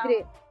 10th ಅಲ್ಲಿ ಇದ್ರಿ.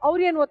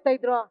 ಅವ್ರು ಏನ್ ಓದ್ತಾ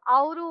ಇದ್ರು?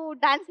 ಅವರು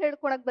ಡ್ಯಾನ್ಸ್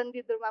ಹೇಳ್ಕೊಳಕ್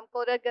ಬಂದಿದ್ರು ಮ್ಯಾಮ್.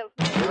 ಕೊರಿಯೋಗ್ರಫಿ.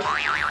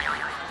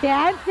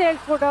 ಡ್ಯಾನ್ಸ್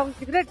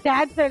ಹೇಳ್ಕೊಡೋಂಗಿದ್ರೆ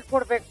ಡ್ಯಾನ್ಸ್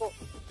ಹೇಳ್ಕೊಡ್ಬೇಕು.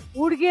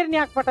 ಹುಡುಗಿರ್ನ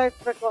ಯಾಕೆ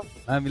ಪಟಾಯಿಸ್ಬೇಕು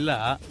ಮ್ಯಾಮ್? ಇಲ್ಲ,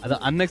 ಅದು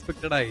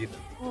ಅನ್ಎಕ್ಸ್ಪೆಕ್ಟೆಡ್ ಆಗಿತ್ತು.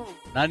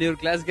 ನಾನು ಇವ್ರ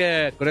ಕ್ಲಾಸ್ಗೆ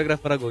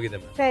ಕೊರಿಯೋಗ್ರಾಫರ್ ಆಗಿ ಹೋಗಿದ್ದೆ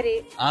ಮ್ಯಾಮ್. ಸರಿ.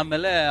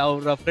 ಆಮೇಲೆ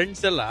ಅವ್ರ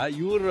ಫ್ರೆಂಡ್ಸ್ ಎಲ್ಲ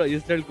ಇವ್ರ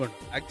ಹೆಸರು ಹೇಳ್ಕೊಂಡು,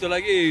 ಆಕ್ಚುಲ್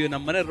ಆಗಿ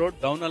ನಮ್ಮ ಮನೆ ರೋಡ್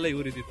ಡೌನ್ ಅಲ್ಲ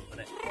ಇವ್ರ ಇದ್ದಿತ್ತು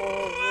ಮನೆ.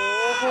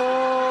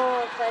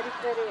 ಸರಿ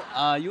ಸರಿ.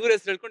 ಇವ್ರ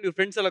ಹೆಸರು ಹೇಳ್ಕೊಂಡು ಇವ್ರ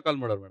ಫ್ರೆಂಡ್ಸ್ ಎಲ್ಲ ಕಾಲ್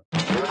ಮಾಡೋರು ಮೇಡಮ್.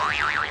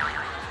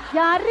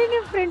 ಯಾರ್ರೀ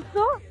ನಿಮ್ ಫ್ರೆಂಡ್ಸ್?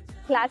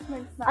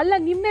 ಕ್ಲಾಸ್ಮೇಟ್ಸ್. ಅಲ್ಲ,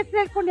 ನಿಮ್ ಹೆಸರು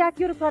ಹೇಳ್ಕೊಂಡು ಯಾಕೆ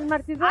ಇವ್ರು ಕಾಲ್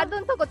ಮಾಡ್ತಿದ್ರು?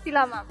 ಅದಂತೂ ಗೊತ್ತಿಲ್ಲ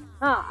ಮ್ಯಾಮ್.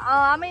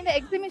 ಆಮೇಲೆ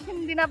ಎಕ್ಸಿಬಿಷನ್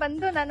ದಿನ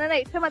ಬಂದು ನನ್ನನ್ನ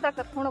HM ಹತ್ರ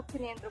ಕರ್ಕೊಂಡು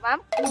ಹೋಗ್ತೀನಿ ಅಂದ್ರು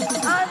ಮ್ಯಾಮ್.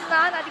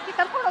 ನಾನ್ ಅದಕ್ಕೆ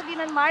ಕರ್ಕೊಂಡು ಹೋಗಿ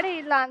ನಾನು ಮಾಡೇ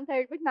ಇಲ್ಲ ಅಂತ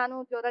ಹೇಳ್ಬಿಟ್ಟು ನಾನು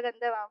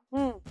ಜೋರಾಗಂದೆ ಮ್ಯಾಮ್.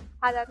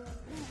 ಅದಾದ್ಮೇಲೆ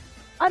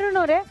ಅರುಣ್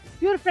ಅವ್ರೆ,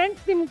 ಇವ್ರ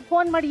ಫ್ರೆಂಡ್ಸ್ ನಿಮ್ಗೆ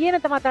ಫೋನ್ ಮಾಡಿ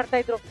ಏನಂತ ಮಾತಾಡ್ತಾ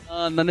ಇದ್ರು?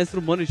 ನನ್ನ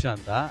ಹೆಸರು ಮೋನಿಶಾ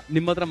ಅಂತ,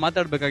 ನಿಮ್ಮ ಹತ್ರ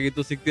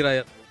ಮಾತಾಡ್ಬೇಕಾಗಿತ್ತು, ಸಿಗ್ತೀರಾ?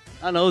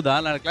 ನಾನು ಹೌದಾ,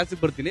 ನಾನು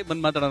ಕ್ಲಾಸಿಗೆ ಬರ್ತೀನಿ,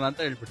 ಬಂದ್ ಮಾತಾಡೋಣ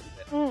ಅಂತ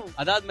ಹೇಳ್ಬಿಟ್ಟಿದ್ದೆ.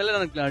 ಅದಾದ್ಮೇಲೆ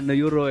ನನ್ನ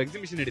ಇವ್ರು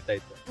ಎಕ್ಸಿಬಿಷನ್ ನಡೀತಾ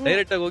ಇತ್ತು.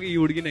 ಡೈರೆಕ್ಟ್ ಆಗಿ ಹೋಗಿ ಈ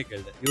ಹುಡುಗಿನೇ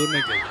ಕೇಳಿದೆ,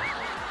 ಇವ್ರನ್ನೇ ಕೇಳಿದೆ.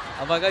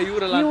 ಅವಾಗ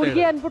ಇವರೆಲ್ಲ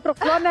ಹುಡುಗಿ ಅನ್ಬಿಟ್ರು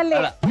ಫೋನ್ ಅಲ್ಲಿ.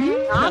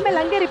 ಆಮೇಲೆ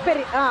ಹಂಗೆ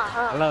ರಿಪೇರಿ.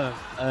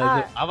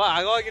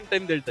 ಅವಾಗಿನ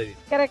ಟೈಮ್ ಹೇಳ್ತಾ ಇದೀನಿ.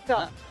 ಕರೆಕ್ಟ್.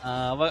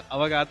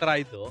 ಅವಾಗ ಆತರ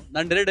ಆಯ್ತು.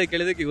 ನಾನ್ ಡೈರೆಕ್ಟ್ ಆಗಿ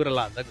ಕೇಳಿದಕ್ಕೆ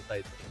ಇವರೆಲ್ಲ ಅಂತ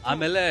ಗೊತ್ತಾಯ್ತು.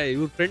 ಆಮೇಲೆ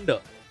ಇವ್ರ ಫ್ರೆಂಡ್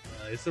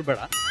ಹೆಸರು ಬೇಡ,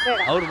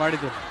 ಅವ್ರು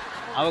ಮಾಡಿದ್ರು.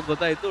 ಅವಾಗ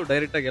ಗೊತ್ತಾಯ್ತು.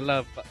 ಡೈರೆಕ್ಟ್ ಆಗಿ ಎಲ್ಲ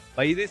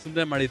ಬೈದಿ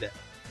ಸುಮ್ನೆ ಮಾಡಿದೆ.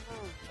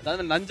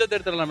 ಅದಾದ್ಮೇಲೆ ನನ್ ಜೊತೆ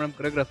ಇರ್ತಾರಲ್ಲ ಮೇಡಮ್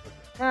ಕೊರಿಯೋಗ್ರಾಫರ್,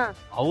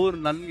 ಅವ್ರು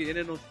ನನ್ಗೆ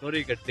ಏನೇನೋ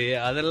ಸ್ಟೋರಿ ಕಟ್ಟಿ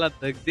ಅದೆಲ್ಲ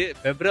ತೆಗ್ದಿ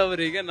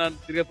ಫೆಬ್ರವರಿಗೆ ನಾನು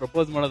ತಿರ್ಗಾ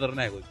ಪ್ರಪೋಸ್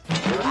ಮಾಡೋದ್ರನೇ ಆಗೋಯ್ತು.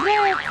 ಅಂದ್ರೆ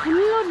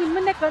ಫುಲ್ಲು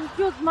ನಿಮ್ಮನ್ನೇ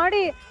ಕನ್ಫ್ಯೂಸ್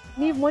ಮಾಡಿ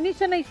ನೀವ್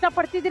ಮನುಷ್ಯನ ಇಷ್ಟ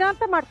ಪಡ್ತಿದ್ದೀರಾ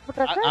ಅಂತ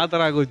ಮಾಡಿಸ್ಬಿಟ್ರ ಸರ್? ಆ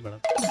ತರ ಆಗೋಯ್ತು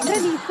ಮೇಡಮ್. ಅಂದ್ರೆ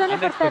ನೀವ್ ಇಷ್ಟನೇ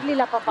ಪಡ್ತಾ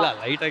ಇರ್ಲಿಲ್ಲ ಪಾಪ.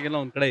 ಲೈಟ್ ಆಗಿಲ್ಲ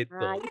ಒಂದ್ ಕಡೆ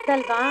ಇತ್ತು.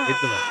 ಇತ್ತಲ್ವಾ?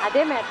 ಇತ್ತು madam.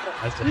 ಅದೇ ಮ್ಯಾಟ್ರು.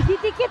 ಅಷ್ಟೇ.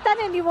 ಇದಕ್ಕೆ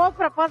ತಾನೇ ನೀವ್ ಹೋಗಿ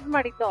ಪ್ರಪೋಸ್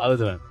ಮಾಡಿದ್ದು.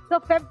 ಹೌದು ಮ್ಯಾಮ್. ಸೊ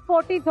ಫೆಬ್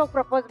 14 ಹೋಗಿ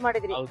ಪ್ರಪೋಸ್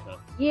ಮಾಡಿದ್ರಿ. ಹೌದು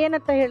ಮ್ಯಾಮ್.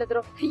 ಏನಂತ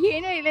ಹೇಳಿದ್ರು?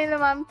 ಏನೂ ಇಲ್ಲ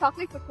ಮ್ಯಾಮ್,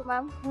 ಚಾಕ್ಲೇಟ್ ಕೊಟ್ಟು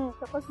ಮ್ಯಾಮ್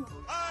ಪ್ರಪೋಸ್ ಮಾಡಿ.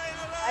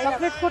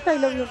 ಚಾಕ್ಲೇಟ್ ಕೊಟ್ಟು ಐ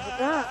ಲವ್ ಯು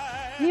ಅಂದ್ಬಿಟ್ರಾ?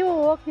 ನೀವು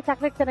ಹೋಗಿ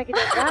ಚಾಕ್ಲೇಟ್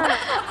ಚೆನ್ನಾಗಿದೆ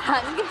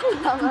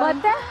ಹಂಗೇನಿಲ್ಲ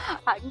ಮತ್ತೆ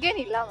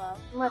ಹಂಗೇನಿಲ್ಲ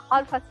ಮ್ಯಾಮ್.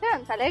 ಅವ್ರು ಫಸ್ಟ್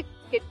ನನ್ ತಲೆ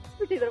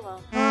ಕೆಡ್ಸ್ಬಿಟ್ಟಿದ್ರು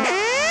ಮ್ಯಾಮ್.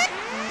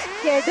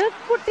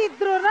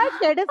 ಕೆಡಿಸ್ಬಿಟ್ಟಿದ್ರು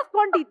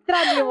ಕೆಡಿಸ್ಕೊಂಡಿದ್ರ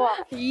ನೀವು?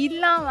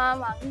 ಇಲ್ಲ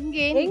ಮ್ಯಾಮ್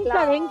ಹಂಗೇನಿಲ್ಲ.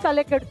 ಹೆಂಗ್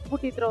ತಲೆ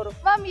ಕೆಡಿಸ್ಬಿಟ್ಟಿದ್ರು ಅವ್ರು?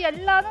 ಮ್ಯಾಮ್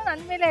ಎಲ್ಲಾನು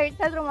ನನ್ ಮೇಲೆ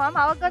ಹೇಳ್ತಾ ಇದ್ರು ಮ್ಯಾಮ್.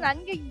 ಅವಾಗ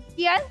ನನ್ಗೆ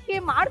ಯಾಕೆ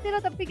ಮಾಡ್ತಿರೋ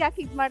ತಪ್ಪಿಗೆ ಯಾಕೆ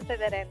ಇದ್ ಮಾಡ್ತಾ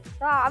ಇದಾರೆ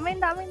ಅಂತ.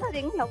 ಆಮೇಲೆ ಅದ್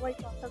ಹೆಂಗ್ ಲವ್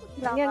ಆಯ್ತು ಅಂತ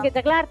ಗೊತ್ತಿಲ್ಲ. ಹಂಗೆ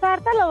ಜಗಳ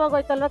ಆಡ್ತಾ ಲವ್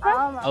ಆಗೋಯ್ತಲ್ವಾ?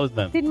 ಹೌದು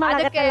ಮ್ಯಾಮ್. ಸಿನಿಮಾ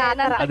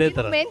ಅದೇ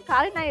ತರ ಮೇನ್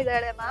ಕಾರಣ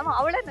ಇದ್ದಾಳೆ ಮ್ಯಾಮ್.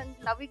 ಅವಳೇ ನನ್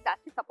ಲವ್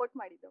ಜಾಸ್ತಿ ಸಪೋರ್ಟ್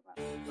ಮಾಡಿದ್ದು ಮ್ಯಾಮ್.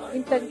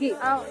 ನಿಮ್ ತಂಗಿ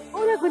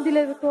ಅವ್ರ ಬಂದಿಲ್ಲ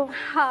ಇವತ್ತು?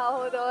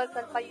 ಹೌದು,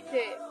 ಸ್ವಲ್ಪ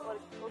ಈಚೆ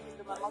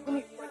ಹೋಗಿದ್ದು ಮ್ಯಾಮ್. ಮಗುನ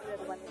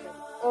ಇಟ್ಕೊಂಡಿದ್ದಾರೆ ಬಂದಿದ್ದಾರೆ.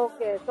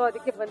 ಓಕೆ, ಸೊ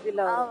ಅದಕ್ಕೆ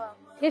ಬಂದಿಲ್ಲ.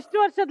 ಎಷ್ಟು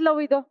ವರ್ಷದ ಲವ್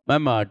ಇದು?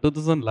 ಮ್ಯಾಮ್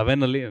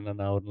 2011 ಅಲ್ಲಿ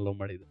ನಾನು ಅವ್ರನ್ನ ಲವ್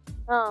ಮಾಡಿದ್ದು.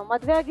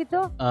 ಮದ್ವೆ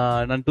ಆಗಿದ್ದು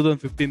ನಾನು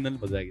 2015 ನಲ್ಲಿ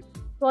ಮದುವೆ ಆಗಿದ್ದು.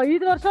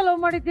 5 ವರ್ಷ ಲವ್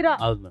ಮಾಡಿದ್ದೀರಾ?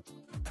 ಹೌದು ಮ್ಯಾಮ್.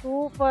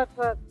 Super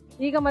sir.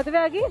 ಈಗ ಮದ್ವೆ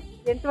ಆಗಿ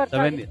 8 ವರ್ಷ?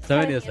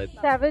 7 ಇಯರ್ಸ್ ಆಯ್ತು.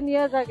 7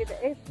 ಇಯರ್ಸ್ ಆಗಿದೆ.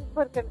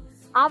 ಸೂಪರ್ ಕಣ್.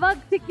 ಅವಾಗ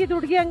ಸಿಕ್ಕಿದ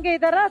ಹುಡುಗಿ ಹಂಗೆ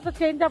ಇದಾರ ಅಥವಾ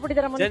ಚೇಂಜ್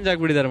ಆಗ್ಬಿಟ್ಟಿದಾರ? Change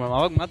ಆಗ್ಬಿಟ್ಟಿದ್ದಾರೆ ma'am.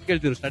 ಅವಾಗ ಮಾತು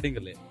ಕೇಳ್ತಿದ್ರು ಸ್ಟಾರ್ಟಿಂಗ್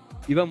ಅಲ್ಲಿ.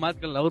 ಇವಾಗ ಮಾತು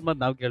ಕೇಳಲ್ಲ, ಅವ್ರ ಮಾತು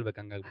ನಾವು ಕೇಳ್ಬೇಕು,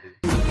 ಹಂಗಾಗ್ಬಿಟ್ಟಿದೆ.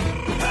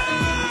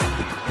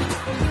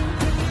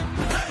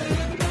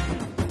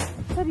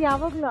 ಸರ್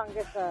ಯಾವಾಗ್ಲೂ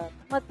ಹಂಗೆ ಸರ್.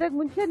 ಮದ್ವೆಗ್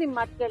ಮುಂಚೆ ನಿಮ್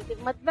ಮಾತು ಕೇಳ್ತೀವಿ,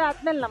 ಮದ್ವೆ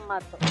ಆದ್ಮೇಲೆ ನಮ್ಮ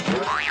ಮಾತು.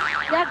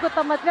 ಯಾಕೆ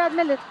ಗೊತ್ತಾ? ಮದ್ವೆ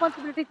ಆದ್ಮೇಲೆ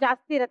ರೆಸ್ಪಾನ್ಸಿಬಿಲಿಟಿ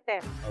ಜಾಸ್ತಿ ಇರತ್ತೆ.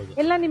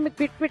 ಎಲ್ಲ ನಿಮಗ್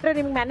ಬಿಟ್ಬಿಟ್ರೆ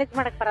ನಿಮ್ಗೆ ಮ್ಯಾನೇಜ್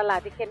ಮಾಡಕ್ ಬರಲ್ಲ.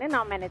 ಅದಕ್ಕೇನೆ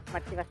ನಾವು ಮ್ಯಾನೇಜ್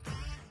ಮಾಡ್ತೀವಿ.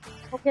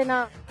 ಓಕೆನಾ?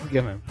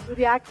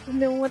 ಇವ್ರು ಯಾಕೆ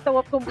ಸುಮ್ನೆ ಹೂ ಅಂತ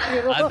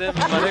ಒಪ್ಕೊಂಡ್ಬಿಟ್ಟಿರೋ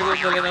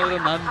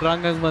ನಾನ್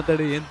ರಾಂಗ್ ಆಗಿ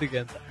ಮಾತಾಡಿ ಏಂತಿಗೆ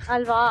ಅಂತ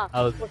ಅಲ್ವಾ?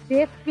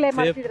 ಸೇಫ್ ಪ್ಲೇ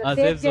ಮಾಡ್ತಿದ್ರು.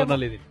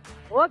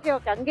 ಓಕೆ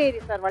ಓಕೆ, ಹಂಗೆ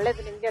ಇರಿ ಸರ್,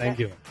 ಒಳ್ಳೇದು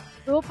ನಿಮ್ಗೆ.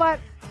 ಸೂಪರ್.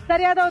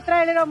 ಸರಿಯಾದ ಉತ್ತರ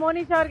ಹೇಳಿರೋ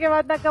ಮೋನಿಶಾ ಅವ್ರಿಗೆ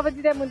ವಾದಕ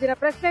ಬಂದಿದೆ. ಮುಂದಿನ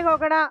ಪ್ರಶ್ನೆಗೆ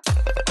ಹೋಗೋಣ.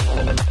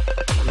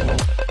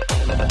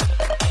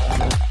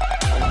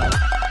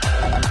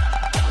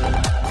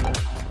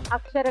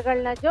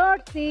 ಅಕ್ಷರಗಳನ್ನ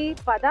ಜೋಡಿಸಿ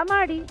ಪದ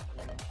ಮಾಡಿ.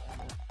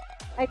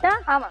 ಆಯ್ತಾ?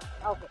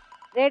 ಓಕೆ,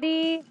 ರೆಡಿ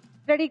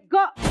ರೆಡಿ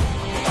ಗೋ.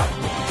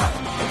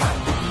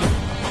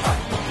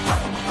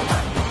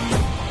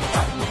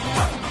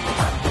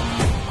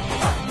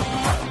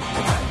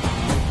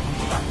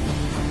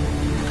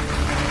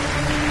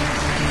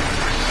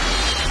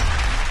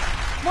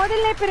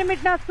 ಮೊದಲನೇ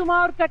ಪಿರಮಿಡ್ ನ ಸುಮಾ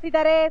ಅವ್ರು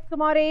ಕಟ್ಟಿದ್ದಾರೆ.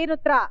 ಸುಮಾ ಅವ್ರ ಏನು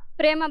ಉತ್ತರ?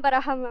 ಪ್ರೇಮ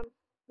ಬರಹ ಮ್ಯಾಮ್.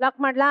 ಲಾಕ್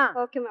ಮಾಡ್ಲಾ?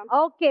 Okay ma'am.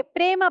 ಓಕೆ,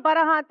 ಪ್ರೇಮ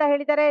ಬರಹ ಅಂತ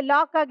ಹೇಳಿದ್ದಾರೆ.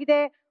 ಲಾಕ್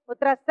ಆಗಿದೆ.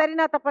 ಉತ್ತರ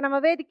ಸರಿನಾ ತಪ್ಪ ನಮ್ಮ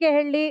ವೇದಿಕೆ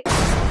ಹೇಳಿ.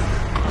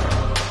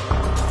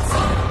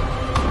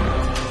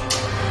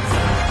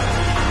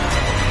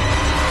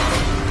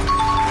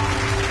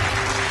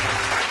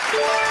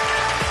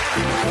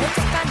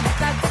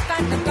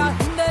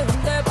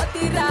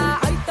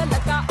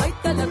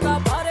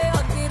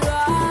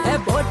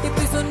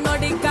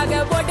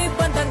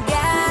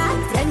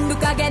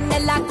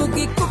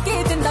 ಕುಕ್ಕಿ ಕುಕ್ಕಿ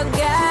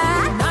ತಿಂದಂಗೆ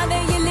ನಾನೇ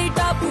ಇಲ್ಲಿ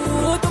ಟಾಪು,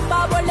 ತುಂಬಾ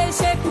ಒಳ್ಳೆ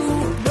ಶೇಪು,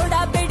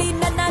 ನೋಡಬೇಡಿ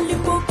ನನ್ನ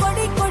ಲಿಪ್ಪು,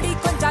 ಕೊಡಿ ಕೊಡಿ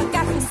ಕೊಂಚ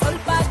ಕ್ಯಾಪು,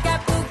 ಸ್ವಲ್ಪ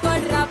ಕ್ಯಾಪು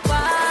ಕೊಡ್ರಪ್ಪ.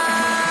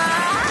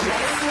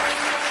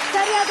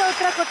 ಸರಿಯಾದ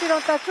ಉತ್ತರ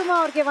ಕೊಟ್ಟಿರುವಂತ ಸುಮಾ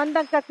ಅವ್ರಿಗೆ 1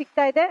 ಅಂಕ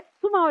ಸಿಗ್ತಾ ಇದೆ.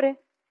 ಸುಮಾ ಅವ್ರೆ,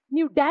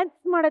 ನೀವು ಡ್ಯಾನ್ಸ್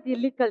ಮಾಡೋದ್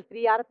ಎಲ್ಲಿ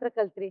ಕಲ್ತ್ರಿ? ಯಾರ ಹತ್ರ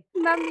ಕಲ್ತ್ರಿ?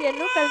 ಮ್ಯಾಮ್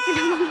ಎಲ್ಲೂ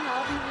ಕಲ್ತಿಲ್ಲ.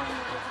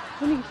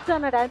 ನಿಮ್ಗೆ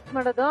ಇಷ್ಟನಾ ಡ್ಯಾನ್ಸ್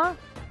ಮಾಡೋದು?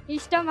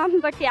 ಇಷ್ಟ ಮ್ಯಾಮ್,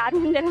 ಬಟ್ ಯಾರ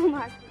ಮುಂದೆ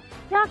ಮಾಡ್ತೀನಿ.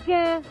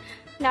 ಯಾಕೆ?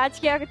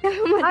 ನಾಚಿಕೆ ಆಗುತ್ತೆ.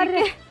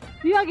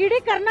 ಇವಾಗ ಇಡೀ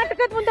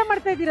ಕರ್ನಾಟಕದ ಮುಂದೆ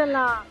ಮಾಡ್ತಾ ಇದೀರಲ್ಲ.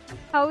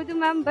 ಹೌದು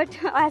ಮ್ಯಾಮ್, ಬಟ್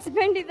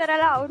ಹಸ್ಬೆಂಡ್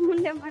ಇದಾರಲ್ಲ, ಅವ್ರ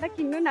ಮುಂದೆ ಮಾಡಕ್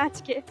ಇನ್ನೂ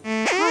ನಾಚಿಕೆ.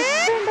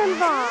 ಹಸ್ಬೆಂಡ್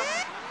ಅಲ್ವಾ?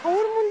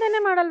 ಅವ್ರ ಮುಂದೆನೆ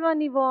ಮಾಡಲ್ವಾ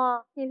ನೀವು?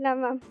 ಇಲ್ಲ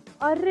ಮ್ಯಾಮ್.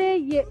 ಅರೆ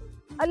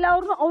ಅಲ್ಲ,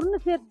 ಅವ್ರನ್ನ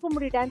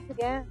ಸೇರ್ಸ್ಕೊಂಬಿಡಿ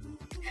ಡ್ಯಾನ್ಸ್ಗೆ.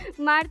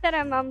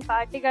 ಮಾಡ್ತಾರೆ ಮ್ಯಾಮ್,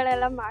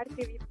 ಪಾರ್ಟಿಗಳೆಲ್ಲ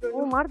ಮಾಡ್ತೀವಿ.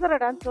 ಮಾಡ್ತಾರ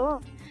ಡ್ಯಾನ್ಸು?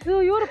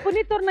 ಇವ್ರು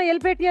ಪುನೀತ್ ಅವ್ರನ್ನ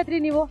ಎಲ್ಲಿ ಭೇಟಿ ಆದ್ರಿ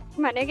ನೀವು?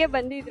 ಮನೆಗೆ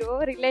ಬಂದಿದ್ರು,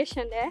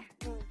 ರಿಲೇಷನ್.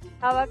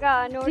 ಅವಾಗ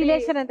ನೋಡಿ.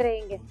 ರಿಲೇಷನ್ ಅಂದ್ರೆ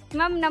ಹೆಂಗೆ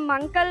ಮ್ಯಾಮ್? ನಮ್ಮ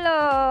ಅಂಕಲ್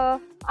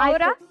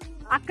ಅವರ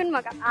ಅಕ್ಕನ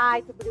ಮಗ.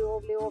 ಆಯ್ತು ಬಿಡಿ,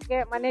 ಹೋಗ್ಲಿ. ಓಕೆ,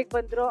 ಮನೆಗ್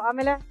ಬಂದ್ರು.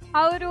 ಆಮೇಲೆ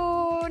ಅವರು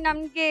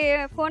ನಮ್ಗೆ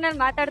ಫೋನಲ್ಲಿ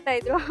ಮಾತಾಡ್ತಾ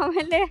ಇದ್ರು.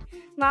 ಆಮೇಲೆ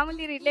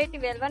ಮಾಮೂಲಿ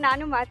ರಿಲೇಟಿವ್ ಅಲ್ವಾ,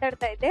 ನಾನು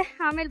ಮಾತಾಡ್ತಾ ಇದ್ದೆ.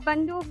 ಆಮೇಲೆ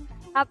ಬಂದು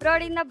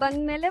ಅಬ್ರಾಡ್ ಇಂದ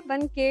ಬಂದ್ಮೇಲೆ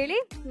ಬಂದ್ ಕೇಳಿ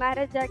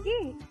ಮ್ಯಾರೇಜ್ ಆಗಿ.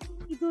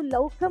 ಇದು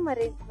love come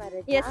arrange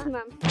marriage? Yes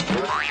ma'am.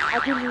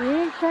 ಅದು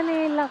ಹೇಳ್ತಾನೆ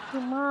ಇಲ್ಲ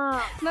ಸುಮಾ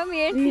ಮ್ಯಾಮ್.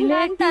 ಹೇಳ್ತಿಲ್ಲ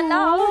ಅಂತಲ್ಲ,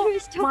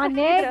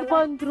 ಮನೆಗ್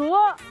ಬಂದ್ರು,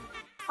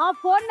 ಆ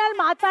ಫೋನ್ ನಲ್ಲಿ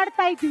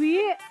ಮಾತಾಡ್ತಾ ಇದ್ವಿ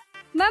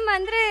ಮ್ಯಾಮ್.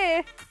 ಅಂದ್ರೆ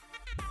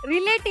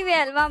ರಿಲೇಟಿವ್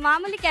ಅಲ್ವಾ,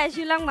 ಮಾಮೂಲಿ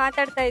ಕ್ಯಾಶುಯಲ್ ಆಗಿ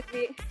ಮಾತಾಡ್ತಾ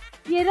ಇದ್ವಿ.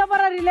 ಏನೋ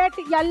ಬರೋ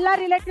ರಿಲೇಟಿವ್, ಎಲ್ಲಾ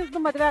ರಿಲೇಟಿವ್ಸ್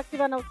ಮದ್ವೆ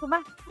ಆಗ್ತೀವ ನಾವು ಸುಮಾ?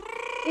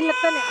 ಇಲ್ಲ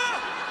ತಾನೆ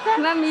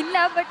ಮ್ಯಾಮ್? ಇಲ್ಲ,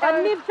 ಬಟ್ 1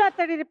 ನಿಮಿಷ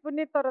ತಡೀರಿ.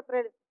 ಪುನೀತ್ ಅವ್ರ ಹತ್ರ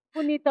ಹೇಳಿ.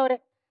 ಪುನೀತ್ ಅವ್ರೆ,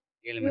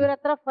 ಇವ್ರ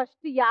ಹತ್ರ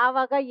ಫಸ್ಟ್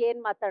ಯಾವಾಗ ಏನ್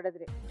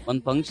ಮಾತಾಡಿದ್ರಿ?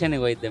 ಒಂದ್ ಫಂಕ್ಷನ್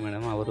ಹೋಯ್ದೆ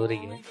ಮೇಡಮ್, ಅವ್ರ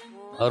ಊರಿಗೆ,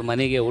 ಅವ್ರ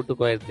ಮನೆಗೆ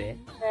ಊಟಕ್ಕೆ ಹೋಯ್ದೆ.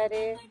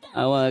 ಸರಿ.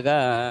 ಅವಾಗ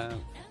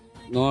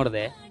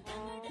ನೋಡ್ದೆ,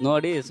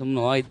 ನೋಡಿ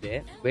ಸುಮ್ನೆ ಹೋಯ್ದೆ.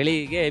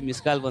 ಬೆಳಿಗ್ಗೆ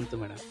ಮಿಸ್ ಕಾಲ್ ಬಂತು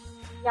ಮೇಡಮ್.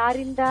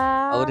 ಯಾರಿಂದ?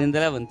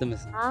 ಅವರಿಂದಲೇ ಬಂತು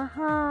ಮಿಸ್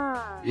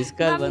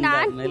ಕಾಲ್.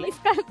 ಬಂದಾದ್ಮೇಲೆ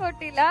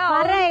ಕೊಟ್ಟಿಲ್ಲ.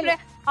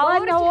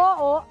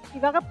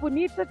 ಇವಾಗ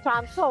ಪುನೀತ್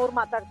ಚಾನ್ಸ್ ಅವ್ರು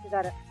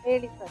ಮಾತಾಡ್ತಿದ್ದಾರೆ.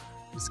 ಹೇಳಿ ಸರ್.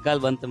 ಮಿಸ್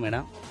ಕಾಲ್ ಬಂತು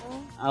ಮೇಡಮ್.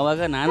 ಅವಾಗ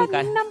ನಾನು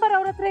ನಂಬರ್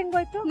ಅವ್ರ ಹತ್ರ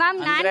ಹೆಂಗೋಯ್ತು ಮ್ಯಾಮ್?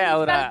 ಅಂದ್ರೆ ನಾನು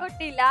ಅವ್ರ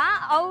ಕೊಟ್ಟಿಲ್ಲ,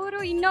 ಅವರು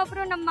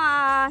ಇನ್ನೊಬ್ರು ನಮ್ಮ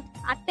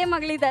ಅತ್ತೆ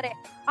ಮಗಳಿದ್ದಾರೆ,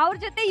 ಅವ್ರ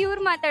ಜೊತೆ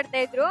ಇವ್ರು ಮಾತಾಡ್ತಾ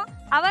ಇದ್ರು.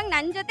 ಅವಾಗ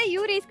ನನ್ ಜೊತೆ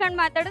ಇವ್ರು ಇಸ್ಕೊಂಡ್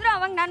ಮಾತಾಡಿದ್ರು,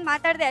 ಅವಾಗ ನಾನ್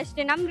ಮಾತಾಡ್ದೆ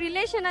ಅಷ್ಟೇ. ನಮ್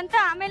ರಿಲೇಷನ್ ಅಂತ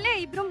ಆಮೇಲೆ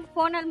ಇಬ್ರು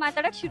ಫೋನ್ ಅಲ್ಲಿ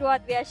ಮಾತಾಡಕ್ ಶುರು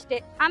ಆದ್ವಿ ಅಷ್ಟೇ.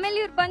 ಆಮೇಲೆ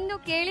ಇವ್ರು ಬಂದು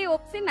ಕೇಳಿ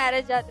ಒಪ್ಸಿ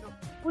ಮ್ಯಾರೇಜ್ ಆದ್ರು.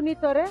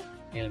 ಪುನೀತ್ ಅವರೇ,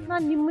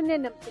 ನಾನ್ ನಿಮ್ಮನ್ನೇ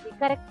ನಂಬ್ತೀನಿ,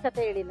 ಕರೆಕ್ಟ್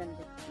ಕತೆ ಹೇಳಿ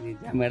ನನ್ಗೆ.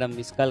 ನಿಜ ಮೇಡಮ್,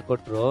 ಮಿಸ್ ಕಾಲ್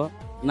ಕೊಟ್ರು,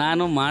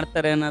 ನಾನು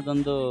ಮಾಡ್ತಾರೆ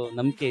ಅನ್ನೋದೊಂದು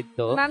ನಂಬಿಕೆ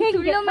ಇತ್ತು.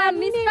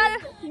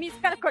 ಮಿಸ್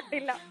ಕಾಲ್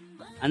ಕೊಟ್ಟಿಲ್ಲ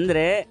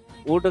ಅಂದ್ರೆ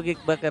ಊಟಕ್ಕೆ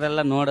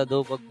ಇಕ್ಬೇಕಾರೆಲ್ಲ ನೋಡೋದು,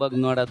 ಬಗ್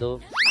ನೋಡೋದು,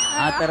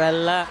 ಆ ತರ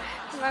ಎಲ್ಲ.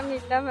 ಮ್ಯಾಮ್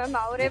ಇಲ್ಲ ಮ್ಯಾಮ್,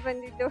 ಅವರೇ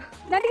ಬಂದಿದ್ದು.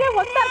 ನನಗೆ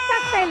ಒಂದು ಅರ್ಥ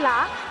ಆಗ್ತಾ ಇಲ್ಲ,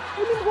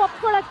 ನಿಮ್ಗೆ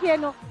ಒಪ್ಕೊಳಕ್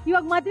ಏನು?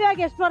 ಇವಾಗ ಮದ್ವೆ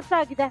ಆಗಿ ಎಷ್ಟು ವರ್ಷ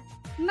ಆಗಿದೆ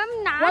ಮ್ಯಾಮ್?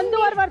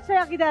 1.5 ವರ್ಷ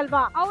ಆಗಿದೆ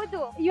ಅಲ್ವಾ? ಹೌದು.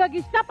 ಇವಾಗ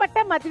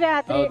ಇಷ್ಟಪಟ್ಟೆ ಮದ್ವೆ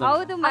ಆದ್ರಿ.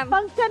 ಹೌದು ಮ್ಯಾಮ್.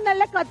 ಫಂಕ್ಷನ್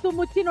ನಲ್ಲೇ ಕದ್ದು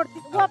ಮುಚ್ಚಿ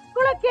ನೋಡ್ತೀವಿ,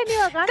 ಒಪ್ಕೊಳಕ್ಕೆ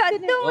ನೀವಾಗ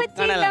ಕದ್ದು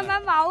ಮುಚ್ಚಿಲ್ಲ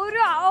ಮ್ಯಾಮ್.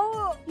 ಅವರು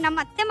ನಮ್ಮ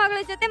ಅತ್ತೆ ಮಗಳ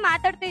ಜೊತೆ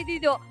ಮಾತಾಡ್ತಾ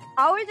ಇದ್ದಿದ್ದು,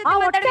 ಅವಳ ಜೊತೆ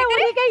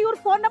ಮಾತಾಡ್ಬೇಕಾದ್ರೆ ಇವ್ರ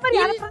ಫೋನ್ ನಂಬರ್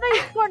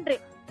ಇಸ್ಕೊಂಡ್ರಿ,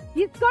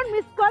 ಇಸ್ಕೊಂಡ್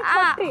ಮಿಸ್ ಕಾಲ್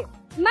ಕೊಟ್ರಿ.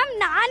 ಮ್ಯಾಮ್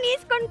ನಾನ್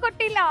ಈಸ್ಕೊಂಡ್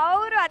ಕೊಟ್ಟಿಲ್ಲ,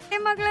 ಅವ್ರು ಅತ್ತೆ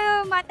ಮಗಳು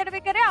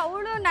ಮಾತಾಡ್ಬೇಕಾದ್ರೆ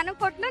ಅವಳು ನನಗ್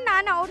ಕೊಟ್ಲು,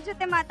 ನಾನು ಅವ್ರ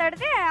ಜೊತೆ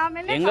ಮಾತಾಡ್ದೆ.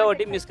 ಆಮೇಲೆ ಹೆಂಗ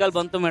ಒಟ್ಟಿ ಮಿಸ್ ಕಾಲ್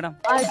ಬಂತು ಮೇಡಮ್.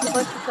 ಆಯ್ತು,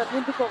 ಬಂತು ಸರ್,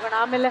 ಮುಂದಕ್ಕೆ ಹೋಗೋಣ.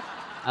 ಆಮೇಲೆ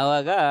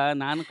ಅವಾಗ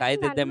ನಾನು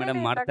ಕಾಯ್ತಿದ್ದೆ ಮೇಡಮ್,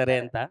 ಮಾಡ್ತಾರೆ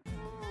ಅಂತ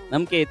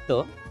ನಂಬಿಕೆ ಇತ್ತು.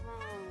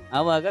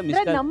 ಅವಾಗ ಮಿಸ್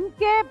ಕಾಲ್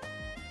ನಂಬಿಕೆ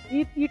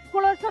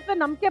ಇಟ್ಕೊಳ್ಳೋಷ್ಟು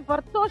ನಂಬಿಕೆ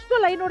ಬರ್ತೋಷ್ಟು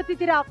ಲೈನ್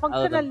ನೋಡ್ತಿದ್ದೀರಾ ಆ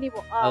ಫಂಕ್ಷನ್ ಅಲ್ಲಿ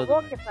ನೀವು.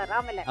 Okay sir.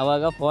 ಆಮೇಲೆ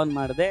ಅವಾಗ ಫೋನ್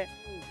ಮಾಡಿದೆ,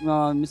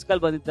 ಮಿಸ್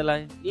ಕಾಲ್ ಬಂದಿತ್ತಲ್ಲ,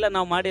 ಇಲ್ಲ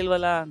ನಾವು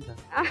ಮಾಡಿಲ್ವಲ್ಲ ಅಂತ.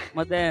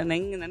 ಮತ್ತೆ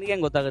ನನಗೆ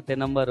ಹೆಂಗ್ ಗೊತ್ತಾಗುತ್ತೆ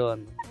ನಂಬರು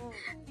ಅಂತ.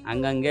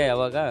 ಹಂಗಂಗೆ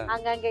ಅವಾಗ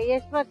ಹಂಗಂಗೆ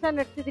ಎಷ್ಟು ವರ್ಷ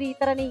ನಡೆಸಿದ್ರಿ ಈ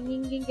ತರ?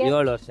 ಹಿಂಗೆ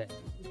 7 ವರ್ಷ.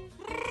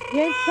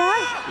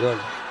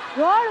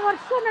 7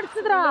 ವರ್ಷ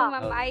ನಡೆಸಿದ್ರ?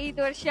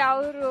 5 ವರ್ಷ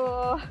ಅವರು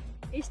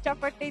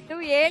ಇಷ್ಟಪಟ್ಟಿದ್ದು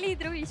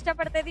ಹೇಳಿದ್ರು,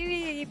 ಇಷ್ಟಪಡ್ತಾ ಇದೀವಿ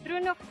ಇಬ್ರು.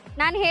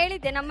 ನಾನು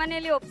ಹೇಳಿದ್ದೆ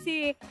ನಮ್ಮನೇಲಿ ಒಪ್ಸಿ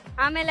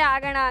ಆಮೇಲೆ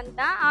ಆಗೋಣ ಅಂತ.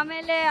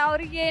 ಆಮೇಲೆ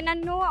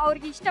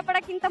ಅವ್ರಿಗೆ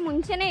ಇಷ್ಟಪಡಕ್ಕಿಂತ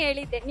ಮುಂಚೆನೆ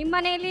ಹೇಳಿದ್ದೆ, ನಿಮ್ಮ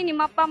ಮನೆಯಲ್ಲಿ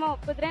ನಿಮ್ಮ ಅಪ್ಪ ಅಮ್ಮ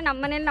ಒಪ್ಪಿದ್ರೆ, ನಮ್ಮ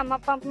ಮನೇಲಿ ನಮ್ಮ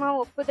ಅಪ್ಪ ಅಮ್ಮ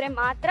ಒಪ್ಪಿದ್ರೆ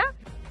ಮಾತ್ರ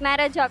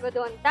ಮ್ಯಾರೇಜ್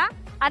ಆಗೋದು ಅಂತ.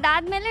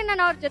 ಅದಾದ್ಮೇಲೆ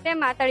ನಾನು ಅವ್ರ ಜೊತೆ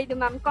ಮಾತಾಡಿದ್ದು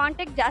ಮ್ಯಾಮ್,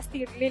 ಕಾಂಟ್ಯಾಕ್ಟ್ ಜಾಸ್ತಿ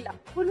ಇರ್ಲಿಲ್ಲ.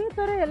 ಪುನೀತ್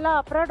ಅವರು ಎಲ್ಲ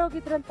ಅಬ್ರಾಡ್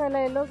ಹೋಗಿದ್ರಂತ, ಎಲ್ಲ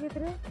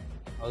ಎಲ್ಲೋಗಿದ್ರಿ?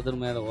 ಹೌದ್ರ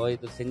ಮೇಡಮ್,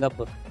 ಹೋಯ್ತು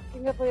ಸಿಂಗಾಪುರ್.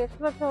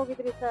 ಎಷ್ಟು ವರ್ಷ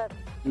ಹೋಗಿದ್ರಿ ಸರ್?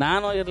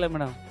 ನಾನು ಹೋಗಿರ್ಲ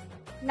ಮೇಡಮ್,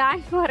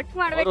 ನಾನ್ ವರ್ಕ್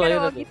ಮಾಡ್ಬೇಕಾದ್ರೆ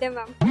ಹೋಗಿದ್ದೆ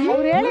ಮ್ಯಾಮ್.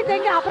 ಅವ್ರು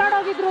ಹೇಳಿದಂಗೆ ಅಬ್ರಾಡ್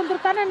ಹೋಗಿದ್ರು ಅಂದ್ರು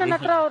ತಾನೇ ನನ್ನ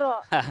ಹತ್ರ ಅವರು.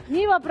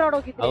 ನೀವ್ ಅಬ್ರಾಡ್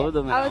ಹೋಗಿದ್ರಿ? ಹೌದು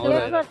ಹೌದು.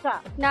 ಎಷ್ಟು ವರ್ಷ?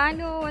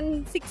 ನಾನು ಒಂದ್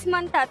 6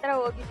 ಮಂತ್ ಆತರ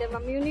ಹೋಗಿದ್ದೆ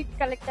ಮ್ಯಾಮ್, ಯೂನಿಟ್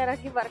ಕಲೆಕ್ಟರ್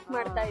ಆಗಿ ವರ್ಕ್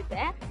ಮಾಡ್ತಾ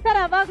ಇದ್ದೆ ಸರ್.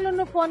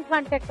 ಅವಾಗ್ಲೂ ಫೋನ್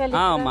ಕಾಂಟ್ಯಾಕ್ಟ್ ಅಲ್ಲಿ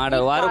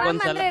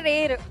ವಾರಕ್ಕೊಂದ್ಸಲ.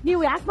 ರೇರ್.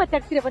 ನೀವು ಯಾಕೆ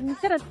ಮಾತಾಡ್ತೀರಾ? ಒಂದ್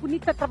ನಿಮಿಷ, ನಾನು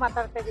ಪುನೀತ್ ಹತ್ರ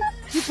ಮಾತಾಡ್ತಾ ಇದ್ದೀನಿ.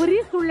 ನೀವು ಬರೀ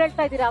ಸುಳ್ಳು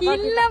ಹೇಳ್ತಾ ಇದೀರಾ.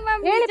 ಇಲ್ಲ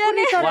ಮ್ಯಾಮ್,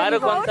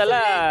 ವಾರಕ್ಕೊಂದ್ಸಲ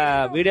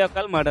ವಿಡಿಯೋ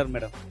ಕಾಲ್ ಮಾಡೋರು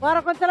ಮೇಡಮ್.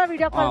 ವಾರಕ್ಕೊಂದ್ಸಲ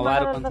ವಿಡಿಯೋ ಕಾಲ್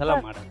ವಾರಕ್ಕೊಂದ್ಸಲ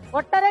ಮಾಡೋರು.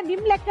 ಒಟ್ಟಾರೆ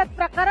ನಿಮ್ ಲೆಕ್ಕದ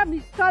ಪ್ರಕಾರ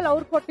ಮಿಸ್ ಕಾಲ್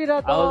ಅವ್ರು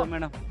ಕೊಟ್ಟಿರೋದು. ಹೌದು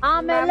ಮೇಡಮ್.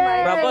 ಆಮೇಲೆ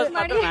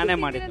ನಾನೇ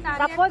ಮಾಡಿದ್ದೆ.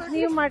 ಸಪೋಸ್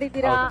ನೀವು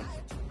ಮಾಡಿದೀರಾ.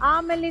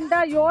 ಆಮೇಲಿಂದ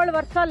 7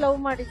 ವರ್ಷ ಲವ್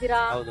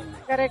ಮಾಡಿದೀರಾ,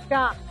 ಕರೆಕ್ಟಾ?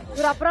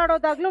 ಇವ್ರು ಅಬ್ರಾಡ್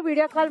ಹೋದಾಗ್ಲೂ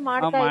ವಿಡಿಯೋ ಕಾಲ್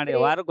ಮಾಡ್ತಾ ಇದ್ರಿ.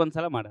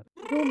 ವಾರಕ್ಕೊಂದ್ಸಲ ಮಾಡೋರು.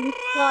 ಇದು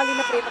ಮಿಸ್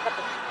ಕಾಲಿನ ಪ್ರೇಮ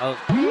ಕಥೆ.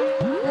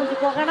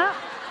 ಮುಂದಕ್ಕೆ ಹೋಗೋಣ.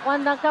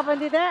 1 ಅಂಕ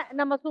ಬಂದಿದೆ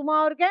ನಮ್ಮ ಸುಮಾ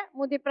ಅವ್ರಿಗೆ.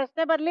 ಮುಂದೆ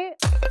ಪ್ರಶ್ನೆ ಬರ್ಲಿ.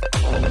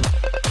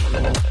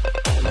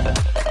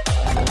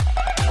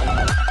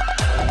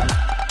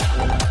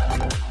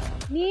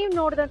 ನೀವ್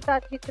ನೋಡಿದಂತ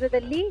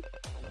ಚಿತ್ರದಲ್ಲಿ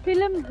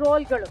ಫಿಲ್ಮ್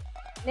ರೋಲ್ಗಳು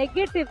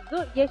ನೆಗೆಟಿವ್ಸ್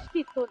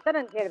ಎಷ್ಟಿತ್ತು ಅಂತ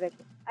ನನ್ಗೆ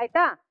ಹೇಳ್ಬೇಕು,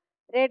 ಆಯ್ತಾ?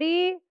 ರೆಡಿ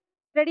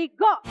ರೆಡಿ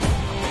ಗೋ.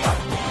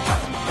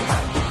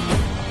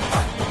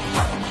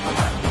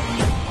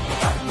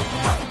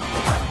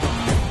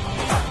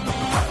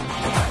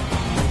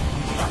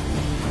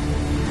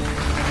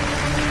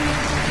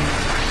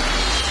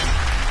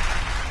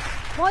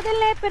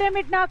 ಮೊದಲನೇ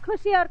ಪಿರಮಿಡ್ ನ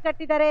ಖುಷಿ ಅವ್ರು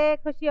ಕಟ್ಟಿದ್ದಾರೆ.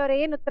 ಖುಷಿ ಅವ್ರ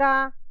ಏನ್ ಉತ್ತರ?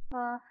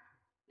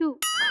 2.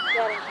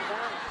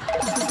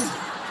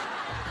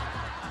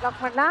 ಲಾಕ್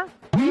ಮಾಡ್ಲಾ?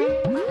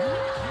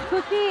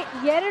 ಖುಷಿ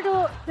 2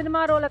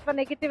 ಸಿನಿಮಾ ರೋಲ್ ಅಥವಾ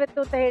ನೆಗೆಟಿವ್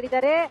ಇತ್ತು ಅಂತ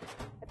ಹೇಳಿದ್ದಾರೆ.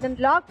 ಅದನ್ನ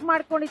ಲಾಕ್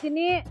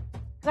ಮಾಡ್ಕೊಂಡಿದ್ದೀನಿ.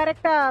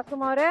 ಕರೆಕ್ಟಾ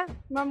ಸುಮಾ ಅವ್ರೆ?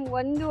 ಮ್ಯಾಮ್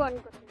 1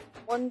 ಅನ್ಕೋತೀನಿ.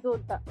 1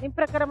 ಅಂತ. ನಿಮ್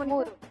ಪ್ರಕಾರ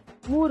 3.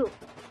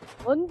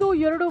 1,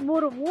 2,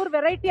 3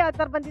 ವೆರೈಟಿ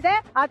ಆನ್ಸರ್ ಬಂದಿದೆ.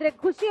 ಆದ್ರೆ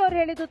ಖುಷಿ ಅವ್ರು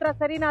ಹೇಳಿದ ಉತ್ತರ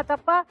ಸರಿನಾ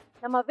ತಪ್ಪ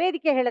ನಮ್ಮ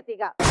ವೇದಿಕೆ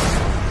ಹೇಳತ್ತೀಗ.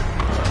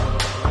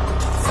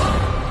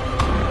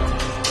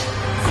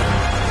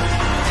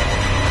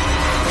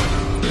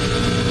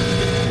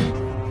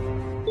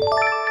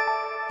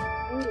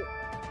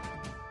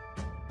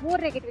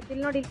 ಮೂರು ನೆಗೆಟಿವ್.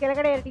 ಇಲ್ಲಿ ನೋಡಿ,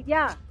 ಕೆಳಗಡೆ 2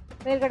 ಇದೆಯಾ,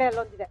 ಮೇಲ್ಗಡೆ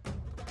ಅಲ್ಲೊಂದಿದೆ.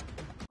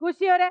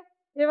 ಖುಷಿ ಅವರೇ,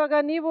 ಇವಾಗ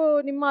ನೀವು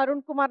ನಿಮ್ಮ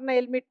ಅರುಣ್ ಕುಮಾರ್ನ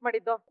ಎಲ್ಲಿ ಮೀಟ್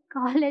ಮಾಡಿದ್ದು?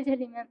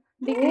 ಕಾಲೇಜಲ್ಲಿ ಮ್ಯಾಮ್.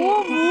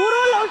 3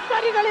 ಲವ್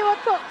ಸ್ಟೋರಿಗಳು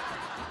ಇವತ್ತು.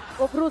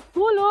 ಒಬ್ರು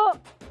ಸ್ಕೂಲು,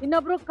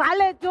 ಇನ್ನೊಬ್ರು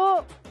ಕಾಲೇಜು,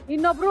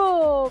 ಇನ್ನೊಬ್ರು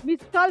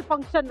ಮಿಸ್ ಕಾಲ್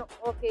ಫಂಕ್ಷನ್.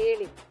 ಓಕೆ,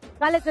 ಹೇಳಿ.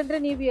 ಕಾಲೇಜ್ ಅಂದ್ರೆ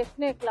ನೀವು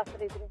ಎಷ್ಟನೇ ಕ್ಲಾಸ್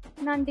ಅಲ್ಲಿ ಇದ್ರಿ?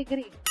 ನಾನ್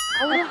ಡಿಗ್ರಿ.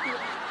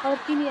 ಅವ್ರ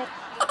ಸೀನಿಯರ್.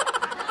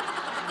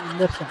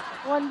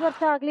 1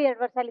 ವರ್ಷ ಆಗ್ಲಿ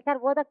 2 ವರ್ಷ ಆಗ್ಲಿ ಸರ್,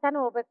 ಓದಕ್ ತಾನೇ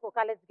ಹೋಗ್ಬೇಕು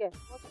ಕಾಲೇಜ್ಗೆ.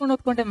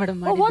 ಓದ್ಕೊಂಡೆ ಮೇಡಮ್.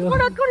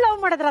 ಓದ್ಕೊಂಡು ಲವ್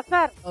ಮಾಡಿದ್ರ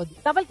ಸರ್?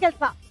 ಡಬಲ್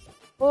ಕೆಲ್ಸ.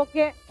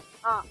 ಓಕೆ.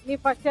 ನೀವ್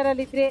ಫಸ್ಟ್ ಇಯರ್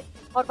ಅಲ್ಲಿ ಇದ್ರಿ,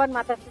 ಅವ್ರು ಬಂದು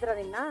ಮಾತಾಡ್ತಿದ್ರ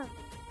ನಿನ್ನ?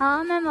 ಹಾ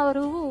ಮ್ಯಾಮ್,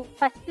 ಅವರು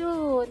ಫಸ್ಟ್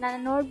ನಾನು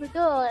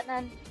ನೋಡ್ಬಿಟ್ಟು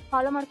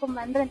ಫಾಲೋ ಮಾಡ್ಕೊಂಡ್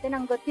ಬಂದ್ರಂತೆ,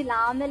 ನಂಗೆ ಗೊತ್ತಿಲ್ಲ.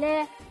 ಆಮೇಲೆ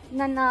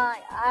ನನ್ನ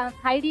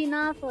ಐಡಿನ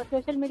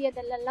ಸೋಷಿಯಲ್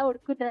ಮೀಡಿಯಾದಲ್ಲೆಲ್ಲ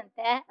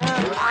ಹುಡ್ಕಿದ್ರಂತೆ.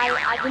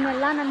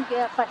 ಅದನ್ನೆಲ್ಲ ನನ್ಗೆ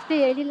ಫಸ್ಟ್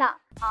ಹೇಳಿಲ್ಲ.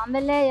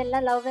 ಆಮೇಲೆ ಎಲ್ಲ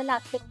ಲವ್ ಎಲ್ಲ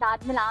ಅಕ್ಸೆಪ್ಟ್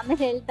ಆದ್ಮೇಲೆ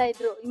ಆಮೇಲೆ ಹೇಳ್ತಾ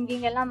ಇದ್ರು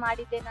ಹಿಂಗೆಲ್ಲ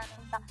ಮಾಡಿದ್ದೆ ನಾನು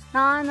ಅಂತ.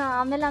 ನಾನು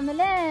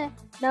ಆಮೇಲೆ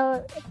ನಾವು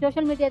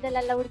ಸೋಷಿಯಲ್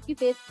ಮೀಡಿಯಾದಲ್ಲೆಲ್ಲ ಹುಡುಕಿ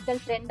ಫೇಸ್ಬುಕ್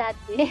ಅಲ್ಲಿ ಫ್ರೆಂಡ್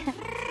ಆದ್ವಿ.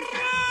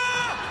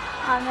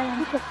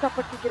 ಆಮೇಲೆ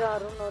ಕಷ್ಟಪಟ್ಟಿದ್ದೀರಾ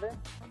ಅರುಣ್ ಅವ್ರೆ?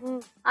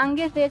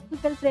 ಹಂಗೆ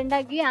ಫೇಸ್ಬುಕ್ ಅಲ್ಲಿ ಫ್ರೆಂಡ್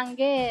ಆಗಿ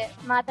ಹಂಗೆ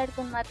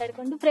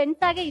ಮಾತಾಡ್ಕೊಂಡು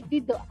ಫ್ರೆಂಡ್ಸ್ ಆಗೇ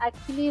ಇದ್ದಿದ್ದು.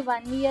 Actually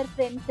 1 year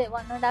friends,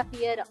 1.5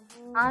 year.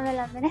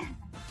 ಆಮೇಲೆ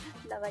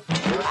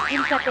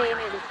ನಿಮ್ ಕತೆ ಏನ್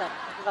ಹೇಳಿ ಸರ್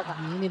ಇವಾಗ?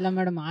 ಏನಿಲ್ಲ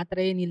ಮೇಡಮ್, ಆತರ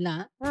ಏನಿಲ್ಲ.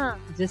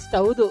 ಜಸ್ಟ್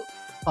ಹೌದು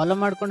ಫಾಲೋ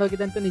ಮಾಡ್ಕೊಂಡು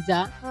ಹೋಗಿದಂತೂ ನಿಜ.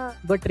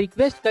 But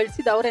request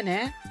ಕಳ್ಸಿದ್ ಅವ್ರೇನೆ.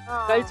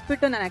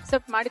 ಕಳ್ಸ್ಬಿಟ್ಟು ನಾನು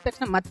ಅಕ್ಸೆಪ್ಟ್ ಮಾಡಿದ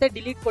ತಕ್ಷಣ ಮತ್ತೆ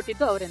ಡಿಲೀಟ್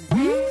ಕೊಟ್ಟಿದ್ದು ಅವ್ರೇನೆ.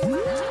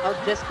 ಅವ್ರು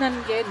ಜಸ್ಟ್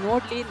ನನ್ಗೆ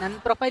ನೋಡ್ಲಿ, ನನ್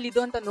ಪ್ರೊಫೈಲ್ ಇದು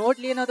ಅಂತ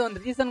ನೋಡ್ಲಿ ಅನ್ನೋದು ಒಂದು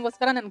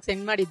ರೀಸನ್ಗೋಸ್ಕರ ನನ್ಗೆ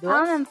ಸೆಂಡ್ ಮಾಡಿದ್ದು.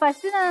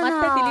 ಫಸ್ಟ್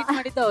ಮತ್ತೆ ಡಿಲೀಟ್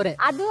ಮಾಡಿದ್ದು ಅವ್ರೆ.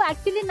 ಅದು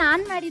ಆಕ್ಚುಲಿ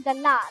ನಾನ್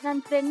ಮಾಡಿದಲ್ಲ,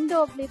 ನನ್ ಫ್ರೆಂಡ್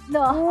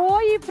ಒಬ್ಳಿದ್ಲು.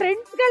 ಈ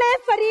ಫ್ರೆಂಡ್ಸ್ ಗಳೇ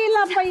ಸರಿ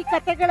ಇಲ್ಲಪ್ಪ ಈ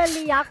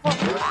ಕತೆಗಳಲ್ಲಿ. ಯಾಕೋ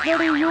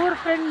ನೋಡಿ, ಇವ್ರ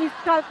ಫ್ರೆಂಡ್ ಮಿಸ್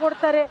ಕಾಲ್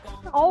ಕೊಡ್ತಾರೆ,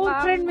 ಅವ್ರ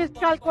ಫ್ರೆಂಡ್ ಮಿಸ್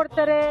ಕಾಲ್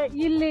ಕೊಡ್ತಾರೆ.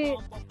 ಇಲ್ಲಿ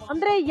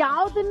ಅಂದ್ರೆ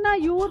ಯಾವ್ದನ್ನ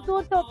ಇವ್ರದ್ದು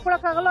ಅಂತ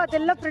ಒಪ್ಕೊಳಕ್ಕಾಗಲ್ಲ,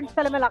 ಅದೆಲ್ಲ ಫ್ರೆಂಡ್ಸ್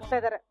ತಲೆ ಮೇಲೆ ಆಗ್ತಾ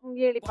ಇದಾರೆ.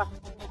 ಹೇಳಿಪ್ಪ,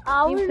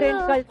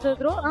 ಫ್ರೆಂಡ್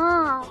ಕಳ್ಸಿದ್ರು.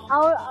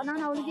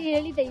 ನಾನು ಅವಳಿಗೆ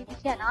ಹೇಳಿದ್ದೆ ಈ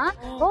ವಿಷಯನ.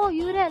 ಓ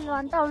ಇವ್ರೇ ಅಲ್ವಾ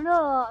ಅಂತ ಅವಳು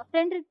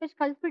ಫ್ರೆಂಡ್ ರಿಕ್ವೆಸ್ಟ್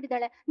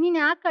ಕಳ್ಸ್ಬಿಟ್ಟಿದ್ದಾಳೆ. ನೀನ್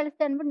ಯಾಕೆ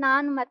ಕಳಿಸ್ದೆ ಅನ್ಬಿಟ್ಟು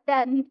ನಾನು ಮತ್ತೆ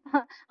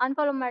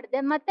ಅನ್ಫಾಲೋ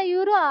ಮಾಡಿದೆ. ಮತ್ತೆ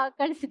ಇವರು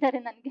ಕಳ್ಸಿದ್ದಾರೆ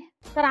ನನ್ಗೆ.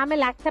 ಸರ್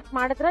ಆಮೇಲೆ ಆಕ್ಸೆಪ್ಟ್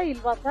ಮಾಡಿದ್ರ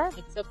ಇಲ್ವಾ ಸರ್?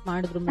 ಅಕ್ಸೆಪ್ಟ್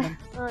ಮಾಡಿದ್ರು ಮೇಡಮ್.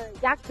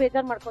 ಯಾಕೆ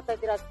ಬೇಜಾರ್ ಮಾಡ್ಕೊತಾ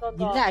ಇದ್ದೀರಾ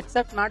ಅಷ್ಟೊಂದು? ಇಲ್ಲ,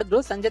 ಅಕ್ಸೆಪ್ಟ್ ಮಾಡಿದ್ರು.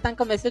 ಸಂಜೆ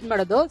ತನಕ ಮೆಸೇಜ್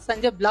ಮಾಡೋದು,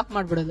 ಸಂಜೆ ಬ್ಲಾಕ್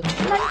ಮಾಡ್ಬಿಡೋದು.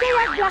 ಸಂಜೆ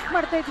ಯಾಕೆ ಬ್ಲಾಕ್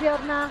ಮಾಡ್ತಾ ಇದ್ರಿ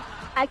ಅವ್ರನ್ನ?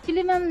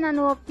 ಆಕ್ಚುಲಿ ಮ್ಯಾಮ್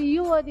ನಾನು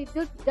PU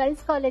ಓದಿದ್ದು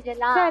ಗರ್ಲ್ಸ್ ಕಾಲೇಜ್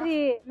ಅಲ್ಲ. ಸರಿ,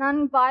 ನನ್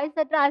ಬಾಯ್ಸ್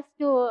ಹತ್ರ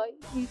ಅಷ್ಟು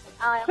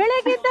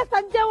ಬೆಳಗ್ಗಿಂದ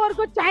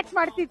ಸಂಜೆವರೆಗೂ ಚಾಟ್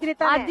ಮಾಡ್ತಿದ್ರಿ.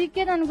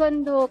 ಅದಕ್ಕೆ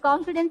ನನ್ಗೊಂದು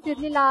ಕಾನ್ಫಿಡೆನ್ಸ್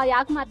ಇರ್ಲಿಲ್ಲ,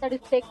 ಯಾಕೆ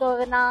ಮಾತಾಡಿಸ್ಬೇಕು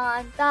ಅವ್ರನ್ನ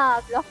ಅಂತ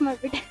ಬ್ಲಾಕ್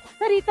ಮಾಡ್ಬಿಟ್ಟೆ.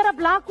 ಸರ್ ಈ ತರ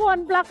ಬ್ಲಾಕ್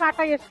ಅನ್ಬ್ಲಾಕ್ ಆಟ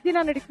ಎಷ್ಟು ದಿನ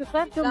ನಡೀತು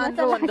ಸರ್?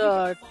 ಒಂದು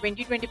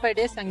 20-25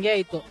 ಡೇಸ್ ಹಂಗೆ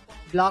ಆಯ್ತು.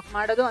 ಬ್ಲಾಕ್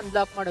ಮಾಡೋದು,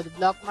 ಅನ್ಬ್ಲಾಕ್ ಮಾಡೋದು,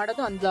 ಬ್ಲಾಕ್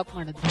ಮಾಡೋದು, ಅನ್ಬ್ಲಾಕ್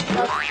ಮಾಡೋದು.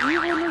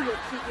 ನೀವು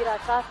ಎಷ್ಟಿದ್ದೀರಾ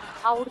ಸರ್?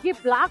 ಆ ಹುಡ್ಗಿ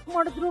ಬ್ಲಾಕ್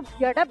ಮಾಡಿದ್ರು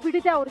ಎಡ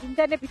ಬಿಡಿದೆ ಅವ್ರ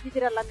ಹಿಂದೆನೆ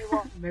ಬಿದ್ದಿದ್ದೀರಲ್ಲ ನೀವು.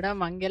 ಮೇಡಮ್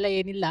ಹಂಗೆಲ್ಲ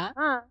ಏನಿಲ್ಲ.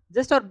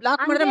 ಜಸ್ಟ್ ಅವ್ರು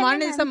ಬ್ಲಾಕ್ ಮಾಡಿದ್ರೆ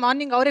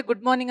ಮಾರ್ನಿಂಗ್ ಅವರೇ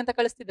ಗುಡ್ ಮಾರ್ನಿಂಗ್ ಅಂತ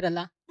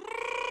ಕಳಿಸ್ತಿದ್ರಲ್ಲ.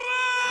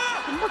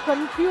 ತುಂಬಾ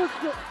ಕನ್ಫ್ಯೂಸ್.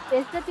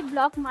 ಎಷ್ಟೊತ್ತಿ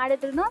ಬ್ಲಾಕ್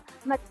ಮಾಡಿದ್ರು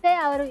ಮತ್ತೆ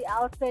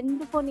ಅವ್ರ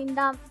ಫ್ರೆಂಡ್ ಫೋನ್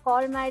ಇಂದ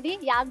ಕಾಲ್ ಮಾಡಿ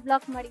ಯಾಕೆ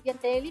ಬ್ಲಾಕ್ ಮಾಡಿದ್ಯ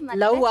ಅಂತ ಹೇಳಿ.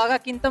 ಲವ್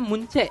ಆಗಕ್ಕಿಂತ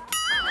ಮುಂಚೆ,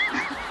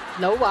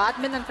 ಲವ್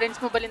ಆದ್ಮೇಲೆ ನನ್ನ ಫ್ರೆಂಡ್ಸ್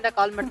ಮೊಬೈಲ್ ಇಂದ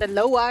ಕಾಲ್ ಮಾಡ್ತಾರೆ.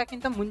 ಲವ್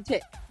ಆಗಕ್ಕಿಂತ ಮುಂಚೆ,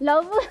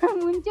 ಲವ್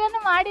ಮುಂಚೆನೂ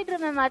ಮಾಡಿದ್ರು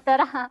ಮ್ಯಾಮ್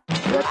ಆತರ.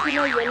 ಇವತ್ತಿನ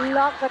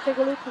ಎಲ್ಲಾ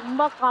ಕಥೆಗಳು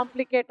ತುಂಬಾ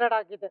ಕಾಂಪ್ಲಿಕೇಟೆಡ್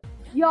ಆಗಿದೆ.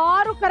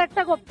 ಯಾರು ಕರೆಕ್ಟ್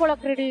ಆಗಿ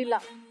ಒಪ್ಕೊಳಕ್ ರೆಡಿ ಇಲ್ಲ.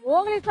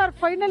 ಹೋಗ್ಲಿ ಸರ್,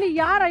 ಫೈನಲಿ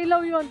ಯಾರು I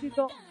love you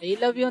ಅಂತಿದ್ದು? I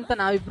love you ಅಂತ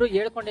ನಾವಿಬ್ರು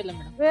ಹೇಳ್ಕೊಂಡಿಲ್ಲ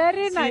ಮೇಡಮ್.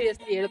 Very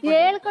nice.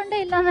 ಹೇಳ್ಕೊಂಡೇ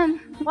ಇಲ್ಲ ನಾನು.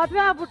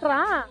 ಮದ್ವೆ ಆಗ್ಬಿಟ್ರಾ?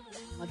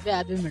 ಮದ್ವೆ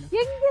ಆದ್ವಿ ಮೇಡಮ್.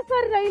 ಹೆಂಗೆ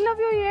ಸರ್ ಐ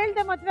ಲವ್ ಯು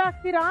ಹೇಳ್ದೆ ಮದ್ವೆ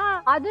ಆಗ್ತೀರಾ?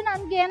 ಅದು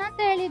ನನ್ಗೆ ಏನಂತ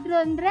ಹೇಳಿದ್ರು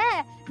ಅಂದ್ರೆ,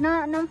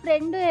 ನಮ್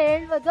ಫ್ರೆಂಡ್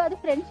ಹೇಳ್ಬೋದು, ಅದು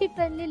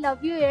ಫ್ರೆಂಡ್ಶಿಪ್ ಅಲ್ಲಿ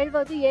ಲವ್ ಯು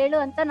ಹೇಳ್ಬೋದು, ಹೇಳು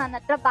ಅಂತ ನನ್ನ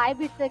ಹತ್ರ ಬಾಯ್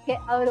ಬಿಡ್ಸಕ್ಕೆ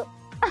ಅವರು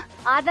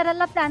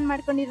ಆದರೆಲ್ಲ ಪ್ಲಾನ್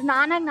ಮಾಡ್ಕೊಂಡಿದ್ರು.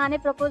 ನಾನೇ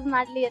ಪ್ರಪೋಸ್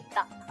ಮಾಡ್ಲಿ ಅಂತ.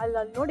 ಅಲ್ಲ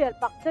ನೋಡಿ, ಅಲ್ಲಿ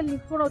ಪಕ್ಕದಲ್ಲಿ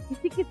ನಿಂತ್ಕೊಂಡು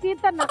ಕಿಸಿ ಕಿಸಿ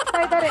ಅಂತ ನಗ್ತಾ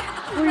ಇದ್ದಾರೆ.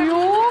 ಅಯ್ಯೋ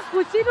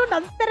ಖುಷಿನೂ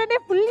ನಂತರನೇ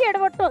ಫುಲ್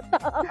ಎಡವಟ್ಟು ಅಂತ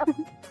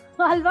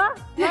ಅಲ್ವಾ?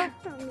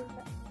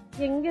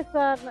 ಹೆಂಗೆ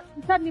ಸರ್?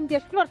 ಸರ್ ನಿಮ್ದು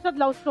ಎಷ್ಟು ವರ್ಷದ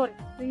ಲವ್ ಸ್ಟೋರಿ?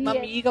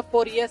 ಈಗ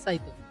 4 years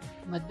ಆಯ್ತು.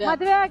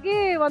 ಮದ್ವೆ ಆಗಿ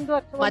 1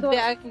 ವರ್ಷ. ಮದ್ವೆ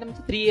ಆಗಿ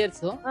ನಮ್ದು 3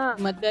 years,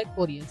 ಮದ್ವೆ ಆಗಿ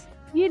 4 years.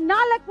 ಈ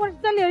 4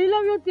 ವರ್ಷದಲ್ಲಿ ಐ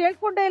ಲವ್ ಯು ಅಂತ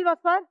ಹೇಳ್ಕೊಂಡೇ ಇಲ್ವಾ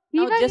ಸರ್?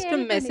 ಜಸ್ಟ್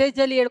ಮೆಸೇಜ್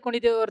ಅಲ್ಲಿ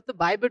ಹೇಳ್ಕೊಂಡಿದ್ದೇವೆ ಹೊರತು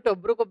ಬಾಯ್ ಬಿಟ್ಟು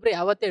ಒಬ್ರಿಗೊಬ್ರು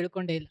ಯಾವತ್ತೂ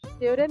ಹೇಳ್ಕೊಂಡೇ ಇಲ್ಲ.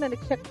 ದೇವ್ರೆ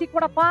ನನಗ್ ಶಕ್ತಿ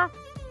ಕೊಡಪ್ಪ.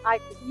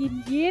 ಆಯ್ತು,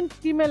 ಏನ್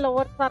ಫೀಮೇಲ್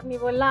ಲವರ್ ಸರ್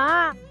ನೀವೆಲ್ಲ.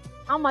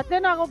 ಆ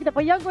ಮದ್ವೆನೂ ಆಗೋಗಿದೆ,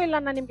 ಬಯ್ಯಂಗೂ ಇಲ್ಲ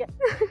ನಾ ನಿಮ್ಗೆ.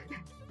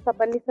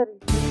 ಬನ್ನಿ ಸರ್.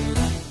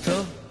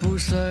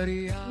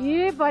 ಈ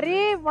ಬರೀ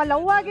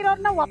ಲವ್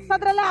ಆಗಿರೋರ್ನ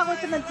ಒಪ್ಪದ್ರಲ್ಲೇ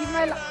ಆಗೋಯ್ತು ನನ್ ಜೀವನ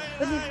ಎಲ್ಲ.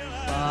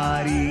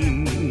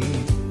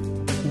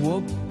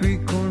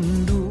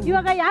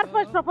 ಇವಾಗ ಯಾರು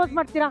ಫಸ್ಟ್ ಪ್ರಪೋಸ್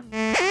ಮಾಡ್ತೀರಾ?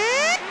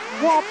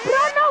 ಒಬ್ರ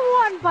ನಾವು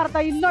ಅನ್ಬಾರ್ದ?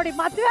 ಇಲ್ಲಿ ನೋಡಿ,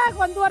 ಮದ್ವೆ ಆಗಿ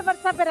 1.5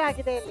 ವರ್ಷ ಬೇರೆ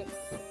ಆಗಿದೆ ಇಲ್ಲಿ.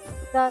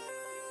 ಸರ್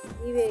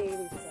ನೀವೇ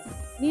ಹೇಳಿ ಸರ್,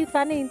 ನೀವ್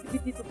ತಾನೇ ಇಂತ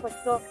ಬಿದ್ದಿದ್ದು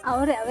ಫಸ್ಟ್?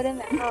 ಅವರೇ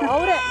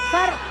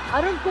ಸರ್.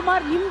 ಅರುಣ್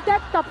ಕುಮಾರ್, ನಿಮ್ದೇ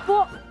ತಪ್ಪು.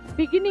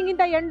 ಬಿಗಿನಿಂಗ್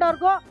ಇಂದ ಎಂಡ್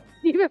ವರ್ಗು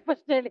ನೀವೇ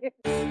ಫಸ್ಟ್ ಹೇಳಿ.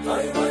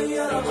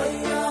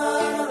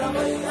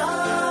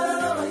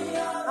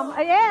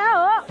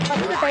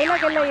 ಫಸ್ಟ್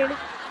ಡೈಲಾಗ್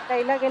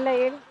ಎಲ್ಲ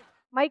ಹೇಳಿ.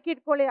 ಮೈಕ್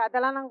ಇಟ್ಕೊಳ್ಳಿ,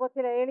 ಅದೆಲ್ಲ ನಂಗೆ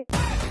ಗೊತ್ತಿಲ್ಲ, ಹೇಳಿ.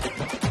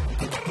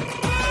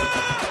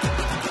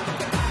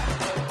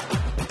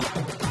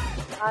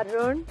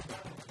 ಅರುಣ್,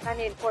 ನಾನು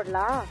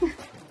ಹೇಳ್ಕೊಡ್ಲಾ?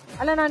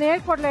 ಅಲ್ಲ ನಾನು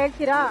ಹೇಳ್ಕೊಡ್ಲಾ,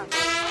 ಹೇಳ್ತೀರಾ?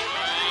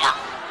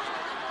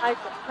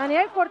 ಆಯ್ತು, ನಾನು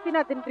ಹೇಳ್ಕೊಡ್ತೀನಿ,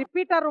 ಅದನ್ನ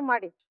ರಿಪೀಟರ್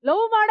ಮಾಡಿ.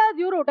 ಲವ್ ಮಾಡೋದು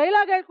ಇವ್ರು,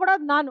 ಡೈಲಾಗ್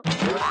ಹೇಳ್ಕೊಡೋದು ನಾನು.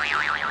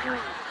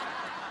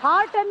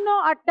 ಹಾರ್ಟ್ ಅನ್ನೋ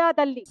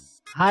ಅಡ್ಡದಲ್ಲಿ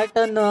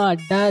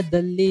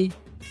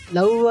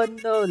ಲವ್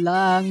ಅನ್ನೋ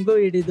ಲಾಂಗು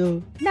ಹಿಡಿದು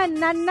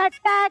ನನ್ನ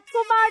ಟ್ಯಾಕ್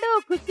ಮಾಡು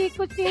ಖುಷಿ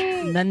ಖುಷಿ,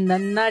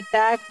 ನನ್ನ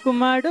ಟ್ಯಾಕ್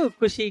ಮಾಡು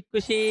ಖುಷಿ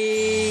ಖುಷಿ.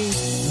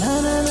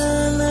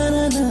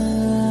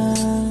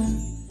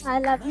 I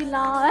love you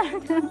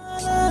Lord.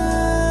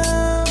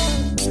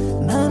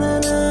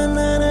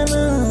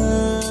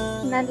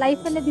 ನನ್ನ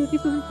ಲೈಫ್ ಅಲ್ಲೇ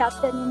ಬ್ಯೂಟಿಫುಲ್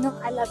ಚಾಪ್ಟರ್ ನೀನು.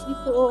 I love you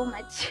so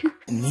much.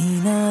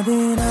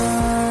 ನೀನಾದೇನಾ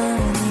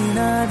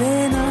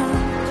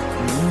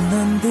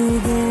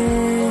ನಿನ್ನೊಂದಿಗೆ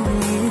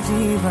ಈ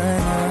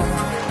ಜೀವನ.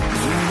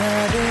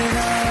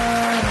 ನೀನಾದೇನಾ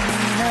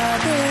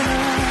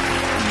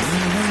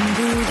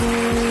ನಿನ್ನೊಂದಿಗೆ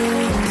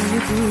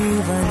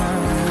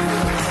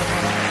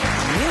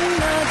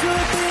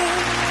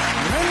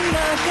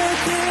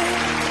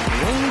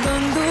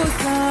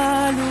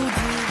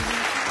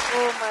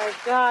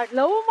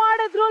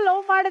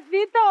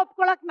ಮಾಡಿದ್ವಿ ಅಂತ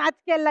ಒಪ್ಕೊಳಕ್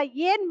ನಾಚಿಕೆ ಇಲ್ಲ.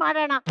 ಏನ್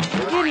ಮಾಡೋಣ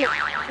ಇರ್ಲಿ.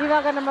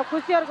 ಇವಾಗ ನಮ್ಮ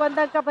ಖುಷಿಯವ್ರಿಗೆ 1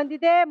 ಅಂಕ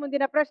ಬಂದಿದೆ.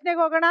 ಮುಂದಿನ ಪ್ರಶ್ನೆಗೆ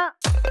ಹೋಗೋಣ.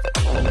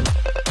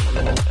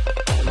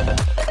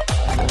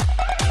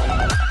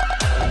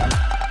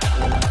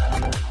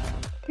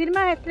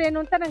 ಸಿನಿಮಾ ಹೆಸರು ಏನು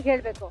ಅಂತ ನಂಗೆ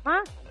ಹೇಳ್ಬೇಕು. ಹಾ,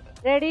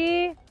 ರೆಡಿ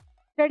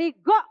ಸ್ಟಡಿ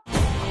ಗೋ.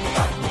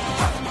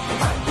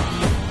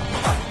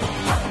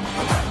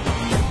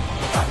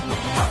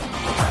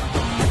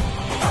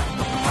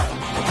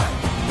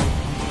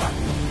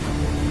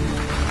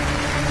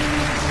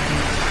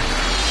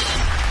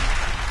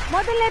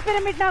 ಮೊದಲನೇ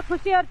ಪಿರಮಿಡ್ ನ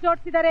ಖುಷಿಯವ್ರು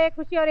ಜೋಡಿಸಿದ್ದಾರೆ.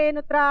 ಖುಷಿಯವ್ರು ಏನು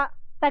ಉತ್ತರ?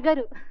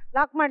 ಟಗರು.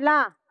 ಲಾಕ್ ಮಾಡ್ಲಾ?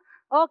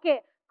 ಓಕೆ,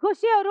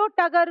 ಖುಷಿಯವರು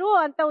ಟಗರು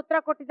ಅಂತ ಉತ್ತರ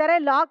ಕೊಟ್ಟಿದ್ದಾರೆ.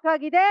 ಲಾಕ್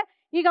ಆಗಿದೆ.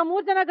 ಈಗ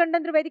 3 ಜನ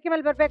ಗಂಡಂದ್ರು ವೇದಿಕೆ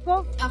ಮೇಲೆ ಬರ್ಬೇಕು.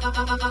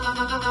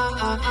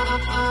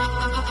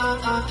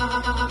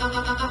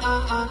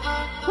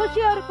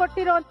 ಖುಷಿಯವರು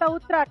ಕೊಟ್ಟಿರುವಂತ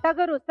ಉತ್ತರ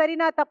ಟಗರು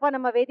ಸರಿನಾ ತಪ್ಪ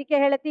ನಮ್ಮ ವೇದಿಕೆ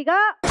ಹೇಳತ್ತೀಗ.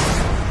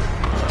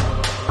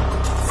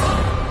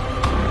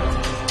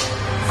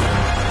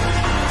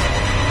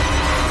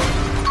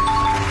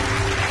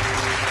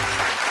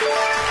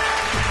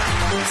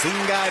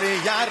 ಸಿಂಗಾರಿ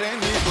ಯಾರೇ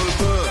ನೀ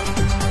ಬುಲ್ಬು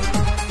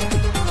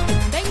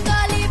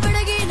ಬೆಂಗಾಲಿ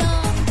ಬೆಳಗಿನ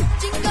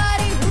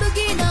ಚಿಂಗಾರಿ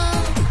ಹುಡುಗಿನ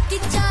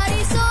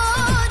ಕಿಚ್ಚಾರಿ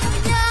Sonu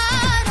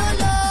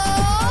ಯಾರೋಲೋ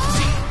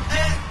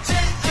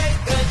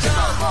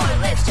boy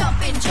let's jump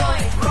in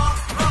joy rock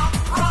rock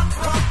rock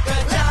rock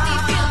let me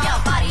feel your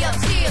body of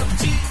steel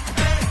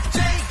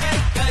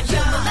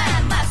you're my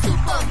man my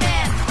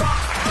superman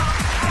rock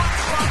rock rock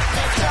rock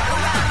let's go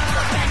around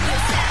with a brand new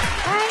sound.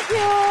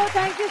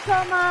 Thank you so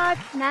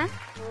much.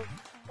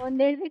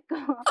 ಒಂದ್ ಹೇಳ್ಬೇಕು.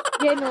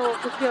 ಏನು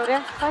ಖುಷಿಯವ್ರೆ?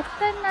 First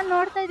time ನಾನು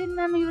ನೋಡ್ತಾ ಇದೀನಿ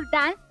ma'am, ಇವ್ರು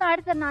dance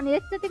ಮಾಡ್ತಾರೆ. ನಾನು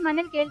ಎಷ್ಟು ಸತಿ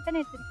ಮನೇಲಿ ಕೇಳ್ತಾನೆ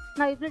ಇರ್ತೀನಿ,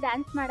 ನಾವಿಬ್ರು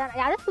ಡ್ಯಾನ್ಸ್ ಮಾಡೋಣ.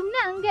 ಯಾರೋ ಸುಮ್ಮನೆ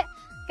ಹಂಗೆ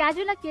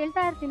ಕ್ಯಾಶುವಲ್ ಆಗಿ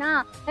ಕೇಳ್ತಾ ಇರ್ತೀನಾ,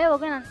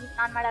 ಹೋಗ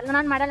ನಾನು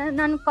ಮಾಡಲ್ಲ.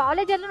 ನಾನು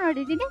ಕಾಲೇಜಲ್ಲೂ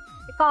ನೋಡಿದ್ದೀನಿ,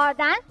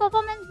 ಡ್ಯಾನ್ಸ್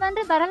ಪರ್ಫಾರ್ಮೆನ್ಸ್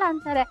ಬಂದ್ರೆ ಬರಲ್ಲ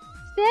ಅಂತಾರೆ.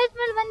 ಸ್ಟೇಜ್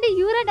ಮೇಲೆ ಬಂದು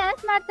ಇವರೇ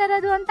ಡ್ಯಾನ್ಸ್ ಮಾಡ್ತಾ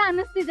ಇರೋದು ಅಂತ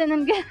ಅನಿಸ್ತಿದೆ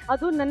ನನ್ಗೆ.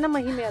 ಅದು ನನ್ನ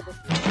ಮಹಿಮೆ. ಅದು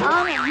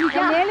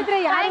ಹೇಳಿದ್ರೆ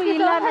ಯಾರು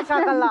ಇಲ್ಲ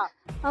ಅನ್ನಕ್ಕಾಗಲ್ಲ.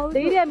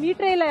 ಧೈರ್ಯ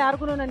ಮೀಟ್ರೇ ಇಲ್ಲ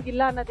ಯಾರಿಗೂ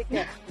ನನ್ಗಿಲ್ಲ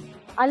ಅನ್ನೋದಕ್ಕೆ.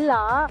 ಅಲ್ಲ,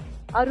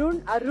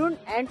 ಅರುಣ್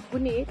ಅಂಡ್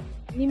ಪುನೀತ್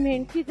ನಿಮ್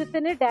ಹೆಂಡತಿ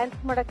ಜೊತೆನೆ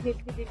ಡ್ಯಾನ್ಸ್ ಮಾಡಕ್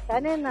ನಿಲ್ತಿದ್ದೀನಿ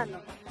ತಾನೇ ನಾನು.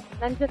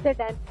 ನನ್ ಜೊತೆ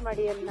ಡ್ಯಾನ್ಸ್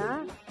ಮಾಡಿ ಅಲ್ಲ?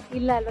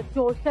 ಇಲ್ಲ ಅಲ್ವಾ,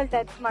 ಜೋಶಲ್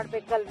ಡ್ಯಾನ್ಸ್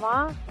ಮಾಡ್ಬೇಕಲ್ವಾ?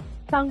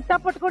 ಸಂಕಟ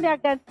ಪಟ್ಕೊಂಡು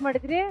ಯಾಕೆ ಡ್ಯಾನ್ಸ್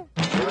ಮಾಡಿದ್ರಿ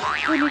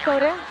ಪುನೀತ್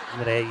ಅವ್ರೆ?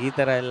 ಅಂದ್ರೆ ಈ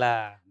ತರ ಎಲ್ಲ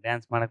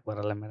ಡ್ಯಾನ್ಸ್ ಮಾಡಕ್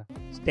ಬರಲ್ಲ ಮೇಡಮ್.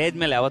 ಸ್ಟೇಜ್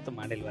ಮೇಲೆ ಯಾವತ್ತೂ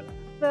ಮಾಡಿಲ್ವಲ್ಲ.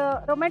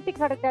 ರೊಮ್ಯಾಂಟಿಕ್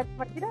ಹಾಡಕ್ ಡ್ಯಾನ್ಸ್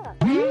ಮಾಡ್ತೀರಾ?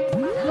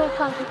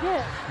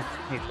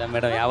 ಇಲ್ಲ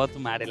ಮೇಡಮ್,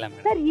 ಯಾವತ್ತೂ ಮಾಡಿಲ್ಲ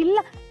ಮೇಡಮ್. ಸರ್ ಇಲ್ಲ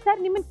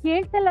ಸರ್, ನಿಮ್ಮನ್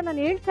ಕೇಳ್ತಾ ಇಲ್ಲ,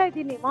 ನಾನು ಹೇಳ್ತಾ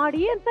ಇದ್ದೀನಿ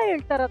ಮಾಡಿ ಅಂತ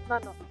ಹೇಳ್ತಾ ಇರೋದು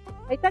ನಾನು.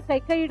 ಆಯ್ತಾ? ಕೈ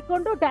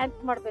ಹಿಡ್ಕೊಂಡು ಡ್ಯಾನ್ಸ್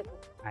ಮಾಡ್ಬೇಕು.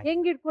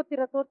 ಹೆಂಗ್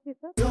ಹಿಡ್ಕೋತೀರಾ ತೋರಿಸಿ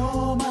ಸರ್.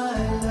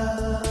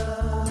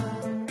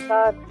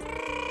 ಸರ್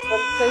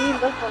ಒಂದ್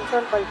ಕೈಯಿಂದ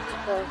ಕಂಟ್ರೋಲ್ ಬಳಸಿ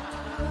ಸರ್.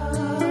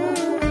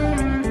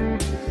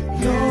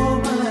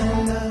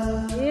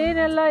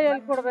 ಏನೆಲ್ಲ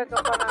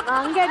ಹೇಳ್ಕೊಡ್ಬೇಕಪ್ಪ ನಾನು.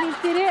 ಹಂಗೆ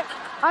ನಿಲ್ತೀರಿ.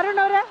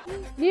 ಅರುಣ್ ಅವ್ರೆ,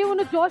 ನೀವು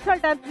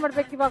ಜೋಶಲ್ಲಿ ಡ್ಯಾನ್ಸ್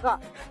ಮಾಡ್ಬೇಕು. ಇವಾಗ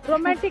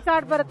ರೊಮ್ಯಾಂಟಿಕ್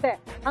ಹಾಡ್ ಬರುತ್ತೆ,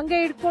 ಹಂಗೆ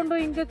ಹಿಡ್ಕೊಂಡು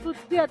ಹಿಂಗೆ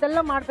ಸುತ್ತಿ ಅದೆಲ್ಲ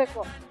ಮಾಡ್ಬೇಕು.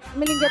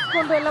 ಆಮೇಲೆ ಹಿಂಗೆ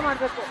ಎತ್ಕೊಂಡು ಎಲ್ಲ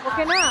ಮಾಡ್ಬೇಕು.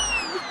 ಓಕೆನಾ?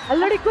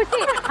 ಅಲ್ಲಡಿ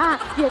ಖುಷಿ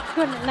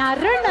ಎತ್ಕೊಂಡು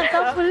ಅರುಣ್ ಅಂತ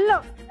ಫುಲ್ಲು.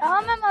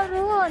 ಮ್ಯಾಮ್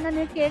ಅವರು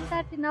ನನಗೆ ಕೇಳ್ತಾ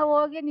ಇರ್ತೀನಿ, ನಾವು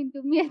ಹೋಗಿ ನಿನ್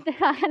ತುಂಬಿ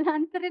ಆಗಲ್ಲ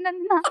ಅಂತಾರೆ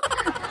ನನ್ನ.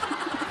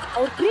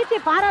 ಅವ್ರ ಪ್ರೀತಿ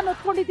ಭಾರ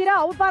ಹೊತ್ಕೊಂಡಿದ್ದೀರಾ,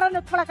 ಅವ್ರ ಭಾರ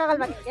ಹೊತ್ಕೊಳಕ್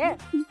ಆಗಲ್ವಾ ನಿಮ್ಗೆ?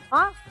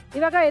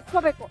 ಇವಾಗ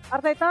ಎತ್ಕೋಬೇಕು.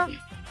 ಅರ್ಥ ಆಯ್ತಾ?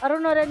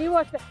 ಅರುಣ್ ಅವರೇ, ನೀವು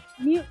ಅಷ್ಟೇ.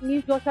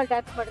 ನೀವ್ ಜೋಶಲ್ಲಿ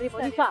ಡ್ಯಾನ್ಸ್ ಮಾಡ್ರಿ.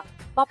 ಮನೀಷಾ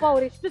ಪಾಪ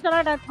ಅವ್ರು ಎಷ್ಟು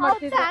ಚೆನ್ನಾಗಿ ಡ್ಯಾನ್ಸ್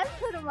ಮಾಡ್ತಿದ್ರು.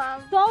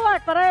 ಸೋ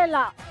ವಾಟ್, ಪರವಾಗಿಲ್ಲ.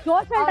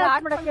 ಜೋಶಲ್ಲಿ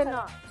ಡ್ಯಾನ್ಸ್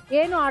ಮಾಡಕ್ಕೇನು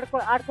ಏನು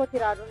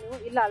ಆಡ್ಕೋತೀರಾ ಅರುಣ್ ನೀವು?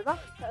 ಇಲ್ಲ ಅಲ್ವಾ?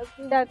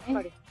 ಡ್ಯಾನ್ಸ್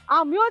ಮಾಡಿ.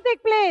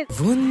 Music please.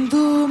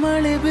 ಒಂದು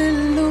ಮಳೆ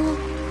ಬೆಲ್ಲು,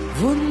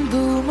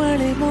 ಒಂದು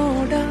ಮಳೆ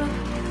ಮೋಡ,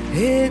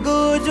 ಹೇಗೋ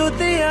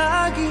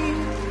ಜೊತೆಯಾಗಿ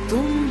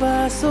ತುಂಬಾ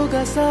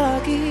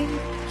ಸೊಗಸಾಗಿ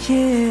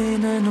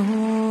ಏನನು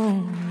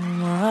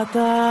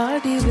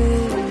ಮಾತಾಡಿವೆ,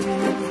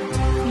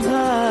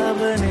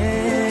 ಭಾವನೆ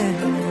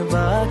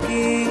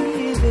ಬಾಕಿ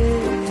ಇದೆ.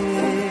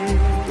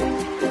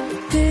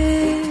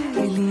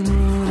 ತೇಲಿ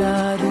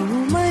ನೂರಾರು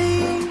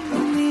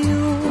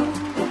ಮೈಲಿಯು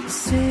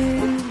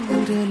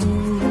ಸೇರಲು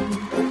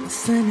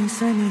ಸನಿ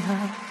ಸನಿಹ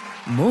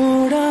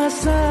ಮೋಡ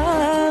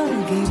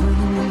ಸಾಗಿ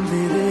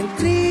ಬಂದಿದೆ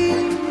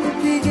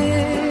ಪ್ರೀತಿಗೆ,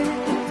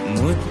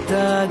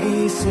 ಮುತ್ತಾಗಿ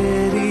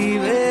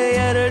ಸೇರಿವೆ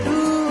ಎರಡೂ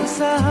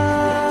ಸಹ.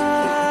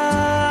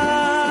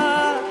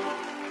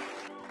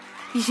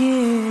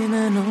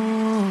 ಏನನೋ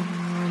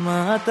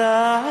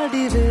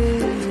ಮಾತಾಡಿವೆ,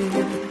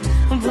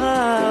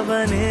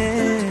 ಭಾವನೆ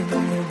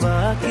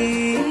ಬಾಕಿ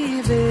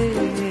ಇದೆ.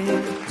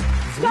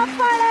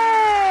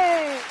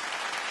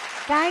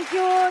 Thank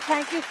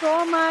you so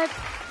much.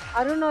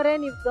 Arun ಅವರೇ,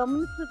 ನೀವು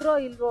ಗಮನಿಸಿದ್ರೋ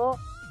ಇಲ್ವೋ,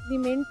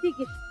 ನಿಮ್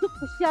ಹೆಂಡತಿಗೆ ಎಷ್ಟು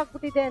ಖುಷಿ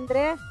ಆಗ್ಬಿಟ್ಟಿದೆ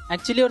ಅಂದ್ರೆ.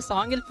 ಆಕ್ಚುಲಿ ಅವ್ರ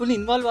ಸಾಂಗ್ ಅಲ್ಲಿ ಫುಲ್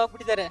ಇನ್ವಾಲ್ವ್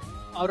ಆಗ್ಬಿಟ್ಟಿದ್ದಾರೆ.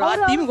 ಅವ್ರು ಆ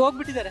ಟೀಮ್ಗೆ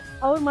ಹೋಗ್ಬಿಟ್ಟಿದ್ದಾರೆ.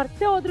 ಅವ್ರು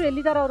ಮರ್ತೇ ಹೋದ್ರು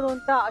ಎಲ್ಲಿದಾರ ಅವರು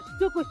ಅಂತ.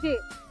 ಅಷ್ಟು ಖುಷಿ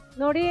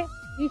ನೋಡಿ.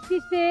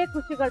 ಇಷ್ಟಿಷ್ಟೇ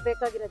ಖುಷಿಗಳು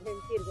ಬೇಕಾಗಿರೋದು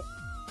ಹೆಂಡತಿರ್ಗೆ.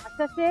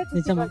 ಅಷ್ಟೇ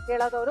ಖುಷಿಗಳು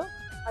ಕೇಳೋದವ್ರು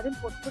ಅದನ್ನ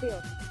ಕೊಟ್ಬಿಡಿ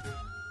ಅವ್ರು.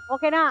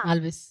 ಓಕೆನಾ?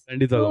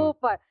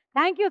 Super.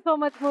 Thank you so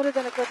much 3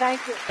 ಜನಕ್ಕೂ.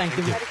 Thank you.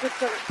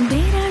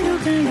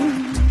 ಬೆರಳುಗಳು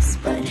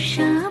ಸ್ಪರ್ಶ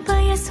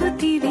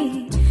ಬಯಸುತ್ತಿವೆ,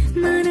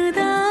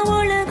 ಮನದ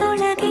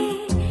ಒಳಗೊಳಗೆ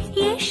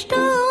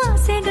ಎಷ್ಟೋ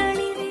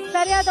ಆಸೆಗಳಿವೆ.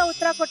 ಸರಿಯಾದ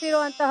ಉತ್ತರ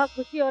ಕೊಟ್ಟಿರುವಂತಹ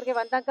ಖುಷಿ ಅವ್ರಿಗೆ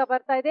 1 ಅಂಕ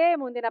ಬರ್ತಾ ಇದೆ.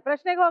 ಮುಂದಿನ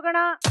ಪ್ರಶ್ನೆಗೆ ಹೋಗೋಣ.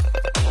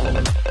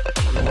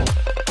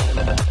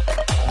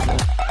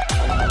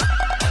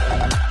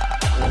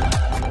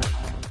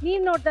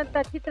 ನೋಡಿದಂತ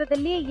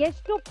ಚಿತ್ರದಲ್ಲಿ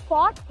ಎಷ್ಟು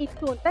ಪಾಟ್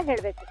ಇತ್ತು ಅಂತ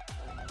ಹೇಳ್ಬೇಕು.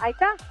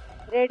 ಆಯ್ತಾ?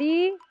 ರೆಡಿ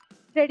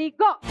ಸ್ಟಡಿ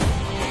ಗೋ.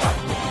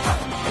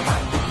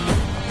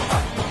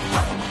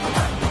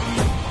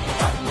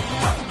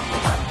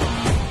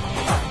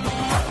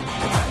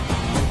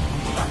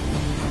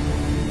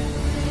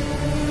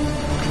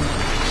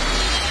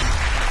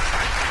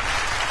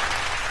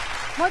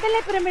 ಮೊದಲನೇ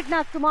ಪಿರಮಿಡ್ ನ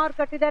ಸುಮಾರು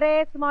ಕಟ್ಟಿದ್ದಾರೆ.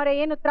 ಸುಮಾರು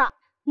ಏನು ಉತ್ತರ?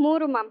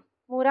 3 ಮ್ಯಾಮ್.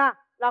 3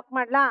 ಲಾಕ್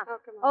ಮಾಡ್ಲಾ?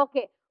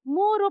 ಓಕೆ,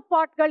 3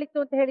 ಪಾಟ್ ಗಳಿತ್ತು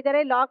ಅಂತ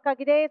ಹೇಳಿದರೆ ಲಾಕ್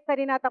ಆಗಿದೆ.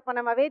 ಸರಿನಾ ತಪ್ಪ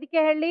ನಮ್ಮ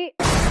ವೇದಿಕೆ ಹೇಳಿ.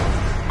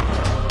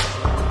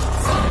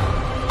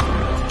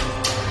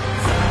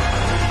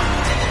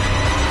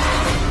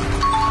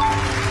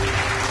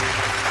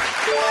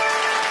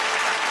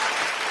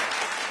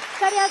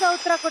 ಸರಿಯಾದ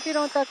ಉತ್ತರ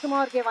ಕೊಟ್ಟಿರುವಂತ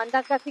ಸುಮಾರ್ಗೆ 1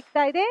 ಅಂಕ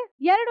ಸಿಗ್ತಾ ಇದೆ.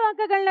 2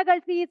 ಅಂಕಗಳನ್ನ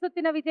ಗಳಿಸಿ ಈ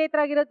ಸುತ್ತಿನ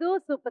ವಿಜೇತರಾಗಿರೋದು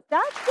ಸೂಪರ್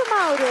ಸ್ಟಾರ್ ಸುಮಾ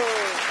ಅವರು.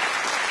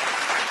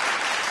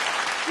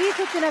 ಈ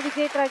ಸುತ್ತಿನ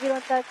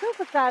ವಿಜೇತರಾಗಿರುವಂತಹ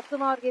ಸೂಪರ್ ಸ್ಟಾರ್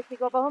ಸುಮಾ ಅವರಿಗೆ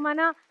ಸಿಗುವ ಬಹುಮಾನ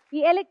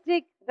ಈ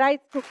ಎಲೆಕ್ಟ್ರಿಕ್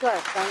ರೈಸ್ ಕುಕ್ಕರ್.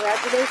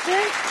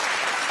 ಕಂಗ್ರಾಚುಲೇಷನ್.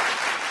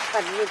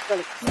 ಬನ್ನಿ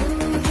ನಿಂತ್ಕೊಳ್ಳಿ.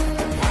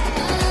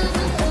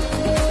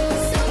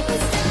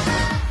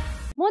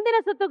 ಮುಂದಿನ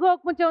ಸುತ್ತಿಗೆ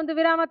ಹೋಗಕ್ ಮುಂಚೆ ಒಂದು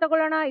ವಿರಾಮ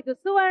ತಗೊಳ್ಳೋಣ. ಇದು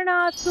ಸುವರ್ಣ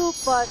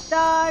super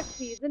star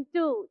season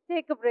 2.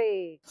 Take a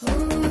break.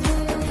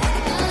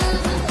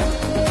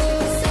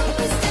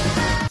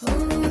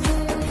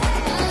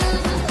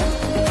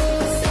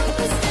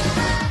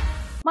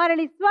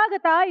 ಮರಳಿ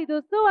ಸ್ವಾಗತ. ಇದು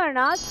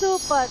ಸುವರ್ಣ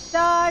ಸೂಪರ್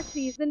ಸ್ಟಾರ್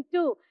ಸೀಸನ್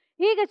 2.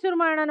 ಈಗ ಶುರು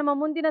ಮಾಡೋಣ ನಮ್ಮ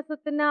ಮುಂದಿನ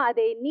ಸುತ್ತನ್ನ.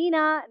 ಅದೇ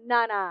ನೀನಾ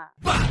ನಾನಾ.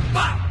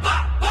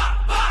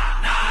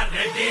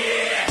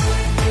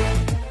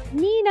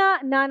 ನೀನಾ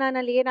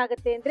ನಾನಾನಲ್ಲಿ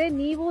ಏನಾಗುತ್ತೆ ಅಂದ್ರೆ,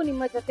 ನೀವು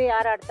ನಿಮ್ಮ ಜೊತೆ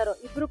ಯಾರು ಆಡ್ತಾರೋ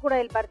ಇಬ್ರು ಕೂಡ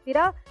ಇಲ್ಲಿ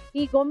ಬರ್ತೀರಾ.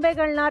 ಈ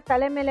ಗೊಂಬೆಗಳನ್ನ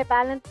ತಲೆ ಮೇಲೆ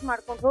ಬ್ಯಾಲೆನ್ಸ್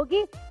ಮಾಡ್ಕೊಂಡು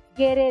ಹೋಗಿ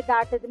ಗೆರೆ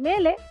ದಾಟದ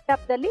ಮೇಲೆ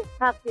ಟಬ್ದಲ್ಲಿ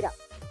ಹಾಕ್ತೀರಾ.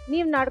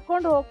 ನೀವ್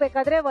ನಡ್ಕೊಂಡು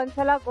ಹೋಗ್ಬೇಕಾದ್ರೆ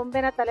ಒಂದ್ಸಲ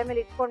ಗೊಂಬೆನ ತಲೆ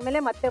ಮೇಲೆ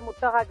ಇಟ್ಕೊಂಡ್ಮೇಲೆ ಮತ್ತೆ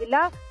ಮುಟ್ಟೋ ಹಾಗಿಲ್ಲ.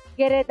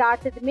 ಗೆರೆ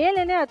ದಾಟದ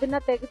ಮೇಲೆನೆ ಅದನ್ನ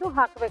ತೆಗೆದು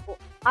ಹಾಕ್ಬೇಕು.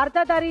 ಅರ್ಧ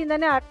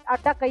ದಾರಿಯಿಂದಾನೆ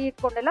ಅಡ್ಡ ಕೈ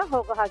ಇಟ್ಕೊಂಡೆಲ್ಲ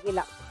ಹೋಗೋ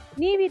ಹಾಗಿಲ್ಲ.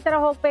 ನೀವ್ ಈ ತರ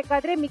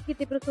ಹೋಗ್ಬೇಕಾದ್ರೆ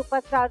ಮಿಕ್ಕಿತಿಬ್ರು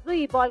ಸೂಪರ್ ಸ್ಟಾರ್ಸ್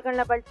ಈ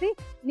ಬಾಲ್ಗಳನ್ನ ಬಳಸಿ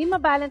ನಿಮ್ಮ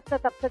ಬ್ಯಾಲೆನ್ಸ್ ನ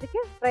ತಪ್ಪಿಸೋದಕ್ಕೆ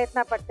ಪ್ರಯತ್ನ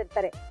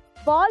ಪಡ್ತಿರ್ತಾರೆ.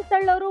 ಬಾಲ್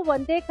ತಳ್ಳೋರು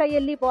ಒಂದೇ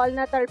ಕೈಯಲ್ಲಿ ಬಾಲ್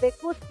ನ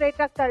ತಳ್ಬೇಕು,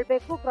 ಸ್ಟ್ರೇಟ್ ಆಗಿ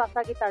ತಳ್ಬೇಕು, ಕ್ರಾಸ್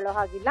ಆಗಿ ತಳ್ಳೋ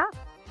ಹಾಗಿಲ್ಲ.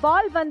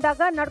 ಬಾಲ್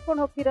ಬಂದಾಗ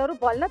ನಡ್ಕೊಂಡು ಹೋಗ್ತಿರೋರು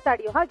ಬಾಲ್ ನ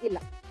ತಡೆಯೋ ಹಾಗಿಲ್ಲ.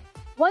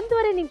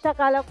 1.5 ನಿಮಿಷ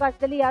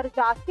ಕಾಲಾವಕಾಶದಲ್ಲಿ ಯಾರು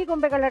ಜಾಸ್ತಿ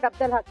ಗೊಂಬೆಗಳ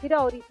ಡಬ್ದಲ್ಲಿ ಹಾಕ್ತಿರೋ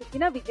ಅವ್ರು ಈ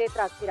ಸುತ್ತಿನ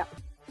ವಿಜೇತರಾಗ್ತೀರಾ.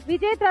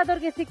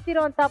 ವಿಜೇತರಾದವ್ರಿಗೆ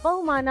ಸಿಗ್ತಿರೋ ಅಂತ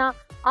ಬಹುಮಾನ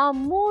ಆ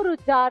 3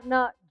 ಜಾರ್ನ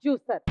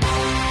ಜ್ಯೂಸರ್.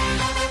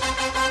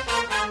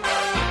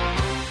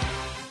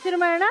 ಶುರು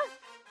ಮಾಡೋಣ.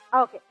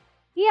 ಓಕೆ,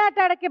 ಈ ಆಟ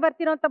ಆಡಕ್ಕೆ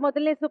ಬರ್ತಿರೋಂತ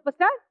ಮೊದಲನೇ ಸೂಪರ್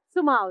ಸ್ಟಾರ್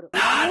ಸುಮಾ ಅವರು.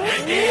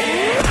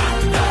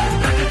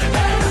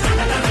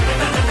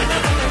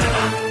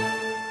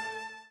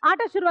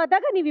 ಆಟ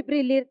ಶುರುವಾದಾಗ ನೀವಿಬ್ರು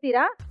ಇಲ್ಲಿ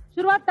ಇರ್ತೀರಾ.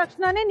 ಶುರುವಾದ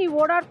ತಕ್ಷಣನೇ ನೀವು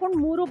ಓಡಾಡ್ಕೊಂಡು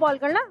 3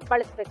 ಬಾಲ್ಗಳನ್ನ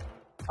ಬಳಸ್ಬೇಕು.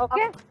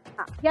 ಓಕೆ,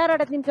 ಯಾರು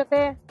ಆಡೋದು ನಿಮ್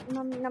ಜೊತೆ?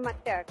 ನಮ್ಮ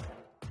ಅತ್ತೆ ಆಡ್ತಾರೆ.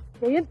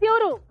 ಜಯಂತಿ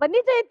ಅವರು.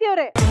 ಬನ್ನಿ ಜಯಂತಿ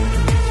ಅವರೇ.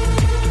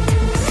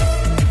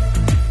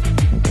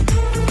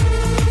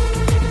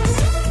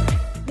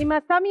 ನಿಮ್ಮ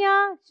ಸಮಯ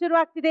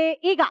ಶುರುವಾಗ್ತಿದೆ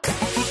ಈಗ.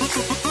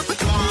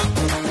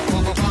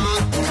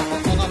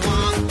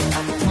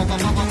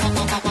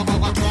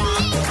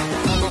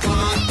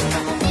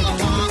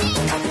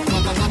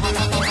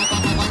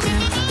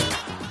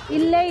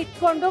 ಇಲ್ಲೇ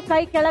ಇಟ್ಕೊಂಡು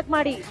ಕೈ ಕೆಳಗ್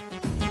ಮಾಡಿ.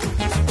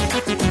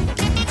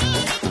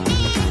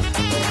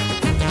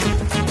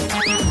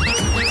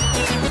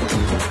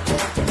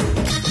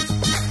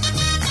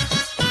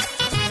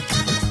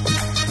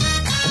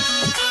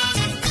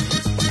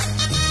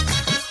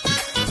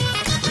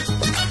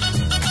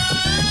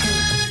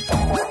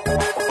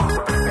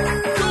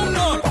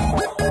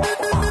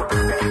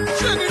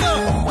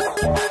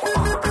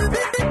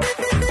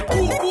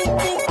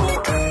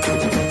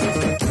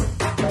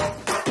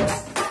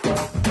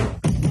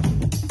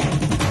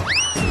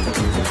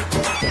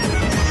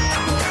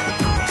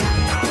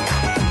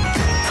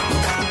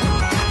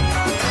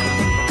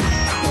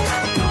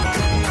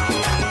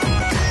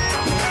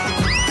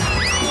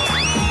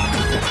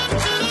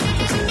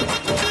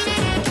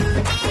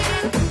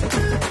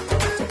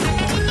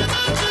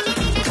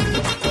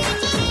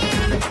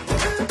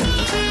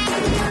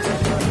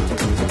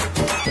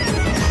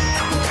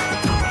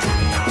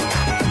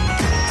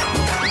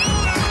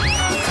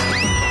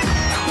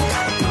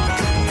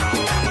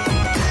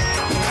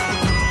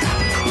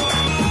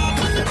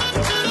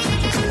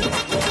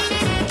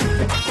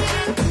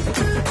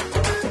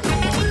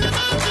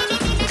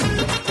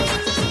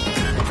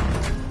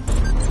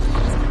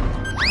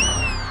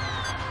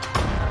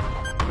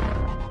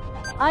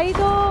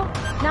 ಐದು,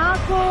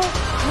 4,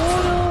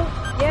 3,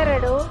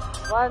 2,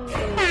 1.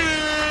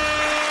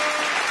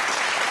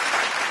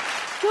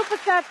 ಸೂಪರ್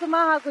ಸ್ಟಾರ್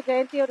ಸುಮಾ ಹಾಗೂ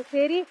ಜಯಂತಿಯವರು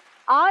ಸೇರಿ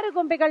 6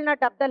 ಗೊಂಬೆಗಳನ್ನ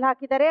ಡಬ್ದಲ್ಲಿ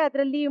ಹಾಕಿದ್ದಾರೆ.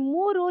 ಅದರಲ್ಲಿ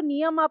 3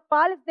 ನಿಯಮ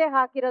ಪಾಲಿಸದೆ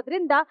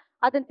ಹಾಕಿರೋದ್ರಿಂದ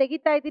ಅದನ್ನ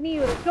ತೆಗಿತಾ ಇದ್ದೀನಿ.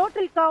 ಇವರು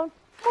ಟೋಟಲ್ ಕೌಂಟ್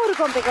 3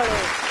 ಗೊಂಬೆಗಳು.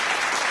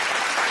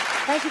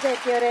 Thank you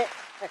ಜಯಂತಿಯವರೇ.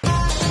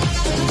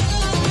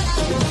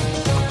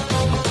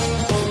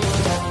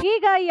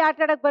 ಈಗ ಈ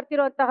ಆಟ ಆಡಕ್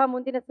ಬರ್ತಿರುವಂತಹ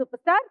ಮುಂದಿನ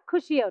ಸೂಪರ್ ಸ್ಟಾರ್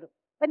ಖುಷಿ ಅವರು.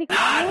 ಬನ್ನಿ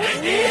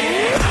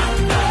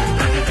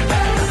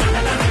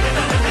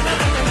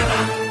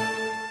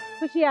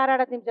ಖುಷಿ.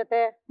 ಯಾರಾಡೋದು ನಿಮ್ ಜೊತೆ?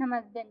 ನಮ್ಮ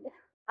ಹಸ್ಬೆಂಡ್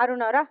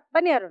ಅರುಣ್ ಅವರ.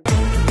 ಬನ್ನಿ ಅರುಣ್.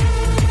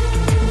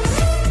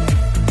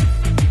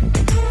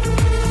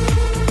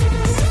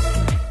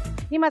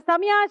 ನಿಮ್ಮ ನಿಮ್ಮ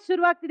ಸಮಯ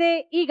ಶುರುವಾಗ್ತಿದೆ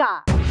ಈಗ.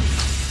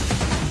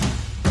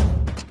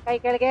 ಕೈ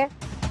ಕೆಳಗೆ.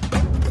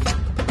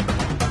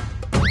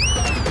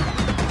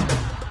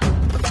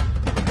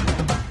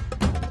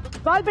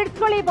 ಬಾಲ್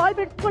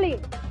ಬಿಡಿಸ್ಕೊಳ್ಳಿ.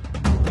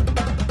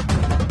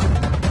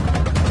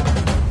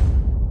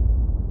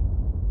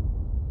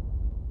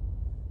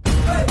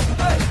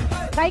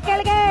 ಕೈ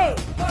ಕೆಳಗೆ.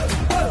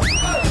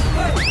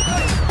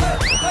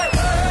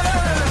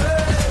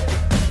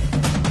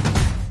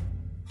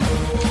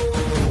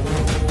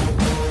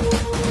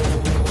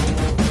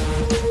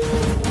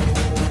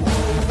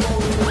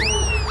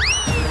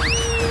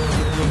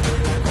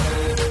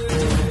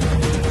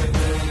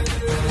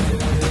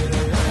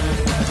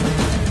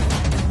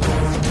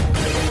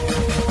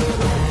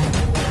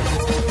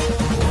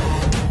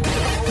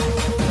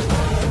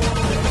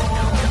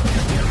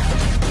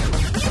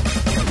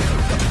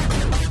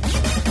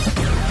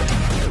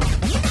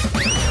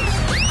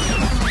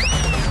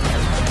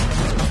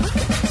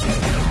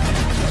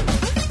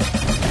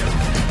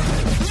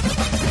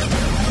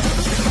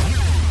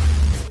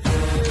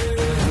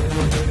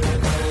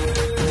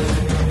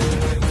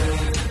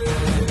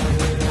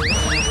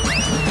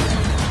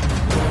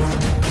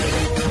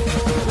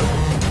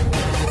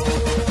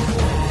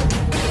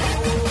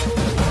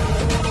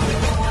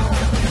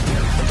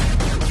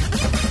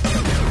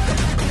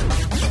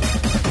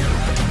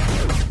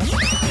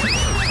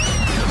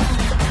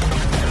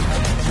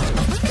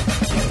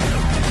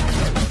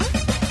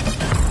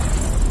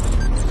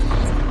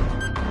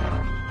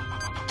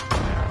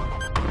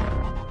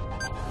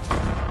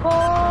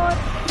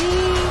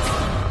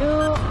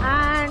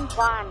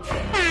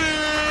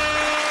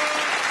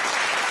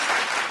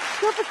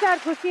 ಸೂಪರ್ ಸ್ಟಾರ್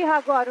ಖುಷಿ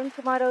ಹಾಗೂ ಅರುಣ್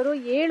ಕುಮಾರ್ ಅವರು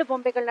 7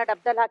 ಬೊಂಬೆಗಳನ್ನ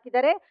ಡಬ್ದಲ್ಲಿ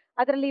ಹಾಕಿದ್ದಾರೆ.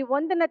 ಅದರಲ್ಲಿ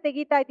ಒಂದನ್ನ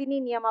ತೆಗೀತಾ ಇದ್ದೀನಿ,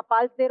 ನಿಯಮ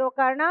ಪಾಲಿಸದೇ ಇರೋ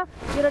ಕಾರಣ.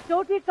 ಇವರ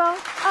total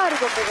count 6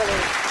 ಬೊಂಬೆಗಳು.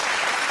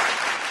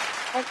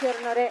 Thank you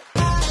Arun ಅವರೇ.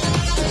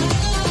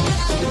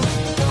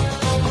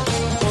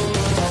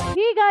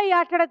 ಈಗ ಈ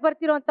ಆಟಕ್ಕೆ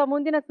ಬರ್ತಿರುವಂತ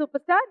ಮುಂದಿನ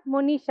ಸೂಪರ್ ಸ್ಟಾರ್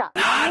ಮೊನಿಷಾ.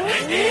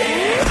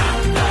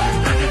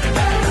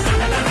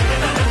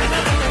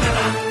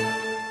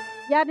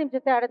 ಯಾರು ನಿಮ್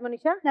ಜೊತೆ ಆಡೋದು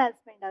ಮೊನಿಷಾ?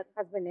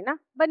 ಹಸ್ಬೆಂಡ್.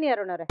 ಬನ್ನಿ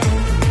ಅರುಣ್ ಅವರೇ.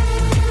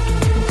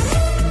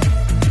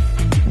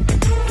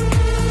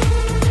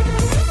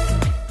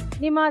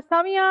 ನಿಮ್ಮ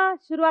ಸಮಯ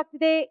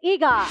ಶುರುವಾಗ್ತಿದೆ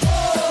ಈಗ.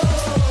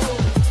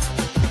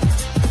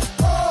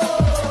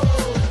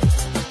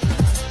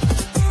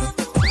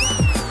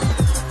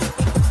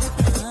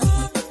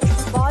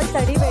 ಬಾಲ್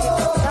ತಡಿಬೇಡಿ.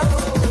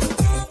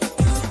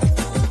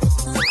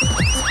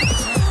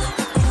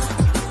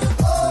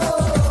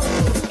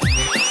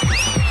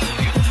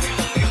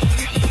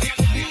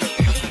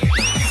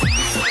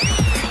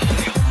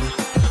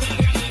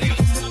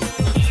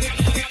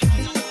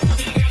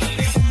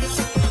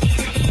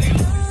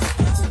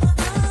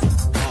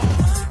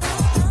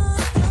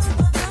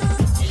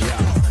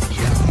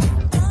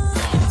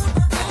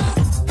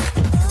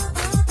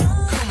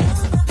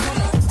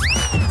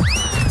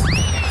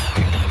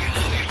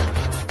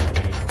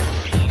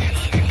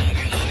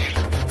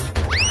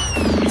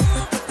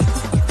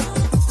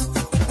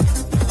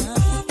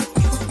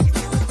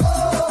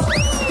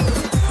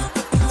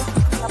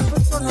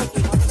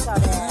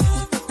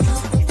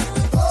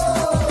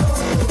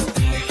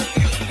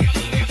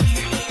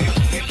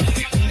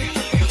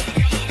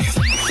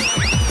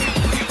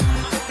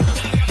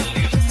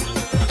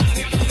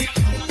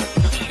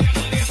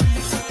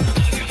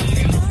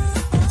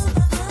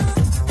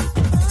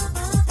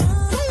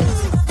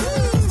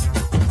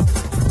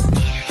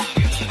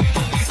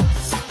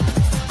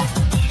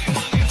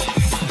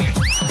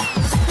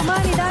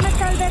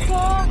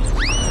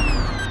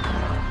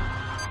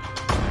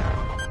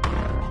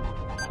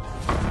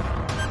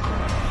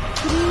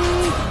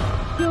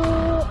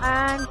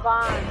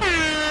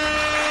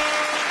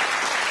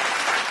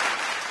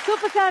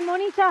 ಸೂಪರ್ ಸ್ಟಾರ್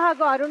ಮೊನಿಷಾ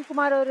ಹಾಗೂ ಅರುಣ್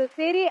ಕುಮಾರ್ ಅವರು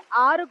ಸೇರಿ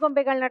 6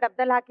 ಗೊಂಬೆಗಳನ್ನ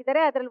ಡಬ್ದಲ್ಲಿ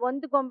ಹಾಕಿದ್ದಾರೆ. ಅದರಲ್ಲಿ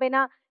 1 ಗೊಂಬೆನ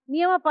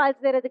ನಿಯಮ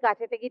ಪಾಲಿಸದೇ ಇರೋದಕ್ಕೆ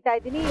ಆಚೆ ತೆಗಿತಾ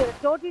ಇದ್ದೀನಿ. ಇವರ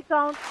ಟೋಟಲ್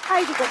ಕೌಂಟ್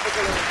 5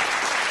 ಗೊಂಬೆಗಳು.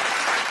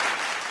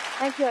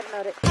 ಥ್ಯಾಂಕ್ ಯು ಅರುಣ್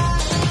ಅವರೇ.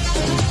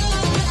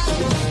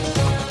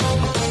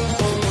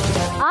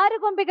 6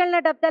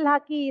 ಗೊಂಬೆಗಳನ್ನ ಡಬ್ದಲ್ಲಿ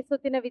ಹಾಕಿ ಈ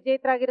ಸುತ್ತಿನ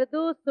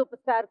ವಿಜೇತರಾಗಿರೋದು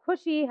ಸೂಪರ್ ಸ್ಟಾರ್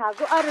ಖುಷಿ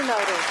ಹಾಗೂ ಅರುಣ್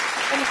ಅವರು.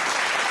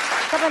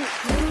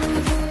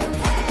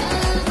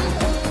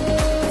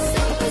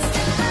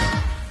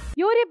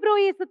 ಇವರಿಬ್ರು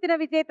ಈ ಸುತ್ತಿನ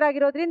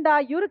ವಿಜೇತರಾಗಿರೋದ್ರಿಂದ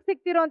ಇವ್ರಿಗೆ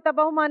ಸಿಗ್ತಿರುವಂತ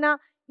ಬಹುಮಾನ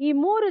ಈ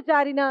 3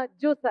 ಜಾರಿನ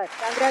ಜ್ಯೂಸರ್.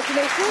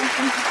 ಕಂಗ್ರಾಚುಲೇಷನ್.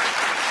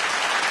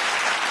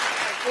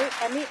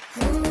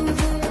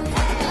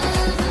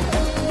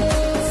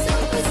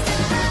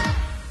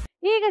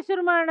 ಈಗ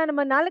ಶುರು ಮಾಡೋಣ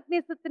ನಮ್ಮ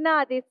 4ನೇ ಸುತ್ತಿನ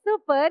ಅದೇ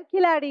ಸೂಪರ್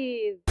ಕಿಲಾಡಿ.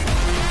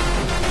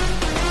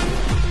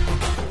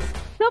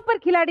 ಸೂಪರ್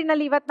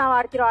ಕಿಲಾಡಿನಲ್ಲಿ ಇವತ್ತು ನಾವು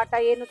ಆಡ್ತಿರೋ ಆಟ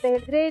ಏನು ಅಂತ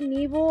ಹೇಳಿದ್ರೆ,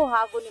 ನೀವು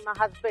ಹಾಗೂ ನಿಮ್ಮ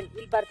ಹಸ್ಬೆಂಡ್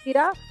ಇಲ್ಲಿ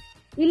ಬರ್ತೀರಾ,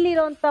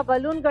 ಇಲ್ಲಿರೋಂಥ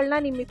ಬಲೂನ್ಗಳನ್ನ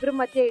ನಿಮ್ಮಿಬ್ರ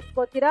ಮಧ್ಯೆ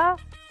ಇಟ್ಕೋತೀರಾ.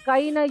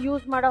 ಕೈನ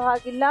ಯೂಸ್ ಮಾಡೋ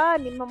ಹಾಗಿಲ್ಲ,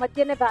 ನಿಮ್ಮ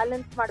ಮಧ್ಯೆನೇ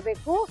ಬ್ಯಾಲೆನ್ಸ್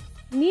ಮಾಡಬೇಕು.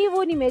 ನೀವು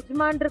ನಿಮ್ಮ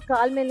ಯಜಮಾನ್ರ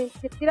ಕಾಲ್ ಮೇಲೆ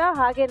ನಿಂತಿರ್ತೀರಾ,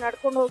 ಹಾಗೆ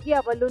ನಡ್ಕೊಂಡು ಹೋಗಿ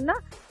ಆ ಬಲೂನ್ನ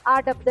ಆ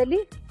ಡಬ್ಬದಲ್ಲಿ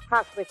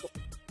ಹಾಕಬೇಕು.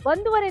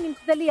 1.5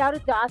 ನಿಮಿಷದಲ್ಲಿ ಯಾರು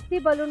ಜಾಸ್ತಿ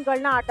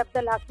ಬಲೂನ್ಗಳನ್ನ ಆ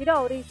ಡಬ್ಬದಲ್ಲಿ ಹಾಕ್ತೀರೋ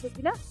ಅವರು ಈ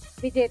ಸುತ್ತಿನ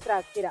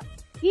ವಿಜೇತರಾಗ್ತೀರಾ.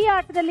 ಈ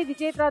ಆಟದಲ್ಲಿ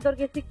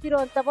ವಿಜೇತರಾದವ್ರಿಗೆ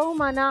ಸಿಕ್ತಿರುವಂತ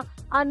ಬಹುಮಾನ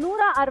ಆ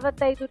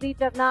 165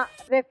 ಲೀಟರ್ನ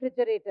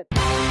ರೆಫ್ರಿಜರೇಟರ್.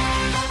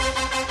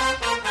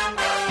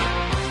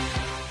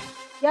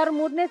 ಯಾರು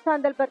 3ನೇ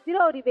ಸ್ಥಾನದಲ್ಲಿ ಬರ್ತೀರೋ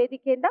ಅವ್ರು ಈ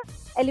ವೇದಿಕೆಯಿಂದ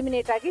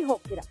ಎಲಿಮಿನೇಟ್ ಆಗಿ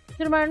ಹೋಗ್ತೀರಾ.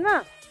 ಶುರು ಮಾಡೋಣ.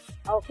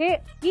 ಓಕೆ,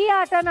 ಈ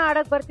ಆಟನ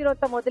ಆಡಕ್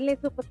ಬರ್ತಿರೋಂತ ಮೊದಲನೇ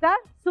ಸೂಪರ್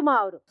ಸ್ಟಾರ್ ಸುಮಾ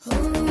ಅವರು.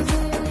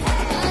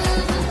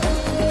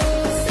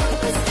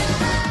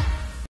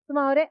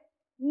 ಸುಮಾ ಅವರೇ,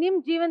 ನಿಮ್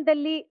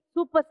ಜೀವನದಲ್ಲಿ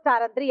ಸೂಪರ್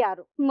ಸ್ಟಾರ್ ಅಂದ್ರೆ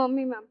ಯಾರು?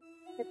 Mummy ma'am.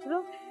 ಹೆಸರು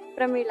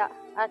ಪ್ರಮೀಳಾ.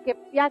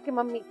 ಯಾಕೆ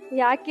ಮಮ್ಮಿ?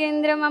 ಯಾಕೆ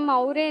ಅಂದ್ರೆ ಮ್ಯಾಮ್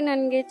ಅವರೇ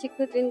ನನ್ಗೆ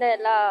ಚಿಕ್ಕದ್ರಿಂದ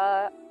ಎಲ್ಲ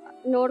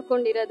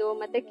ನೋಡ್ಕೊಂಡಿರೋದು,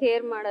 ಮತ್ತೆ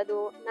ಕೇರ್ ಮಾಡೋದು,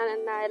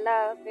 ನನ್ನ ಎಲ್ಲ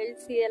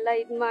ಬೆಳೆಸಿ ಎಲ್ಲ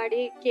ಇದ್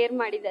ಮಾಡಿ ಕೇರ್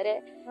ಮಾಡಿದ್ದಾರೆ.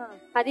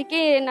 ಅದಕ್ಕೆ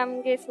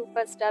ನಮ್ಗೆ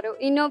ಸೂಪರ್ ಸ್ಟಾರ್.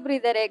 ಇನ್ನೊಬ್ರು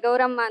ಇದಾರೆ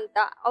ಗೌರಮ್ಮ ಅಂತ,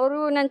 ಅವರು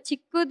ನನ್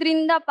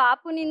ಚಿಕ್ಕದ್ರಿಂದ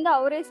ಪಾಪುನಿಂದ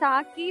ಅವರೇ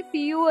ಸಾಕಿ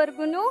PU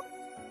ವರ್ಗುನು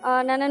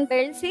ನನ್ನನ್ನು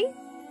ಬೆಳೆಸಿ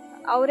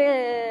ಅವರೇ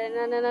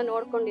ನನ್ನನ್ನ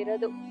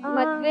ನೋಡ್ಕೊಂಡಿರೋದು.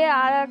 ಮದ್ವೆ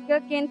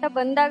ಆಗಕ್ಕೆ ಅಂತ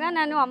ಬಂದಾಗ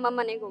ನಾನು ಅಮ್ಮ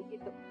ಮನೆಗೆ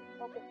ಹೋಗಿದ್ದು.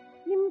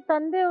 ನಿಮ್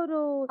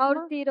ತಂದೆಯವರು? ಅವ್ರು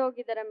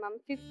ತೀರೋಗಿದ್ದಾರೆ ಮ್ಯಾಮ್.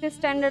 5th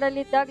ಸ್ಟ್ಯಾಂಡರ್ಡ್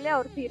ಅಲ್ಲಿ ಇದ್ದಾಗ್ಲೇ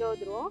ಅವ್ರು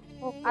ತೀರೋದ್ರು.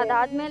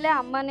 ಅದಾದ್ಮೇಲೆ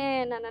ಅಮ್ಮನೇ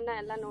ನನ್ನನ್ನ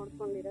ಎಲ್ಲ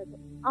ನೋಡ್ಕೊಂಡಿರೋದು.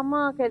 ಅಮ್ಮ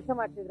ಕೆಲಸ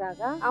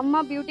ಮಾಡ್ತಿದ್ರಾಗ?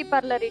 ಅಮ್ಮ ಬ್ಯೂಟಿ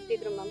ಪಾರ್ಲರ್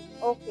ಇಟ್ಟಿದ್ರು ಮ್ಯಾಮ್.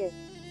 ಓಕೆ,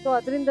 ಸೊ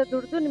ಅದರಿಂದ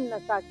ದುಡ್ದು ನಿಮ್ನ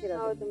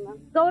ಸಾಕಿರೋದು. ಹೌದು ಮ್ಯಾಮ್.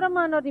 ಗೌರಮ್ಮ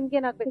ಅನ್ನೋರು ನಿಮ್ಗೆ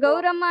ಏನಾಗ್ಬೇಕು?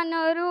 ಗೌರಮ್ಮ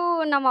ಅನ್ನೋರು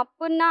ನಮ್ಮ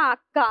ಅಪ್ಪನ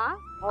ಅಕ್ಕ.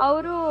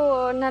 ಅವರು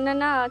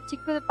ನನ್ನನ್ನ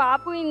ಚಿಕ್ಕ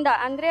ಪಾಪುಯಿಂದ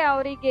ಅಂದ್ರೆ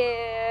ಅವರಿಗೆ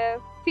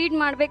ಫೀಡ್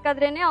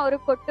ಮಾಡ್ಬೇಕಾದ್ರೇನೆ ಅವ್ರು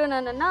ಕೊಟ್ಟು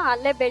ನನ್ನನ್ನ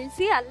ಅಲ್ಲೇ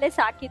ಬೆಳೆಸಿ ಅಲ್ಲೇ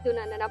ಸಾಕಿದ್ದು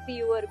ನನ್ನನ್ನ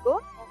PU ವರ್ಗು.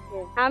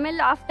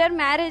 ಆಮೇಲೆ ಆಫ್ಟರ್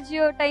ಮ್ಯಾರೇಜ್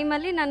ಟೈಮ್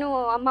ಅಲ್ಲಿ ನಾನು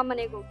ಅಮ್ಮ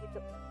ಮನೆಗೆ ಹೋಗಿದ್ದು.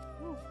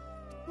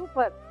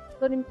 ಸೂಪರ್.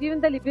 ಸೊ ನಿಮ್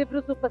ಜೀವನದಲ್ಲಿ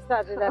ಇಬ್ಬಿಬ್ರು ಸೂಪರ್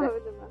ಸ್ಟಾರ್ ಇದ್ದಾರೆ.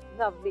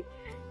 ಲವ್ಲಿ.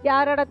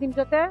 ಯಾರಾಡೋದು ನಿಮ್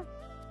ಜೊತೆ?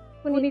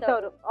 ಪುನೀತ್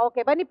ಅವರು.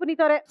 ಓಕೆ, ಬನ್ನಿ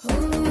ಪುನೀತ್ ಅವರೇ.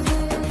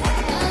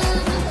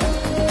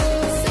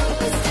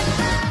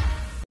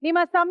 ನಿಮ್ಮ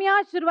ಸಮಯ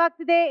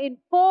ಶುರುವಾಗ್ತಿದೆ ಇನ್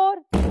 4,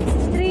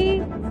 3,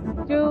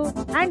 2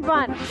 and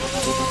 1.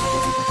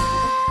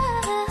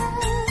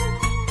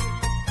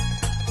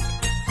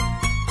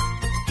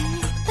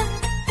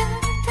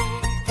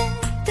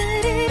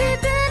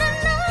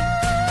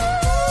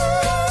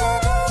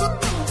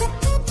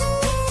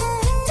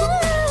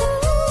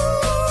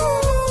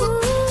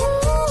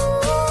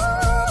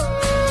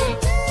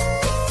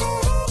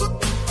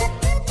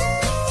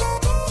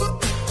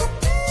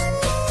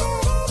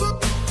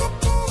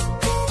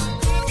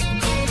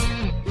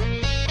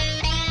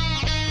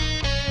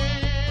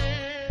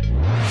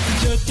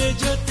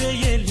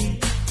 ಜೊತೆಯಲ್ಲಿ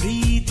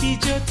ಪ್ರೀತಿ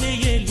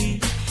ಜೊತೆಯಲ್ಲಿ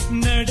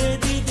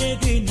ನಡೆದಿದೆ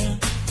ದಿನ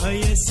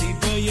ಬಯಸಿ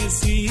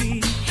ಬಯಸಿ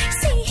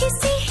ಸಿಹಿ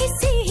ಸಿಹಿ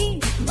ಸಿಹಿ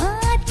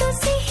ಮಾತು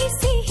ಸಿಹಿ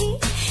ಸಿಹಿ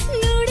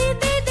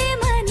ನುಡಿದಿದೆ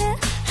ಮನ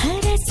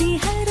ಹರಸಿ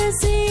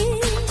ಹರಸಿ.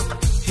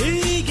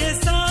 ಹೀಗೆ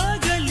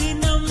ಸಾಗಲಿ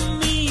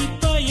ನಮ್ಮಿ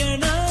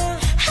ಪಯಣ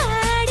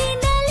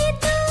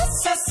ಹಾಡಿನಲಿತು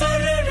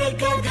ಸಸರಳ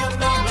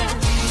ಗಗನ.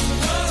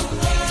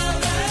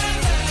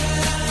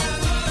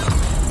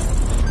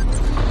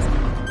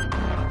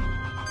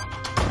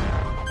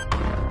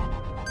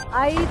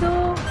 5,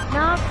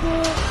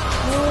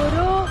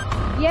 4,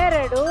 3,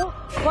 2,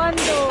 1.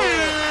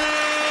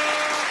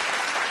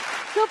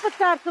 ಸೂಪರ್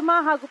ಸ್ಟಾರ್ ಸುಮಾ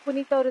ಹಾಗೂ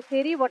ಪುನೀತ್ ಅವರು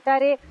ಸೇರಿ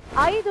ಒಟ್ಟಾರೆ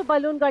 5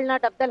 ಬಲೂನ್ಗಳನ್ನ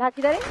ಡಬ್ದಲ್ಲಿ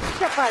ಹಾಕಿದ್ದಾರೆ.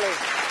 ಚಪ್ಪಾಳೆ.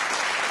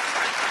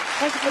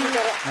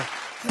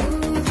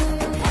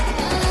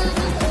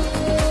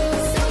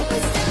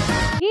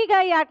 ಈಗ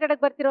ಈ ಆಟಕ್ಕೆ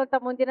ಬರ್ತಿರುವಂತ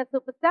ಮುಂದಿನ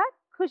ಸೂಪರ್ ಸ್ಟಾರ್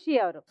ಖುಷಿ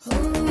ಅವರು.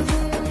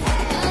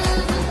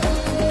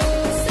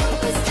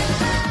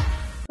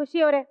 ಖುಷಿ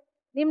ಅವರೇ,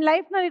 ನಿಮ್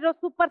ಲೈಫ್ ನಲ್ಲಿ ಇರೋ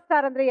ಸೂಪರ್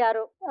ಸ್ಟಾರ್ ಅಂದ್ರೆ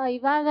ಯಾರು?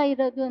 ಇವಾಗ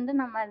ಇರೋದು ಅಂದ್ರೆ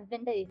ನಮ್ಮ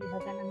ಹಸ್ಬೆಂಡ್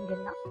ಇವಾಗ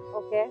ನಮ್ಗೆಲ್ಲ.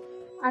 ಓಕೆ,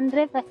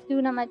 ಅಂದ್ರೆ ಫಸ್ಟ್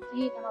ನಮ್ಮ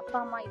ಅಜ್ಜಿ ನಮ್ಮ ಅಪ್ಪ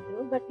ಅಮ್ಮ ಇದ್ರು,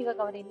 ಬಟ್ ಇವಾಗ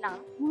ಅವರಿಲ್ಲ.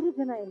 3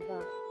 ಜನ ಇಲ್ವಾ?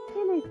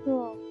 ಏನಾಯ್ತು?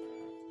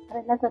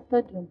 ಅವರೆಲ್ಲ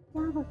ಸತ್ತೋದ್ರು.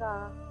 ಯಾವಾಗ?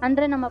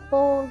 ಅಂದ್ರೆ ನಮ್ಮ ಅಪ್ಪ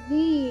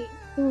ಹೋಗಿ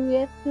 2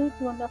 years to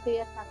 2.5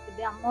 years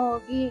ಆಗ್ತಿದೆ. ಅಮ್ಮ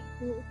ಹೋಗಿ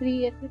 3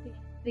 years to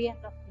 3.5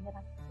 years ಆಗ್ತಿದೆ.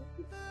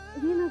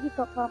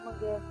 ಏನಾಗಿತ್ತು ಅಪ್ಪ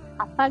ಅಮ್ಮಗೆ?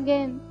 ಅಪ್ಪಗೆ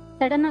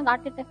ಸಡನ್ ಆಗಿ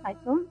ಹಾರ್ಟ್ ಅಟ್ಯಾಕ್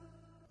ಆಯ್ತು.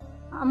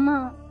 ಅಮ್ಮ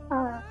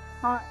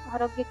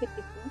ಆರೋಗ್ಯ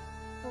ಕೆಟ್ಟಿತ್ತು.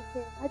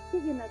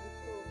 ಅಜ್ಜಿಗೆ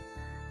ಏನಾಗಿತ್ತು?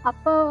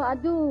 ಅಪ್ಪ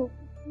ಅದು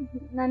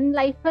ನನ್ನ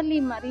ಲೈಫಲ್ಲಿ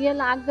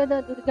ಮರೆಯಲಾಗದ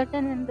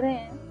ದುರ್ಘಟನೆ ಅಂದ್ರೆ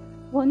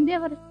ಒಂದೇ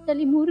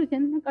ವರ್ಷದಲ್ಲಿ 3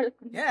 ಜನ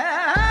ಕಳ್ಕೊಂಡೆ.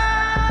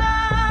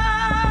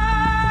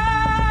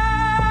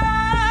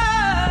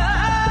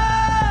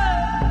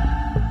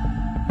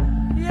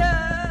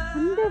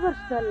 ಒಂದೇ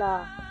ವರ್ಷದಲ್ಲ?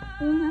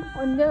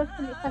 ಒಂದೇ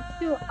ವರ್ಷದಲ್ಲಿ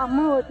ಫಸ್ಟ್ ಅಮ್ಮ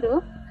ಹೋದ್ರು.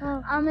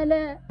 ಆಮೇಲೆ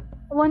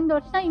 1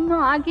 ವರ್ಷ ಇನ್ನೂ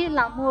ಆಗಿಲ್ಲ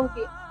ಅಮ್ಮ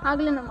ಹೋಗಿ,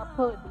 ಆಗ್ಲೇ ನಮ್ಮ ಅಪ್ಪ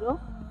ಹೋದ್ರು.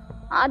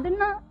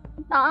 ಅದನ್ನ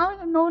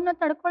ನೋವನ್ನ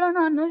ತಡ್ಕೊಳ್ಳೋಣ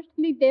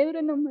ಅನ್ನೋಷ್ಟಲ್ಲಿ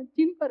ದೇವ್ರು ನಮ್ಮ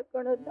ಅಜ್ಜಿನ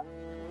ಕರ್ಕೊಂಡೋದ.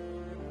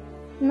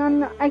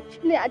 ನಾನು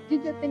ಆಕ್ಚುಲಿ ಅಜ್ಜಿ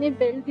ಜೊತೆನೆ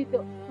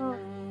ಬೆಳೆದಿದ್ದು.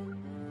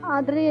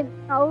 ಆದ್ರೆ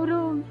ಅವರು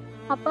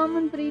ಅಪ್ಪ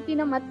ಅಮ್ಮನ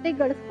ಪ್ರೀತಿನ ಮತ್ತೆ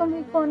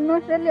ಗಳಿಸ್ಕೊಬೇಕು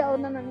ಅನ್ನೋಷ್ಟರಲ್ಲಿ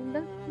ಅವ್ರನ್ನ ನನ್ನಿಂದ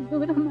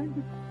ದೂರ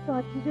ಮಾಡಿದ್ರು.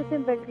 ಅಜ್ಜಿ ಜೊತೆ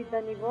ಬೆಳೆದಿದ್ದ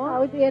ನೀವು?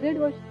 ಹೌದು,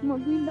 2 ವರ್ಷ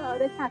ಮಗುವಿಂದ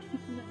ಅವರೇ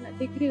ಸಾಕಿತ್ತು ನನ್ನ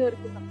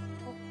ಡಿಗ್ರಿವರೆಗೂ.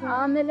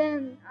 ಆಮೇಲೆ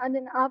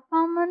ಅದನ್ನ ಅಪ್ಪ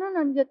ಅಮ್ಮನೂ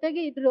ನನ್ನ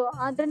ಜೊತೆಗೆ ಇದ್ರು.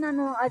 ಆದ್ರೆ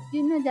ನಾನು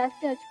ಅಜ್ಜಿನ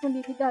ಜಾಸ್ತಿ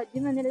ಹಚ್ಕೊಂಡಿದ್ದಿದ್ದು, ಅಜ್ಜಿ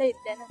ಮನೆಯಲ್ಲೇ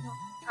ಇದ್ದೆ ನಾನು.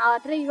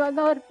 ಆದ್ರೆ ಇವಾಗ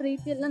ಅವ್ರ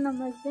ಪ್ರೀತಿ ಎಲ್ಲ ನಮ್ಮ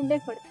ಹಸ್ಬೆಂಡೇ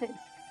ಕೊಡ್ತಾ ಇದ್ರು.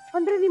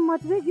 ಅಂದ್ರೆ ನಿಮ್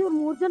ಮದ್ವೆಗೆ ಇವ್ರು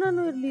 3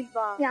 ಜನನೂ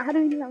ಇರ್ಲಿಲ್ವಾ?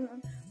 ಯಾರು ಇಲ್ಲ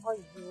ಮ್ಯಾಮ್.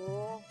 ಅಯ್ಯೋ,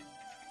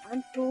 ಐ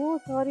ಆಮ್ ಸೋ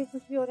ಸಾರಿ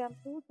ಖುಷಿ ಅವ್ರೆ, ಐ ಆಮ್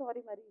ಸೋ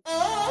ಸಾರಿ ಮರಿ.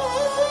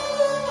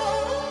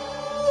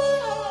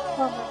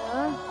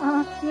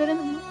 ಇವರೇ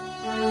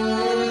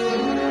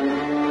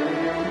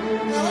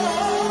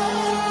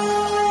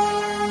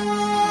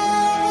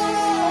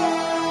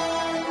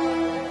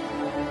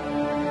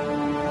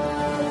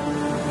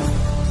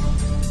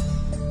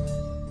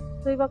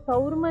ಇವಾಗ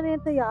ತವ್ರ ಮನೆ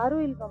ಅಂತ ಯಾರು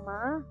ಇಲ್ವಮ್ಮ?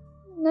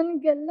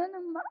 ನನ್ಗೆಲ್ಲ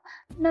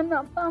ನನ್ನ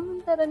ಅಪ್ಪ ಅಮ್ಮನ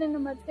ತರನೇ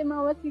ನಮ್ಮ ಅತ್ತೆ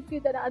ಮಾವ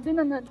ಸಿಕ್ಕಿದ್ದಾರೆ. ಅದು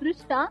ನನ್ನ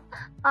ಅದೃಷ್ಟ.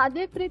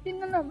 ಅದೇ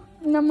ಪ್ರೀತಿನ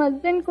ನಮ್ಮ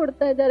ಹಸ್ಬೆಂಡ್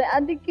ಕೊಡ್ತಾ ಇದ್ದಾರೆ.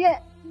 ಅದಕ್ಕೆ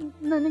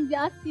ನನಗೆ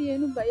ಜಾಸ್ತಿ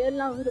ಏನು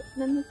ಭಯಲ್ಲ. ಅವರು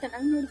ನನ್ನ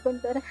ಚೆನ್ನಾಗಿ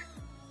ನೋಡ್ಕೊಂತಾರೆ.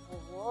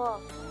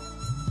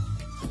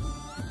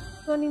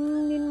 ಸೊ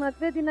ನಿನ್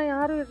ಮದ್ವೆ ದಿನ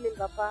ಯಾರು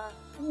ಇರ್ಲಿಲ್ವಪ್ಪ?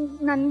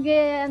 ನನ್ಗೆ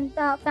ಅಂತ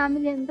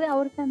ಫ್ಯಾಮಿಲಿ ಅಂದ್ರೆ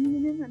ಅವ್ರ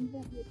ಫ್ಯಾಮಿಲಿನೇ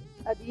ನನ್ಗೆ.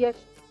 ಅದು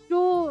ಎಷ್ಟು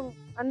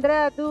ಅಂದ್ರೆ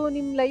ಅದು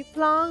ನಿಮ್ ಲೈಫ್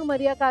ಲಾಂಗ್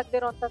ಮರೆಯಕ್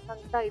ಆಗ್ದಿರೋ ಅಂತ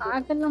ಸಂಕಟ ಇದೆ.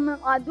 ಆಗಲ್ಲ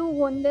ಮ್ಯಾಮ್, ಅದು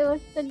ಒಂದೇ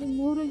ವರ್ಷದಲ್ಲಿ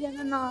 3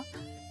 ಜನ.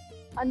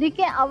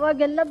 ಅದಕ್ಕೆ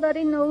ಅವಾಗೆಲ್ಲ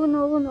ಬರೀ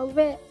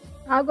ನೋವೇ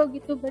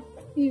ಆಗೋಗಿತ್ತು. ಬಟ್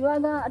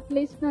ಇವಾಗ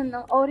ಅಟ್ಲೀಸ್ಟ್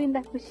ನಾನು ಅವರಿಂದ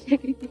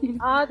ಖುಷಿಯಾಗಿದ್ದೀನಿ.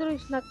 ಆದ್ರೂ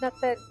ಇಷ್ಟು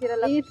ನಗ್ತಾ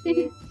ಇರ್ತೀರಲ್ಲ?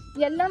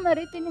 ಎಲ್ಲ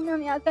ಮರಿತೀನಿ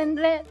ಮ್ಯಾಮ್.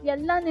 ಯಾಕಂದ್ರೆ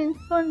ಎಲ್ಲ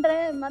ನೆನ್ಸ್ಕೊಂಡ್ರೆ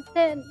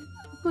ಮತ್ತೆ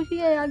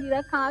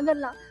ಖುಷಿಯಾಗಿರಕ್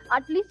ಆಗಲ್ಲ.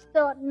 ಅಟ್ಲೀಸ್ಟ್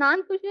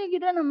ನಾನ್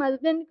ಖುಷಿಯಾಗಿದ್ರೆ ನಮ್ಮ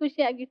ಹಸ್ಬೆಂಡ್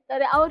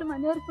ಖುಷಿಯಾಗಿರ್ತಾರೆ, ಅವ್ರ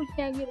ಮನೆಯವ್ರು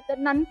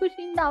ಖುಷಿಯಾಗಿರ್ತಾರೆ. ನನ್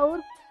ಖುಷಿಯಿಂದ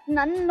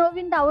ನನ್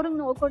ನೋವಿಂದ ಅವ್ರಿಗೆ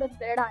ನೋವು ಕೊಡೋದು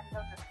ಬೇಡ ಅಂತ.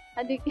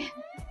 ಅದಕ್ಕೆ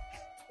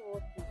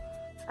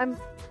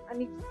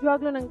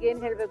ನಿಜವಾಗ್ಲೂ ನಂಗೆ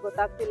ಏನ್ ಹೇಳ್ಬೇಕು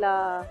ಗೊತ್ತಾಗ್ತಿಲ್ಲ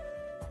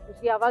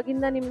ಖುಷಿ.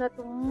 ಅವಾಗಿಂದ ನಿಮ್ನ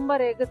ತುಂಬಾ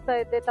ರೇಗಿಸ್ತಾ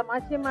ಇದ್ದೆ,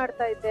 ತಮಾಷೆ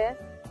ಮಾಡ್ತಾ ಇದ್ದೆ.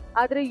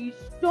 ಆದ್ರೆ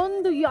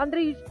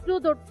ಇಷ್ಟು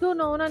ದೊಡ್ಡ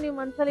ನೋವನ್ನ ನೀವು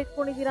ಮನ್ಸಲ್ಲಿ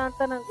ಇಟ್ಕೊಂಡಿದೀರಾ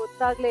ಅಂತ ನಂಗೆ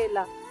ಗೊತ್ತಾಗ್ಲೇ ಇಲ್ಲ.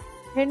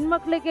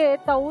 ಹೆಣ್ಮಕ್ಳಿಗೆ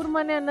ತವ್ರ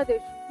ಮನೆ ಅನ್ನೋದು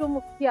ಎಷ್ಟು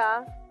ಮುಖ್ಯ.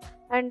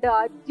 ಅಂಡ್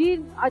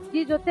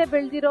ಅಜ್ಜಿ ಜೊತೆ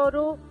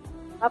ಬೆಳ್ದಿರೋರು,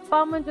 ಅಪ್ಪ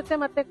ಅಮ್ಮನ ಜೊತೆ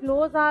ಮತ್ತೆ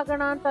ಕ್ಲೋಸ್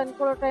ಆಗೋಣ ಅಂತ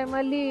ಅನ್ಕೊಳ್ಳೋ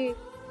ಟೈಮಲ್ಲಿ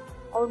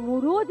ಅವ್ರು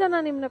 3 ಜನ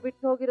ನಿಮ್ನ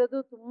ಬಿಟ್ಟು ಹೋಗಿರೋದು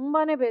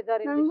ತುಂಬಾನೇ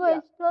ಬೇಜಾರು. ನಂಗೂ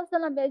ಎಷ್ಟೋ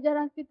ಸಲ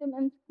ಬೇಜಾರಾಗ್ತಿತ್ತು.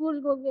 ನನ್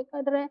ಸ್ಕೂಲ್ಗೆ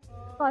ಹೋಗ್ಬೇಕಾದ್ರೆ,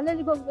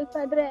 ಕಾಲೇಜ್ಗೆ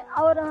ಹೋಗ್ಬೇಕಾದ್ರೆ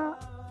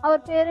ಅವ್ರ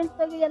ಪೇರೆಂಟ್ಸ್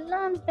ಬಗ್ಗೆ ಎಲ್ಲ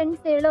ನನ್ನ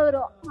ಫ್ರೆಂಡ್ಸ್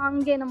ಹೇಳೋರು,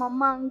 ಹಂಗೆ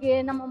ನಮ್ಮಮ್ಮ ಹಂಗೆ,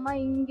 ನಮ್ಮಮ್ಮ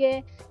ಹಿಂಗೆ,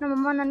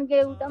 ನಮ್ಮಮ್ಮ ನನ್ಗೆ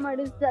ಊಟ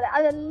ಮಾಡಿಸ್ತಾರೆ,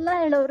 ಅದೆಲ್ಲ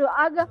ಹೇಳೋರು.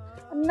 ಆಗ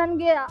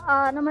ನನ್ಗೆ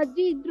ನಮ್ಮ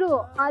ಅಜ್ಜಿ ಇದ್ರು.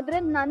 ಆದ್ರೆ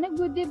ನನಗ್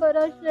ಬುದ್ಧಿ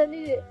ಬರೋ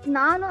ಅಷ್ಟರಲ್ಲಿ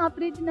ನಾನು ಆ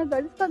ಪ್ರೀತಿನ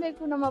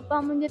ಗಳಿಸ್ಕೋಬೇಕು, ನಮ್ಮ ಅಪ್ಪ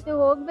ಅಮ್ಮನ ಜೊತೆ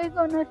ಹೋಗ್ಬೇಕು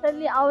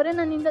ಅನ್ನೋಷ್ಟರಲ್ಲಿ ಅವರೇ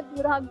ನನ್ನಿಂದ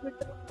ದೂರ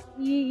ಆಗ್ಬಿಟ್ರು.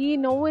 ಈ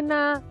ನೋವನ್ನ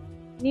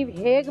ನೀವ್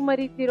ಹೇಗ್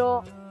ಮರಿತೀರೋ,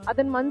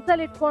 ಅದನ್ನ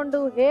ಮನ್ಸಲ್ಲಿ ಇಟ್ಕೊಂಡು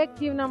ಹೇಗ್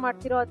ಜೀವನ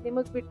ಮಾಡ್ತಿರೋ ಅದ್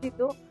ನಿಮಗ್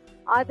ಬಿಟ್ಟಿದ್ದು.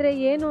 ಆದ್ರೆ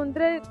ಏನು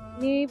ಅಂದ್ರೆ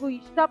ನೀವು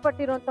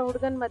ಇಷ್ಟಪಟ್ಟಿರೋಂತ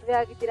ಹುಡುಗನ್ ಮದ್ವೆ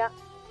ಆಗಿದ್ದೀರಾ.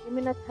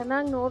 ನಿಮ್ಮನ್ನ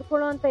ಚೆನ್ನಾಗಿ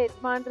ನೋಡ್ಕೊಳ್ಳೋ ಅಂತ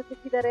ಯಜಮಾನ್ರು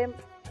ಸಿಕ್ಕಿದ್ದಾರೆ,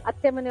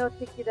 ಅತ್ತೆ ಮನೆಯವ್ರು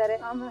ಸಿಕ್ಕಿದ್ದಾರೆ.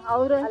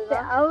 ಅವರು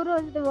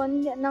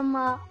ಅಷ್ಟೇ ನಮ್ಮ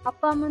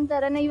ಅಪ್ಪ ಅಮ್ಮನ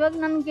ತರನೇ. ಇವಾಗ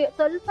ನನ್ಗೆ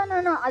ಸ್ವಲ್ಪ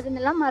ನಾನು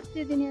ಅದನ್ನೆಲ್ಲ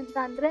ಮರ್ತಿದ್ದೀನಿ ಅಂತ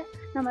ಅಂದ್ರೆ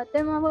ನಮ್ಮ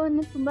ಅತ್ತೆ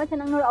ಮಾವನ್ನ ತುಂಬಾ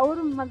ಚೆನ್ನಾಗಿ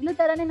ಅವ್ರ ಮಗ್ಳು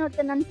ತರಾನೇ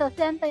ನೋಡ್ತಾರೆ. ನನ್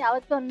ಸೊಸೆ ಅಂತ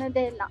ಯಾವತ್ತೂ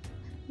ಅನ್ನೋದೇ ಇಲ್ಲ.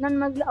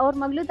 ಅವ್ರ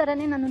ಮಗ್ಳು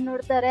ತರಾನೇ ನನ್ನ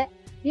ನೋಡ್ತಾರೆ.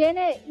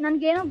 ಏನೇ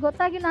ನನ್ಗೇನೋ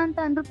ಗೊತ್ತಾಗಿಲ್ಲ ಅಂತ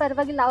ಅಂದ್ರೂ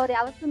ಪರವಾಗಿಲ್ಲ, ಅವ್ರು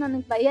ಯಾವತ್ತೂ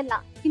ನನಗ್ ಬೈಯಲ್ಲ.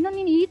 ಇನ್ನು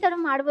ನೀನ್ ಈ ತರ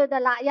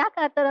ಮಾಡ್ಬೋದಲ್ಲ, ಯಾಕೆ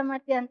ಆ ತರ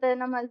ಮಾಡ್ತೀಯ ಅಂತ.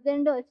 ನಮ್ಮ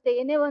ಹಸ್ಬೆಂಡು ಅಷ್ಟೇ.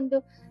 ಏನೇ ಒಂದು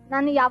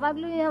ನಾನು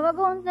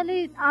ಯಾವಾಗೋ ಒಂದ್ಸಲಿ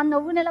ಆ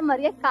ನೋವನ್ನೆಲ್ಲ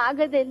ಮರೆಯಕ್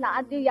ಆಗೋದೇ ಇಲ್ಲ.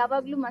 ಅದು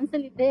ಯಾವಾಗ್ಲೂ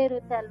ಮನ್ಸಲ್ಲಿ ಇದ್ದೇ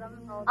ಇರುತ್ತೆ ಅಲ್ವಾ.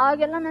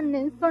 ಅವಾಗೆಲ್ಲ ನಾನು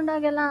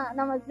ನೆನ್ಸ್ಕೊಂಡಾಗೆಲ್ಲ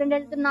ನಮ್ಮ ಹಸ್ಬೆಂಡ್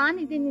ಹೇಳ್ತಾರೆ,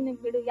 ನಾನಿದ್ದೀನಿ ನಿನಗ್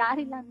ಬಿಡು,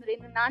 ಯಾರಿಲ್ಲ ಅಂದ್ರೆ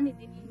ಏನು,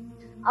 ನಾನಿದ್ದೀನಿ,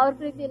 ಅವ್ರ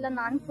ಪ್ರೀತಿ ಎಲ್ಲ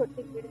ನಾನ್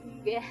ಕೊಡ್ತೀನಿ ಬಿಡು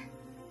ನಿಮ್ಗೆ.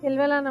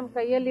 ಇಲ್ವೆಲ್ಲ ನಮ್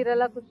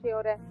ಕೈಯಲ್ಲಿರಲ್ಲ ಖುಷಿ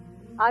ಅವ್ರೆ.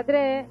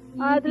 ಆದ್ರೆ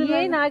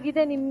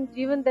ಏನಾಗಿದೆ ನಿಮ್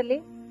ಜೀವನದಲ್ಲಿ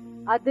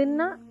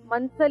ಅದನ್ನ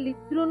ಮನ್ಸಲ್ಲಿ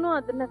ಇದ್ರೂನು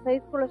ಅದನ್ನ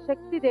ಸಹಿಸ್ಕೊಳ್ಳೋ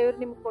ಶಕ್ತಿ ದೇವ್ರು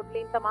ನಿಮ್ಗೆ ಕೊಡ್ಲಿ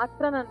ಅಂತ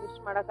ಮಾತ್ರ ನಾನು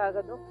ವಿಶ್ ಮಾಡಕ್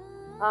ಆಗೋದು.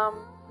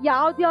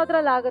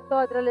 ಯಾವ್ದ್ರಲ್ಲಿ ಆಗತ್ತೋ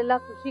ಅದ್ರಲ್ಲೆಲ್ಲ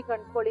ಖುಷಿ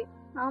ಕಂಡ್ಕೊಳ್ಳಿ.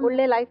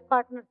 ಒಳ್ಳೆ ಲೈಫ್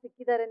ಪಾರ್ಟ್ನರ್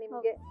ಸಿಕ್ಕಿದ್ದಾರೆ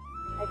ನಿಮ್ಗೆ,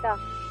 ಆಯ್ತಾ?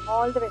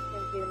 ಆಲ್ ದ ಬೆಸ್ಟ್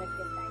ನಿಮ್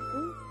ಜೀವನಕ್ಕೆ.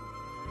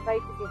 Try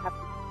to be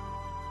happy.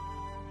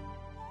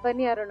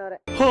 ಬನ್ನಿ ಅರುಣ್ ಅವರೇ.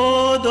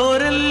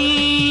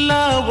 ಹೋದೋರೆಲ್ಲ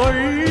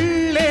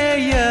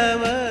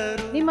ಒಳ್ಳೆಯವರು.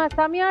 ನಿಮ್ಮ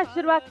ಸಮಯ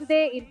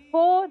ಶುರುವಾಗ್ತಿದೆ ಇನ್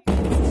 4,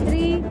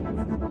 3,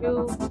 2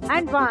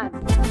 and 1.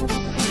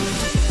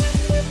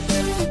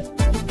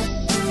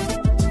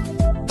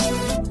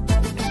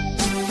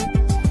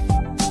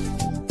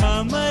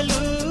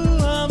 ಅಮಲು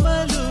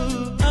ಅಮಲು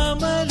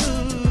ಅಮಲು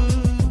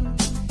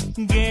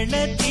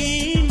ಗೆಳತಿ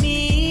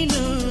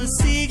ನೀನು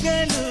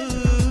ಸಿಗಲು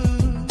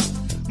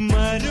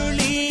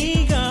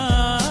ಮರುಳೀಗ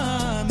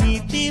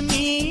ಮಿತಿ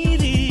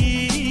ಮೀರಿ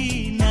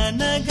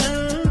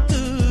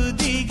ನನಗಂತೂ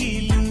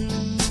ದಿಗಿಲು.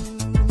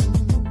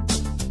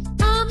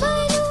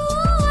 ಅಮಲು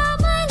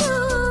ಅಮಲು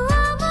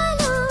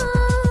ಅಮಲು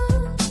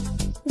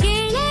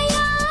ಗೆಳೆಯ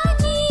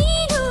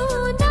ನೀನು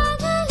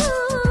ನಗಲು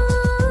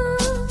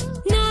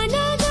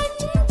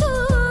ನನಗಂತೂ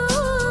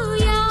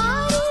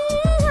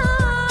ಯಾರಿಲ್ಲ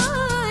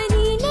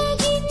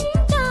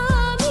ನಿನಗಿಂತ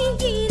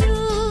ಮಿಗಿಲು.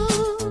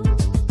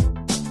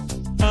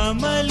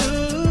 ಅಮಲು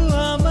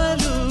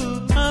ಅಮಲು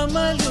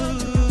ಅಮಲು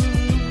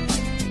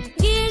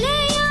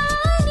ಗೆಳೆಯ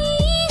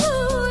ನೀನು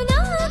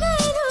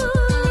ನಗಲು.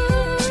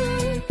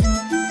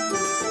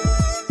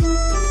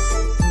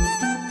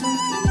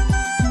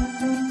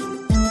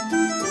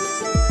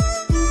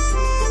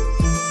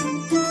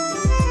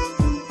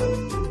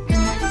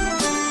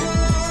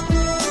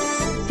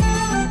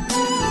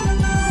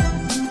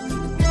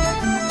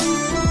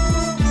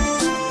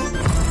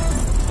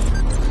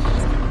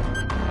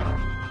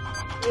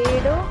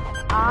 ಏಳು,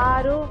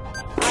 6,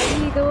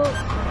 5,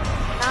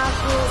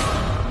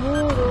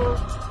 4,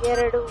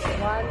 3, 2,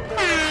 1.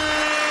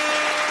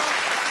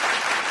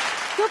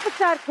 ಸೂಪರ್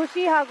ಸ್ಟಾರ್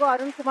ಖುಷಿ ಹಾಗೂ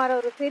ಅರುಣ್ ಕುಮಾರ್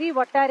ಅವರು ಸೇರಿ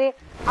ಒಟ್ಟಾರೆ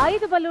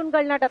 5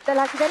 ಬಲೂನ್ಗಳನ್ನ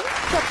ಡಬ್ಬದಲ್ಲಿ ಹಾಕಿದ್ದಾರೆ.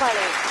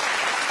 ಚಪ್ಪಾಳೆ.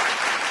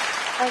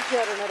 ಥ್ಯಾಂಕ್ ಯು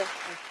ಅರುಣ್ ಅವರೇ.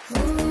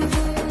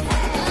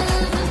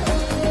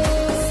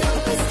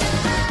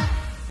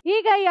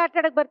 ಈಗ ಈ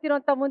ಆಟಕ್ಕೆ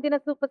ಬರ್ತಿರುವಂತ ಮುಂದಿನ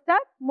ಸೂಪರ್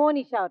ಸ್ಟಾರ್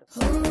ಮೋನಿಶಾ ಅವರು.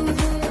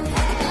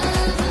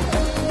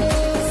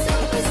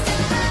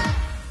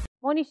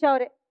 ಮೋನಿಶಾ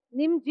ಅವರೇ,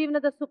 ನಿಮ್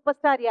ಜೀವನದ ಸೂಪರ್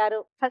ಸ್ಟಾರ್ ಯಾರು?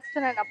 ಫಸ್ಟ್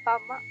ನನ್ನ ಅಪ್ಪ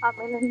ಅಮ್ಮ,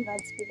 ಆಮೇಲೆ ನನ್ನ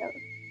ಹಸ್ಬೆಂಡ್ ಅವರು.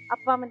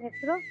 ಅಪ್ಪ ಅಮ್ಮನ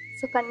ಹೆಸರು?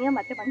 ಸುಕನ್ಯಾ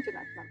ಮತ್ತೆ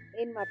ಮಂಜುನಾಥ್ ಮ್ಯಾಮ್.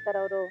 ಏನ್ ಮಾಡ್ತಾರ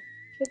ಅವರು?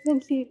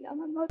 ಪ್ರೆಗ್ನೆನ್ಸಿ ಇಲ್ಲ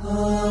ಮ್ಯಾಮ್.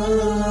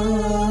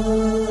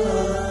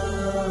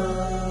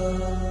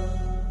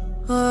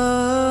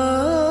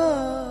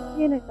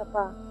 ಏನಾಯ್ತಪ್ಪ?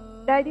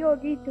 ಡ್ಯಾಡಿ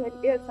ಹೋಗಿ 12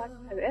 years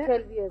ಆಗ್ತದೆ.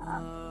 12 years.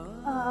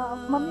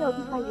 ಮಮ್ಮಿ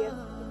ಹೋಗಿ 5 years.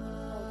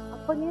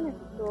 ಅಪ್ಪಗೆ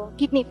ಏನಾಗಿತ್ತು?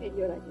 ಕಿಡ್ನಿ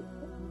ಫೇಲ್ಯೂರ್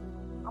ಆಗಿತ್ತು.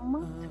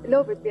 ಅಮ್ಮ ಲೋ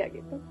ಬಿ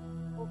ಆಗಿತ್ತು.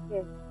 ಓಕೆ.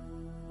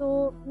 ಸೊ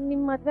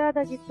ನಿಮ್ ಮದ್ವೆ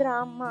ಆದಾಗಿದ್ರ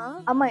ಅಮ್ಮ?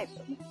 ಅಮ್ಮ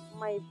ಇತ್ತು.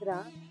 ಅಮ್ಮ ಇದ್ರ?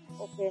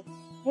 ಓಕೆ.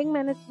 ಹೆಂಗ್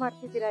ಮ್ಯಾನೇಜ್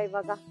ಮಾಡ್ತಿದ್ದೀರಾ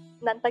ಇವಾಗ?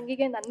 ನನ್ನ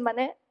ತಂಗಿಗೆ ನನ್ನ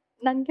ಮನೆ,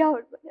 ನನ್ಗೆ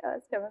ಅವ್ರ ಮನೆ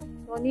ಅಷ್ಟೇ ಮ್ಯಾಮ್.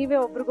 ಸೊ ನೀವೇ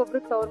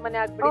ಒಬ್ರಿಗೊಬ್ರಿಗೆ ತವ್ರ ಮನೆ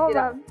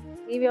ಆಗ್ಬಿಟ್ಟಿದ್ದೀರಾ,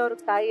 ನೀವೇ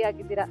ಅವ್ರಿಗೆ ತಾಯಿ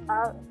ಆಗಿದ್ದೀರಾ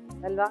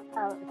ಅಲ್ವಾ?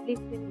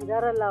 ಅಟ್ಲೀಸ್ಟ್ ನಿಮ್ಗೆ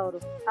ಇದಾರಲ್ಲ ಅವರು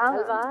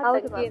ಅಲ್ವಾ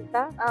ತಂಗಿ ಅಂತ.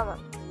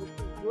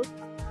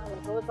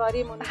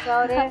 ಸಾರಿ ಮೋನಿಶಾ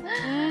ಅವರೇ.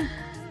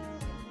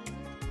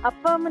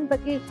 ಅಪ್ಪ ಅಮ್ಮನ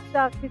ಬಗ್ಗೆ ಇಷ್ಟ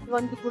ಆಗ್ತಿತ್ತು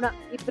ಒಂದು ಗುಣ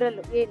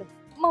ಇಬ್ರಲ್ಲೂ, ಏನು?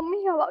 ಮಮ್ಮಿ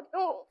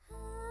ಯಾವಾಗ್ಲೂ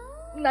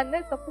ನನ್ನೇ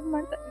ಸಪೋರ್ಟ್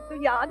ಮಾಡ್ತಾ ಇದ್ದು,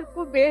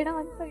 ಯಾರಿಗೂ ಬೇಡ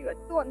ಅಂತ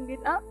ಇವತ್ತು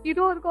ಒಂದಿನ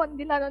ಇರೋರ್ಗು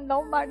ಒಂದಿನ ನಾನು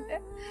ಲವ್ ಮಾಡಿದೆ.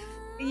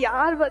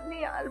 ಯಾರು ಬರ್ಲಿ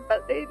ಯಾರು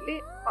ಬರ್ದೇ ಇರ್ಲಿ,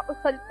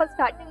 ಸ್ವಲ್ಪ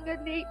ಸ್ಟಾರ್ಟಿಂಗ್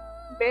ಅಲ್ಲಿ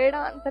ಬೇಡ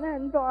ಅಂತಾನೆ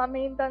ಅಂದ್ರು.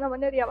 ಆಮೇಲಿಂದ ನಮ್ಮ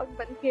ಮನೆಯವ್ರು ಯಾವಾಗ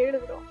ಬಂದು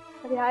ಕೇಳಿದ್ರು,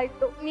 ಸರಿ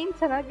ಆಯ್ತು ನೀನ್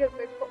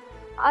ಚೆನ್ನಾಗಿರ್ಬೇಕು,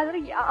 ಆದ್ರೆ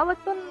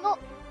ಯಾವತ್ತೂ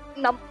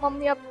ನಮ್ಮ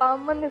ಮಮ್ಮಿ ಅಪ್ಪ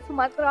ಅಮ್ಮನ ಹೆಸರು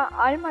ಮಾತ್ರ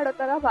ಹಾಳು ಮಾಡೋ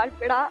ತರ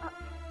ಬಾಳ್ಬೇಡ,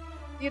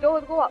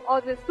 ಇರೋರ್ಗು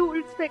ಅವ್ರ ಹೆಸರು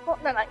ಉಳಿಸ್ಬೇಕು,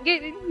 ನಾನು ಹಂಗೆ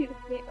ಇದೀನಿ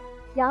ಇರ್ತೀನಿ.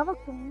 ಯಾವಾಗ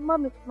ತುಂಬಾ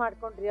ಮಿಸ್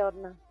ಮಾಡ್ಕೊಂಡ್ರಿ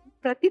ಅವ್ರನ್ನ?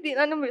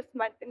 ಪ್ರತಿದಿನಾನು ಮಿಸ್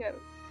ಮಾಡ್ತೀನಿ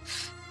ಅವ್ರು.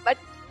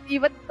 ಬಟ್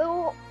ಇವತ್ತು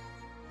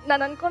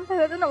ನಾನು ಅನ್ಕೊಂತ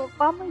ಇರೋದು ನಮ್ಮ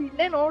ಅಪ್ಪ ಅಮ್ಮ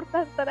ಇಲ್ಲೇ ನೋಡ್ತಾ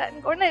ಇರ್ತಾರೆ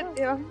ಅನ್ಕೊಂಡೇ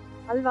ಇರ್ತೀವ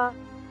ಅಲ್ವಾ?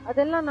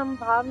 ಅದೆಲ್ಲ ನಮ್ಮ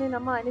ಭಾವನೆ,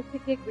 ನಮ್ಮ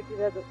ಅನಿಸಿಕೆಗೆ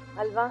ಬಿಟ್ಟಿರೋದು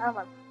ಅಲ್ವಾ?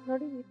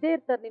 ನೋಡಿ ಇದ್ದೇ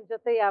ಇರ್ತಾರೆ ನಿಮ್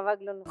ಜೊತೆ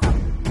ಯಾವಾಗ್ಲೂ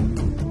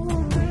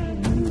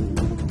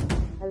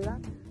ಅಲ್ವಾ?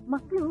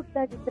 ಮಕ್ಳು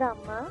ಹುಟ್ಟಾಗಿದ್ರ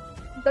ಅಮ್ಮ?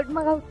 ದೊಡ್ಡ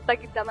ಮಗ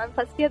ಹುಟ್ಟಾಗಿದ್ದ ಮ್ಯಾಮ್.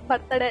 ಫಸ್ಟ್ ಇಯರ್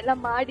ಬರ್ತಡೇ ಎಲ್ಲ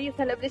ಮಾಡಿ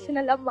ಸೆಲೆಬ್ರೇಷನ್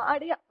ಎಲ್ಲ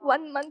ಮಾಡಿ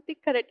 1 month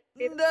ಕರೆಕ್ಟ್.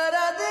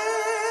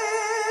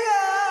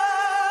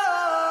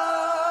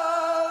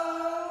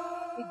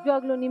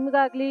 ನಿಜವಾಗ್ಲೂ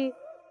ನಿಮ್ಗಾಗ್ಲಿ,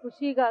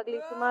 ಖುಷಿಗಾಗ್ಲಿ,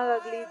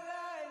 ಸುಮಾಗಾಗ್ಲಿ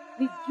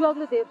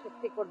ನಿಜವಾಗ್ಲೂ ದೇವ್ರ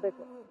ಶಕ್ತಿ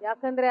ಕೊಡ್ಬೇಕು.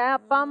 ಯಾಕಂದ್ರೆ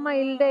ಅಪ್ಪ ಅಮ್ಮ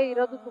ಇಲ್ದೆ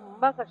ಇರೋದು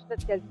ತುಂಬಾ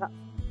ಕಷ್ಟದ ಕೆಲ್ಸ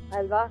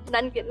ಅಲ್ವಾ?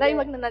 ನನ್ಗೆಲ್ಲ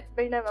ಇವಾಗ ನನ್ನ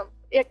ಹಸ್ಬೆಂಡ್ ಮ್ಯಾಮ್.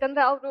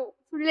 ಯಾಕಂದ್ರೆ ಅವ್ರು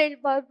ಸುಳ್ಳು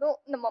ಹೇಳ್ಬಾರ್ದು,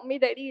 ನಮ್ಮ ಮಮ್ಮಿ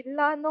ಡ್ಯಾಡಿ ಇಲ್ಲ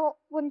ಅನ್ನೋ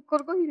ಒಂದ್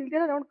ಕೊರ್ಗು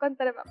ಇಲ್ದಿರ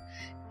ನೋಡ್ಕೊಂತಾರೆ ಮ್ಯಾಮ್.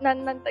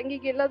 ನನ್ನ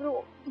ತಂಗಿಗೆ ಎಲ್ಲಾದ್ರೂ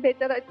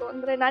ಬೇಜಾರಾಯ್ತು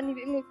ಅಂದ್ರೆ ನಾನು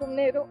ಇದೀನಿ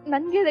ಸುಮ್ನೆ ಇರು,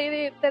 ನನ್ಗೆ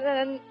ಧೈರ್ಯ ಇರ್ತಾರೆ.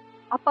 ನನ್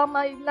ಅಪ್ಪ ಅಮ್ಮ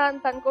ಇಲ್ಲ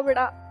ಅಂತ ಅನ್ಕೋಬೇಡ,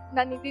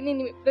 ನಾನು ಇದೀನಿ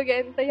ನಿಮ್ಮಿಬ್ರಿಗೆ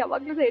ಅಂತ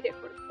ಯಾವಾಗ್ಲೂ ಧೈರ್ಯ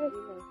ಕೊಡ್ತಾರೆ.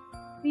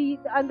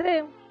 ಅಂದ್ರೆ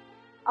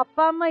ಅಪ್ಪ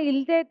ಅಮ್ಮ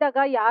ಇಲ್ದೇ ಇದ್ದಾಗ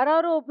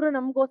ಯಾರು ಒಬ್ರು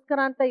ನಮ್ಗೋಸ್ಕರ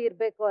ಅಂತ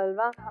ಇರ್ಬೇಕು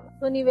ಅಲ್ವಾ?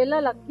 ಸೊ ನೀವೆಲ್ಲ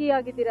ಲಕ್ಕಿ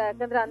ಆಗಿದ್ದೀರಾ,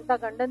 ಯಾಕಂದ್ರೆ ಅಂತ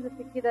ಗಂಡಂದು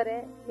ಸಿಕ್ಕಿದ್ದಾರೆ,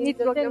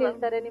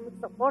 ನಿಲ್ತಾರೆ, ನಿಮ್ಗೆ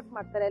ಸಪೋರ್ಟ್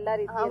ಮಾಡ್ತಾರೆ ಎಲ್ಲಾ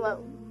ರೀತಿಯಲ್ಲಿ.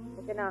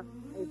 ಓಕೆನಾ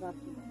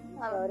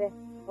ಅವ್ರೆ?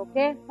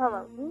 Okay,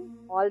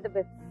 all the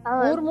best.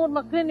 3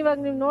 ಮಕ್ಳನ್ನ ಇವಾಗ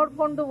ನೀವ್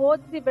ನೋಡ್ಕೊಂಡು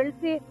ಓದಿಸಿ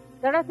ಬೆಳೆಸಿ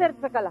ದಡ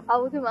ಸೇರ್ಸ್ಬೇಕಲ್ಲ?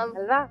 ಹೌದು ಮ್ಯಾಮ್.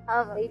 ಅಲ್ವಾ?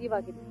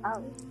 ಧೈರ್ಯವಾಗಿದೆ.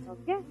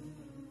 ಓಕೆ,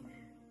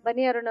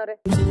 ಬನ್ನಿ ಅರುಣ್ ಅವ್ರೆ.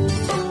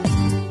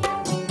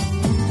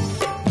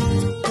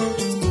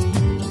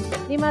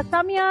 ನಿಮ್ಮ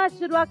ಸಮಯ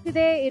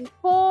ಶುರುವಾಗ್ತಿದೆ ಇನ್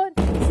 4,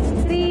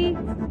 3,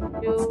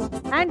 2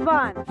 and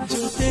 1.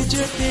 ಜೊತೆ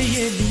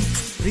ಜೊತೆಯಲ್ಲಿ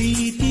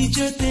ಪ್ರೀತಿ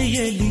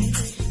ಜೊತೆಯಲ್ಲಿ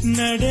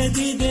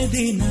ನಡೆದಿದೆ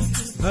ದಿನ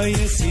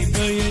ಬಯಸಿ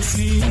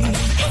ಬಯಸಿ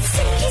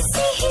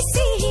ಸಿಹಿ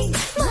ಸಿಹಿ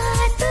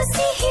ಮಾತು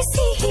ಸಿಹಿ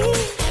ಸಿಹಿ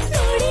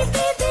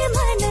ನೋಡಿದೆ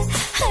ಮನ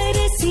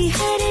ಹರಸಿ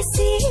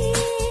ಹರಸಿ.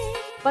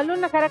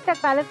 ಬಲೂನ್ ಕರೆಕ್ಟ್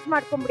ಆಗಿ ಬ್ಯಾಲೆನ್ಸ್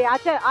ಮಾಡ್ಕೊಂಬಿಡಿ,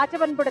 ಆಚೆ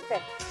ಬಂದ್ಬಿಡುತ್ತೆ.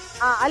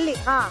 ಅಲ್ಲಿ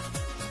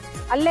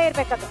ಅಲ್ಲೇ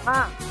ಇರ್ಬೇಕದು.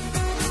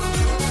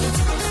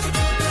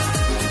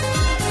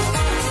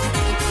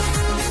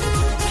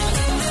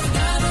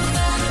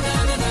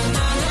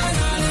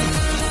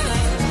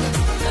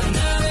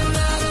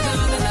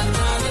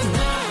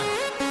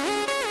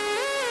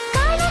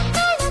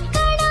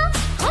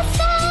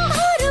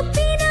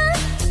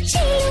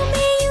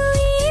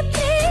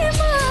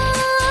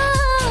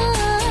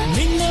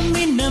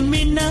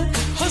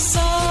 ಹೊಸ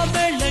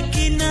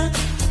ಬೆಳಕಿನ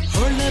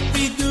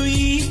ಹೊಳಪಿದು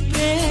ಈ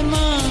ಪ್ರೇಮ,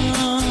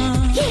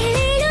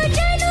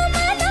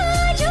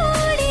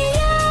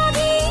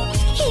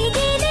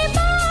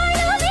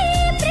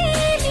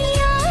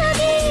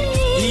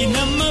 ಈ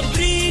ನಮ್ಮ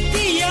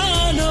ಪ್ರೀತಿಯ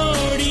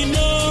ನೋಡಿ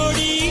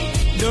ನೋಡಿ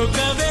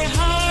ಲೋಕವೇ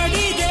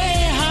ಹಾಡಿದೆ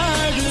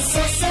ಹಾಡು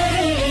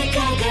ಸಸರೆ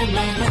ಗಗನ.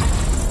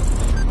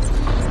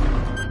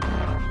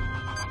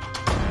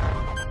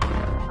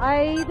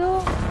 5,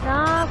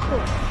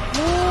 4,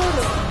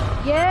 3,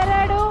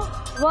 2,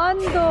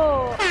 1.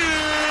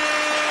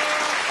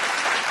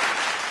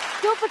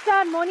 ಸೂಪರ್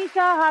ಸ್ಟಾರ್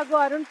ಮೋನಿಶಾ ಹಾಗೂ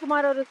ಅರುಣ್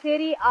ಕುಮಾರ್ ಅವರು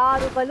ಸೇರಿ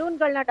 6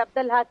 ಬಲೂನ್ಗಳನ್ನ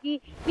ಡಬ್ದಲ್ಲಿ ಹಾಕಿ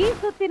ಈ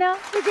ಸುತ್ತಿನ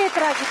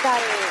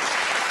ವಿಜೇತರಾಗಿದ್ದಾರೆ.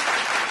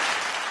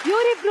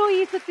 ಇವರಿಬ್ರು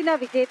ಈ ಸುತ್ತಿನ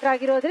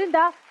ವಿಜೇತರಾಗಿರೋದ್ರಿಂದ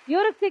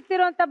ಇವ್ರಿಗೆ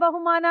ಸಿಗ್ತಿರುವಂತ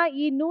ಬಹುಮಾನ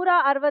ಈ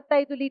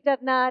 165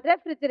 ಲೀಟರ್ನ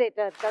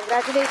ರೆಫ್ರಿಜರೇಟರ್.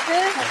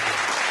 ಕಂಗ್ರಾಚುಲೇಷನ್.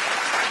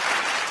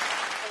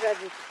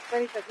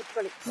 ಬನ್ನಿ ಸರ್,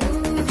 ಕುತ್ಕೊಳ್ಳಿ.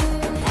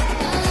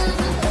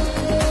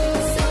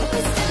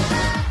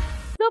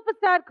 ಸೂಪರ್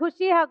ಸ್ಟಾರ್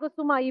ಖುಷಿ ಹಾಗೂ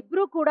ಸುಮಾ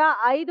ಇಬ್ರು ಕೂಡ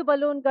 5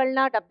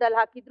 ಬಲೂನ್ಗಳನ್ನ ಡಬ್ದಲ್ಲಿ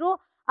ಹಾಕಿದ್ರು.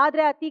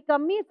 ಆದ್ರೆ ಅತಿ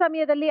ಕಮ್ಮಿ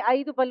ಸಮಯದಲ್ಲಿ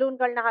 5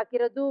 ಬಲೂನ್ಗಳನ್ನ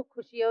ಹಾಕಿರೋದು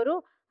ಖುಷಿಯವರು.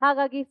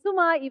 ಹಾಗಾಗಿ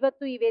ಸುಮಾ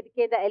ಇವತ್ತು ಈ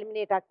ವೇದಿಕೆಯಿಂದ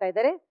ಎಲಿಮಿನೇಟ್ ಆಗ್ತಾ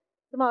ಇದ್ದಾರೆ.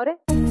 ಸುಮಾ ಅವರೇ,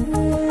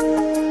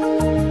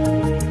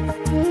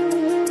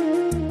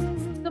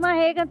 ಸುಮಾ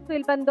ಹೇಗನ್ಸ್ತು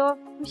ಇಲ್ಲಿ ಬಂದು?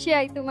 ಖುಷಿ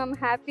ಆಯ್ತು ಮ್ಯಾಮ್,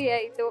 ಹ್ಯಾಪಿ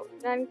ಆಯ್ತು.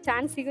 ನನ್ಗೆ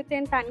ಚಾನ್ಸ್ ಸಿಗುತ್ತೆ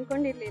ಅಂತ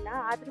ಅನ್ಕೊಂಡಿರ್ಲಿಲ್ಲ,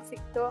 ಆದ್ರೂ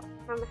ಸಿಕ್ತು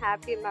ma'am.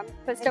 Happy ma'am.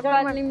 First of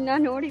all ನಿಮ್ನ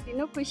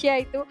ನೋಡಿದ್ದೀನು, ಖುಷಿ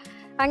ಆಯ್ತು.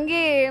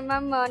 ಹಂಗೆ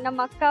ಮ್ಯಾಮ್ ನಮ್ಮ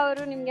ಅಕ್ಕ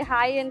ಅವರು ನಿಮ್ಗೆ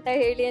ಹಾಯ್ ಅಂತ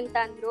ಹೇಳಿ ಅಂತ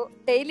ಅಂದ್ರು.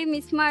 ಡೈಲಿ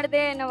ಮಿಸ್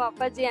ಮಾಡದೆ ನಮ್ಮ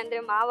ಅಪ್ಪಾಜಿ ಅಂದ್ರೆ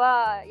ಮಾವ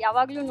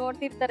ಯಾವಾಗ್ಲೂ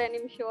ನೋಡ್ತಿರ್ತಾರೆ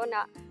ನಿಮ್ ಶೋನ,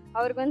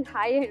 ಅವ್ರಿಗೊಂದು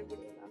ಹಾಯ್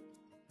ಹೇಳ್ಬಿಡಿ ಮ್ಯಾಮ್.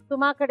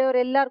 ಸುಮಾ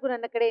ಕಡೆಯವ್ರು ಎಲ್ಲಾರ್ಗು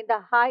ನನ್ನ ಕಡೆಯಿಂದ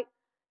hi.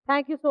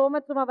 Thank you so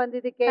much Suma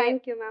ಬಂದಿದ್ದಕ್ಕೆ.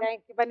 Thank you ma'am.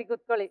 Thank you. ಬನ್ನಿ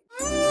ಕೂತ್ಕೊಳ್ಳಿ.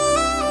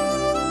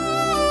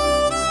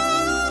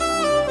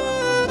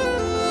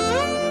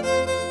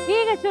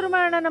 ಈಗ ಶುರು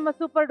ಮಾಡೋಣ ನಮ್ಮ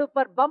ಸೂಪರ್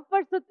ಡೂಪರ್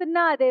ಬಂಪರ್ ಸುತ್ತನ್ನ,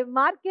 ಅದೇ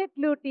ಮಾರ್ಕೆಟ್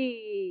ಲೂಟಿ.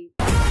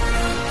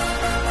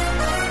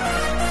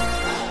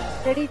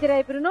 ರೆಡಿ ಇದ್ದೀರಾ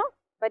ಇಬ್ರು?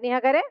 ಬನ್ನಿ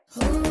ಹಾಗಾರೆ.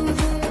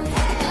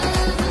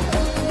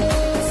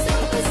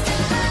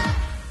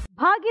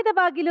 ಭಾಗ್ಯದ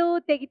ಬಾಗಿಲು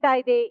ತೆಗಿತಾ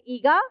ಇದೆ,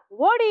 ಈಗ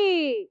ಓಡಿ.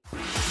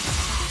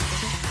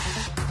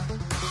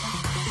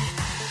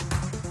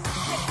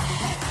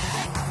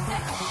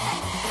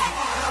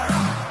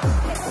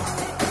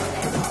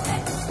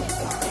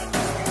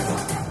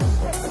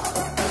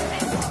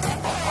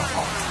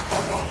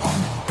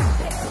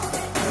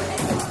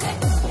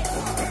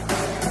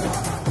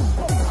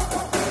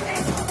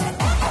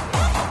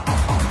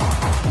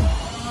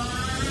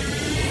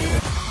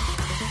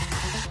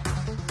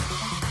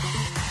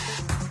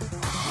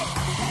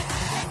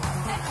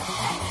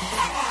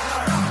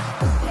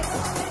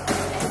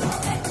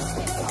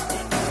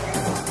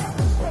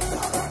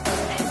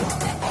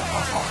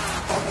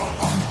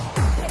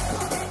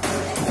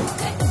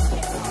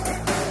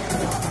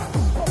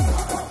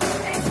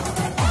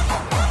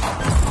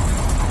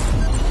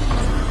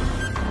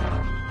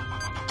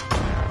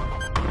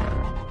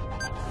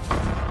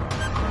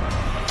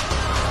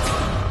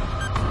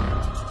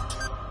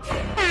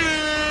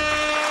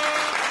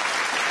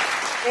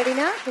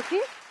 ರೆಡಿನಾ ಖುಷಿ?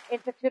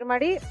 ಎಣ್ಸಕ್ ಶುರು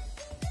ಮಾಡಿ.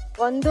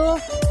 1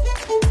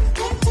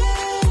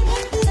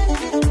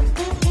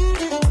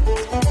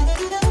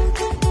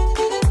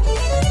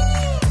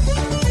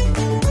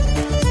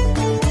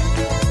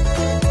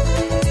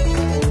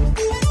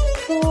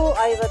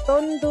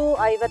 51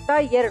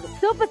 52.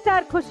 ಸೂಪರ್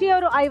ಸ್ಟಾರ್ ಖುಷಿ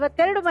ಅವರು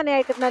 52 ಮನೆ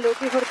ಐಟಮ್ನ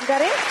ಲೂಟಿ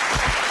ಹೊಡೆದಿದ್ದಾರೆ.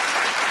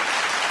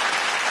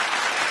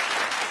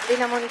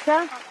 ದಿನ ಮನುಷ್ಯ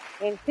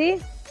ಎಣ್ಸಿ.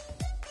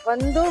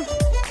 1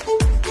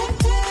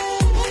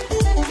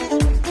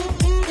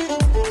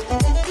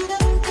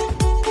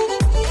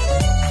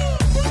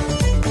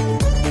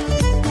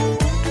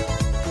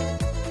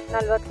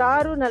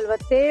 46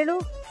 47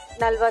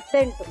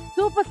 48.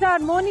 ಸೂಪರ್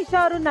ಸ್ಟಾರ್ ಮೋನಿಶಾ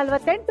ಅವರು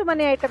 48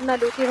 ಮನೆ ಐಟಮ್ನ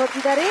ಲೂಟಿ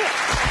ಹೊಡೆದಿದ್ದಾರೆ.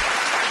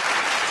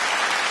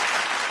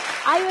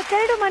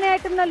 52 ಮನೆ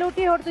ಐಟಮ್ನ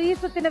ಲೂಟಿ ಹೊಡೆದು ಈ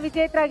ಸುತ್ತಿನ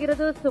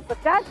ವಿಜೇತರಾಗಿರೋದು ಸೂಪರ್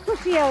ಸ್ಟಾರ್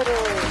ಖುಷಿ ಅವರು.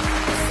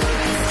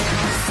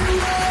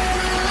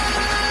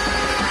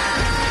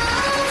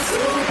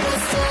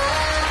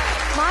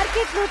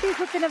 ಮಾರ್ಕೆಟ್ ಲೂಟಿ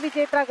ಸುತ್ತಿನ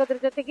ವಿಜೇತರಾಗೋದ್ರ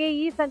ಜೊತೆಗೆ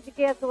ಈ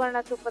ಸಂಚಿಕೆಯ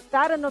ಸುವರ್ಣ ಸೂಪರ್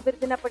ಸ್ಟಾರ್ ಅನ್ನೋ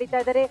ಬಿರುದಿನ ಪಡಿತಾ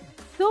ಇದ್ದಾರೆ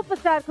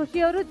ಸೂಪರ್ ಸ್ಟಾರ್ ಖುಷಿ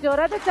ಅವರು.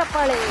 ಜೋರಾದ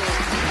ಚಪ್ಪಾಳೆ.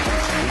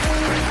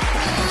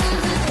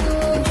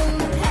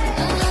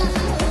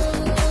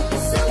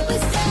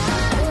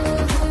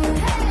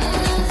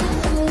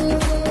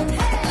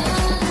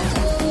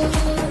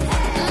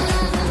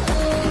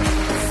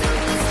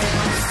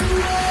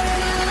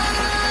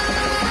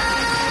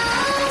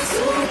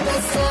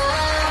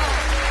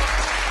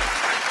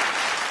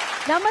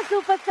 ನಮ್ಮ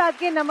ಸೂಪರ್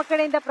ಸ್ಟಾರ್ಗೆ ನಮ್ಮ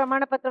ಕಡೆಯಿಂದ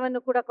ಪ್ರಮಾಣ ಪತ್ರವನ್ನು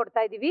ಕೂಡ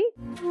ಕೊಡ್ತಾ ಇದ್ದೀವಿ.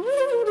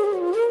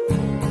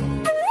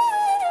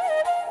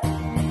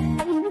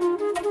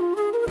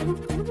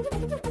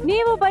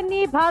 ನೀವು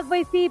ಬನ್ನಿ,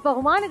 ಭಾಗವಹಿಸಿ,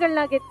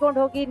 ಬಹುಮಾನಗಳನ್ನ ಗೆದ್ಕೊಂಡು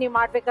ಹೋಗಿ. ನೀವು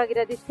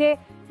ಮಾಡ್ಬೇಕಾಗಿರೋದಿಷ್ಟೇ,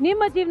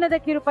 ನಿಮ್ಮ ಜೀವನದ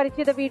ಕಿರು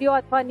ಪರಿಚಯದ ವಿಡಿಯೋ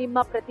ಅಥವಾ ನಿಮ್ಮ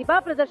ಪ್ರತಿಭಾ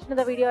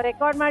ಪ್ರದರ್ಶನದ ವಿಡಿಯೋ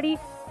ರೆಕಾರ್ಡ್ ಮಾಡಿ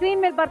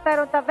ಸ್ಕ್ರೀನ್ ಮೇಲೆ ಬರ್ತಾ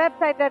ಇರುವಂತಹ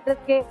ವೆಬ್ಸೈಟ್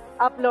ಅಡ್ರೆಸ್ಗೆ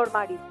ಅಪ್ಲೋಡ್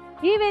ಮಾಡಿ.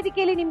 ಈ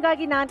ವೇದಿಕೆಯಲ್ಲಿ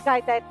ನಿಮ್ಗಾಗಿ ನಾನ್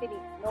ಕಾಯ್ತಾ ಇರ್ತೀನಿ.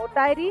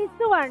 ನೋಡ್ತಾ ಇರಿ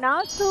ಸುವರ್ಣ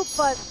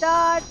ಸೂಪರ್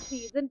ಸ್ಟಾರ್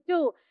ಸೀಸನ್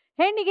 2.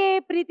 ಹೆಣ್ಣಿಗೆ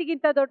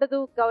ಪ್ರೀತಿಗಿಂತ ದೊಡ್ಡದು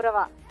ಗೌರವ.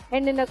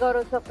 ಹೆಣ್ಣಿನ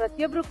ಗೌರವಿಸೋ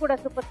ಪ್ರತಿಯೊಬ್ರು ಕೂಡ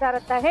ಸೂಪರ್ ಸ್ಟಾರ್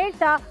ಅಂತ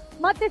ಹೇಳ್ತಾ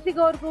ಮತ್ತೆ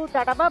ಸಿಗೋರ್ಗು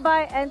ಟಾಟಾ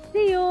ಬಾಯ್ ಅಂಡ್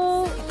ಸಿ ಯು.